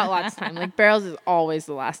 I got lots of time. Like Barrels is always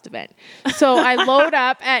the last event. So I load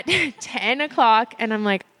up at 10 o'clock and I'm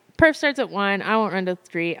like, perf starts at 1. I won't run to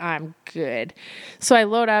 3. I'm good. So I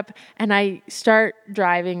load up and I start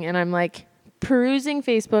driving and I'm like perusing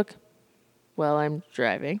Facebook while I'm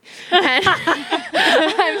driving. And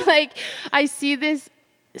I'm like, I see this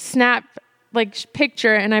snap like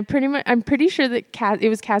picture, and I'm pretty sure that it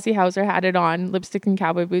was Cassie Hauser had it on, lipstick and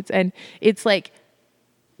cowboy boots, and it's like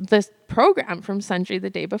this program from Sundre the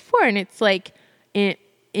day before, and it's like in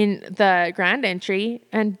the grand entry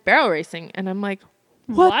and barrel racing, and I'm like,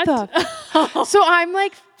 what the? So I'm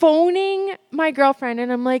like phoning my girlfriend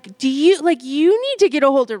and I'm like, you need to get a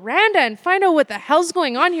hold of Randa and find out what the hell's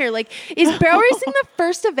going on here. Like, is barrel racing the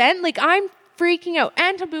first event? Like, I'm freaking out.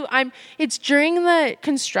 And to boot, it's during the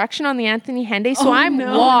construction on the Anthony Henday, so I'm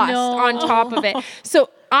lost on top of it. So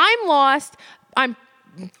I'm lost. I'm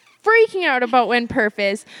freaking out about when perf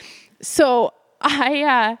is. So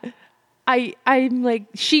I'm like,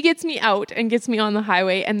 she gets me out and gets me on the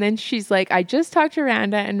highway. And then she's like, I just talked to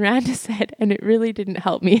Randa, and Randa said, and it really didn't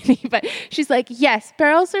help me any, but she's like, yes,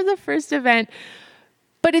 barrels are the first event,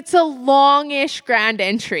 but it's a longish grand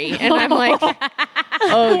entry. And I'm like, okay.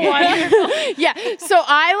 Yeah. So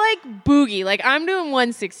I like boogie, like I'm doing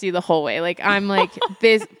 160 the whole way. Like I'm like,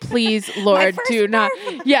 this, please, Lord, do not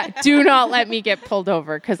let me get pulled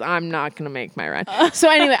over, because I'm not going to make my run. So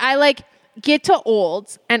anyway, I like get to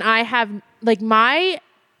Olds, and I have like my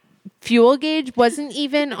fuel gauge wasn't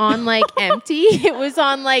even on like empty. It was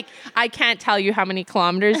on like, I can't tell you how many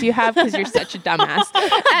kilometers you have because you're such a dumbass.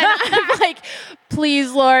 And I'm like,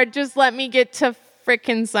 please, Lord, just let me get to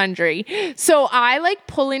frickin' Sundre. So I like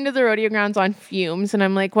pull into the rodeo grounds on fumes, and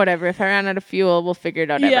I'm like, whatever, if I ran out of fuel, we'll figure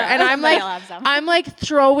it out ever. And I'm like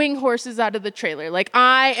throwing horses out of the trailer. Like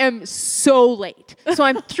I am so late. So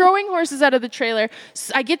I'm throwing horses out of the trailer.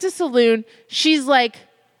 I get to Saloon. She's like,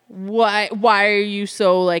 why are you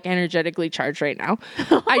so like energetically charged right now?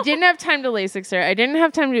 I didn't have time to Lasix her. I didn't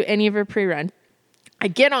have time to do any of her pre-run. I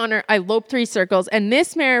get on her, I lope 3 circles, and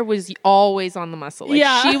this mare was always on the muscle. Like,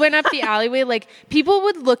 she went up the alleyway. Like, people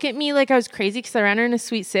would look at me like I was crazy because I ran her in a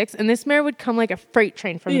Sweet 6, and this mare would come like a freight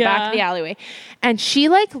train from the back of the alleyway. And she,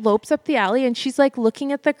 like, lopes up the alley, and she's, like,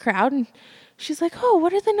 looking at the crowd, and she's like, oh,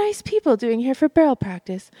 what are the nice people doing here for barrel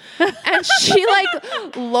practice? And she, like,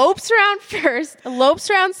 lopes around first, lopes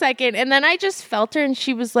around second, and then I just felt her, and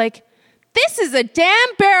she was like, this is a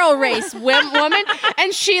damn barrel race, woman.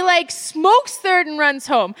 And she like smokes third and runs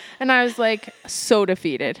home. And I was like, so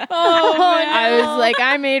defeated. Oh, man. I was like,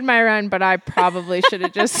 I made my run, but I probably should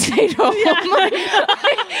have just stayed home.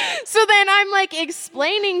 So then I'm like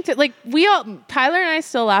explaining to like, Tyler and I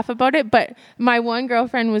still laugh about it, but my one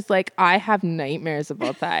girlfriend was like, I have nightmares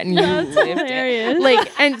about that. And you lived hilarious. it.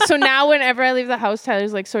 Like, and so now whenever I leave the house,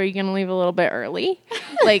 Tyler's like, so are you going to leave a little bit early?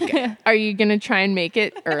 Like, are you going to try and make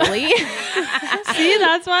it early? See,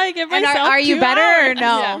 that's why I give myself. And are you better or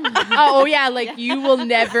no? Yeah. Oh yeah, like you will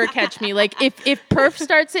never catch me. Like if perf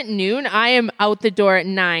starts at noon, I am out the door at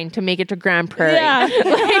 9 to make it to Grand Prairie. Yeah.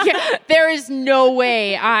 Like, there is no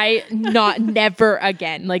way never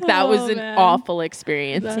again. Like that was an awful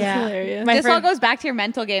experience. That's hilarious. This all goes back to your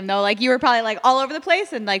mental game though. Like you were probably like all over the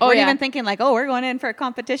place and like weren't even thinking like, oh, we're going in for a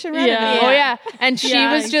competition run. Yeah. Oh yeah. And she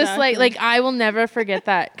was just like I will never forget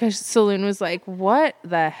that because Saloon was like, what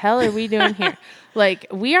the hell are we doing here? Like,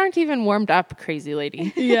 we aren't even warmed up, crazy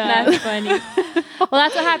lady. Yeah. That's funny. Well,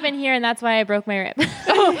 that's what happened here, and that's why I broke my rib.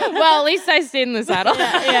 Well, at least I stayed in the saddle.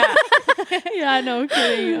 Yeah, no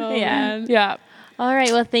kidding. Oh, man. Yeah. All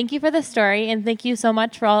right. Well, thank you for the story, and thank you so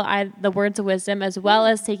much for all the words of wisdom, as well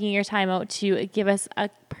as taking your time out to give us a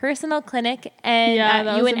personal clinic and you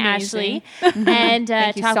and amazing. Ashley and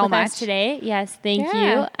Thank you talk so with much. us today. Yes, thank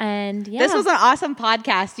you. And This was an awesome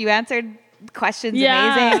podcast. You answered questions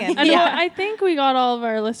amazing. And I think we got all of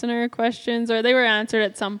our listener questions, or they were answered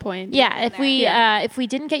at some point. Yeah, if we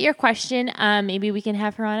didn't get your question, maybe we can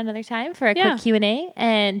have her on another time for a quick Q&A.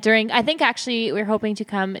 And I think actually we're hoping to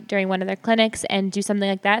come during one of their clinics and do something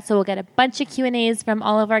like that. So we'll get a bunch of Q&As from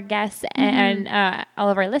all of our guests and all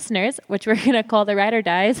of our listeners, which we're going to call the Ride or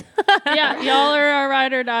Dies. Yeah, y'all are our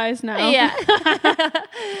Ride or Dies now. Yeah.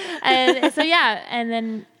 And so, and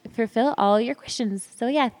then fulfill all your questions.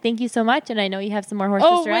 So, thank you so much. And I know you have some more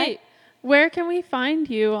horses to ride. Where can we find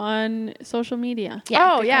you on social media?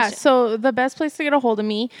 Yeah, oh, good yeah. question. So the best place to get a hold of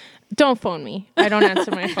me, don't phone me. I don't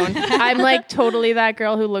answer my phone. I'm like totally that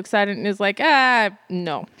girl who looks at it and is like,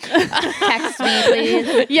 no. Text me,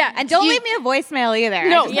 please. Yeah. And don't leave me a voicemail either.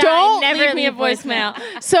 No, Yeah, I don't never leave me a leave voicemail.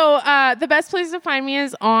 So the best place to find me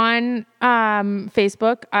is on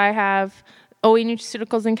Facebook. I have OE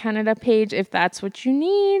Nutraceuticals in Canada page if that's what you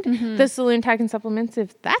need. The Saloon Tack and Supplements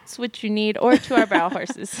if that's what you need. Or 2R Barrel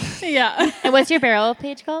Horses. Yeah. And what's your barrel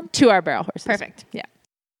page called? 2R Barrel Horses. Perfect. Yeah.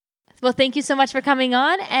 Well, thank you so much for coming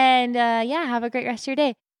on, and yeah, have a great rest of your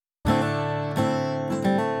day.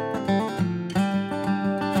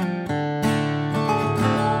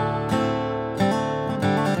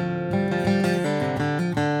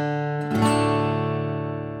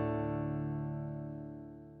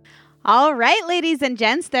 All right, ladies and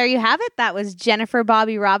gents, there you have it. That was Jennifer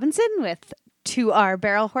Bobby Robinson with 2R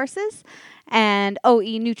Barrel Horses and OE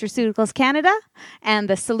Nutraceuticals Canada and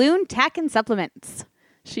the Saloon Tack and Supplements.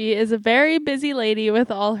 She is a very busy lady with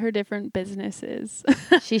all her different businesses.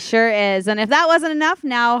 She sure is. And if that wasn't enough,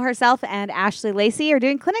 now herself and Ashley Lacey are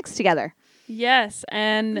doing clinics together. Yes,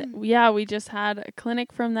 and yeah, we just had a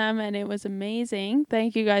clinic from them and it was amazing.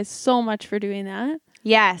 Thank you guys so much for doing that.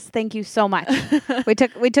 Yes, thank you so much.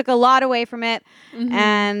 we took a lot away from it,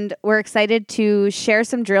 and we're excited to share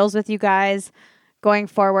some drills with you guys going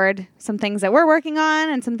forward, some things that we're working on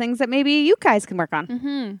and some things that maybe you guys can work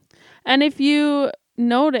on. And if you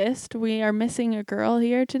noticed, we are missing a girl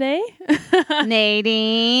here today.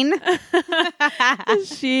 Nadine.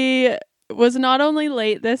 She was not only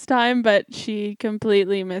late this time, but she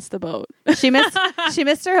completely missed the boat. She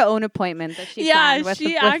missed her own appointment that she planned with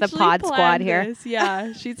the pod squad here. This.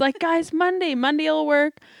 Yeah, she's like, guys, Monday will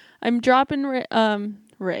work. I'm dropping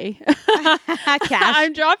Ray. Cash.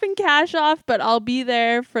 I'm dropping Cash off, but I'll be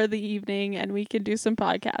there for the evening and we can do some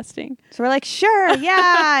podcasting. So we're like, sure, yeah.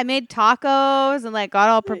 I made tacos and like got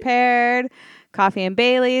all prepared, coffee and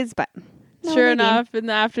Bailey's, but no, Sure Nadine. enough, in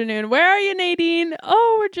the afternoon, where are you, Nadine?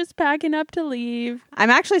 Oh, we're just packing up to leave. I'm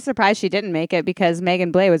actually surprised she didn't make it because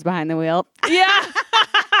Megan Blay was behind the wheel. Yeah.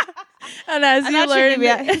 And as I'm you not sure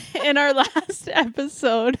learned in our last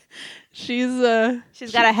episode, she's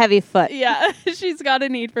got a heavy foot. yeah, she's got a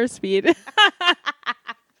need for speed.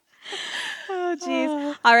 Oh,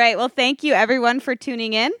 geez. All right. Well, thank you everyone for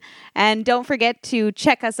tuning in. And don't forget to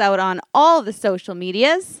check us out on all the social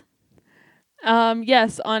medias.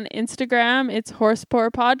 Yes, on Instagram, it's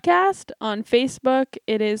Horsepoor Podcast. On Facebook,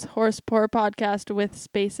 it is Horsepoor Podcast with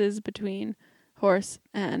spaces between horse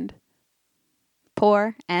and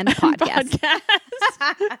Pour and podcast.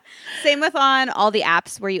 Same with on all the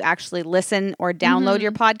apps where you actually listen or download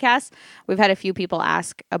your podcast. We've had a few people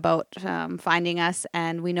ask about finding us,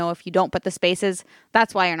 and we know if you don't put the spaces,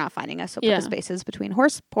 that's why you're not finding us. So put the spaces between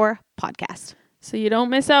Horse Pour Podcast. So you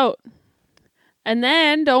don't miss out. And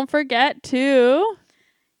then don't forget to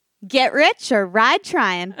Get rich or ride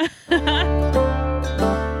trying.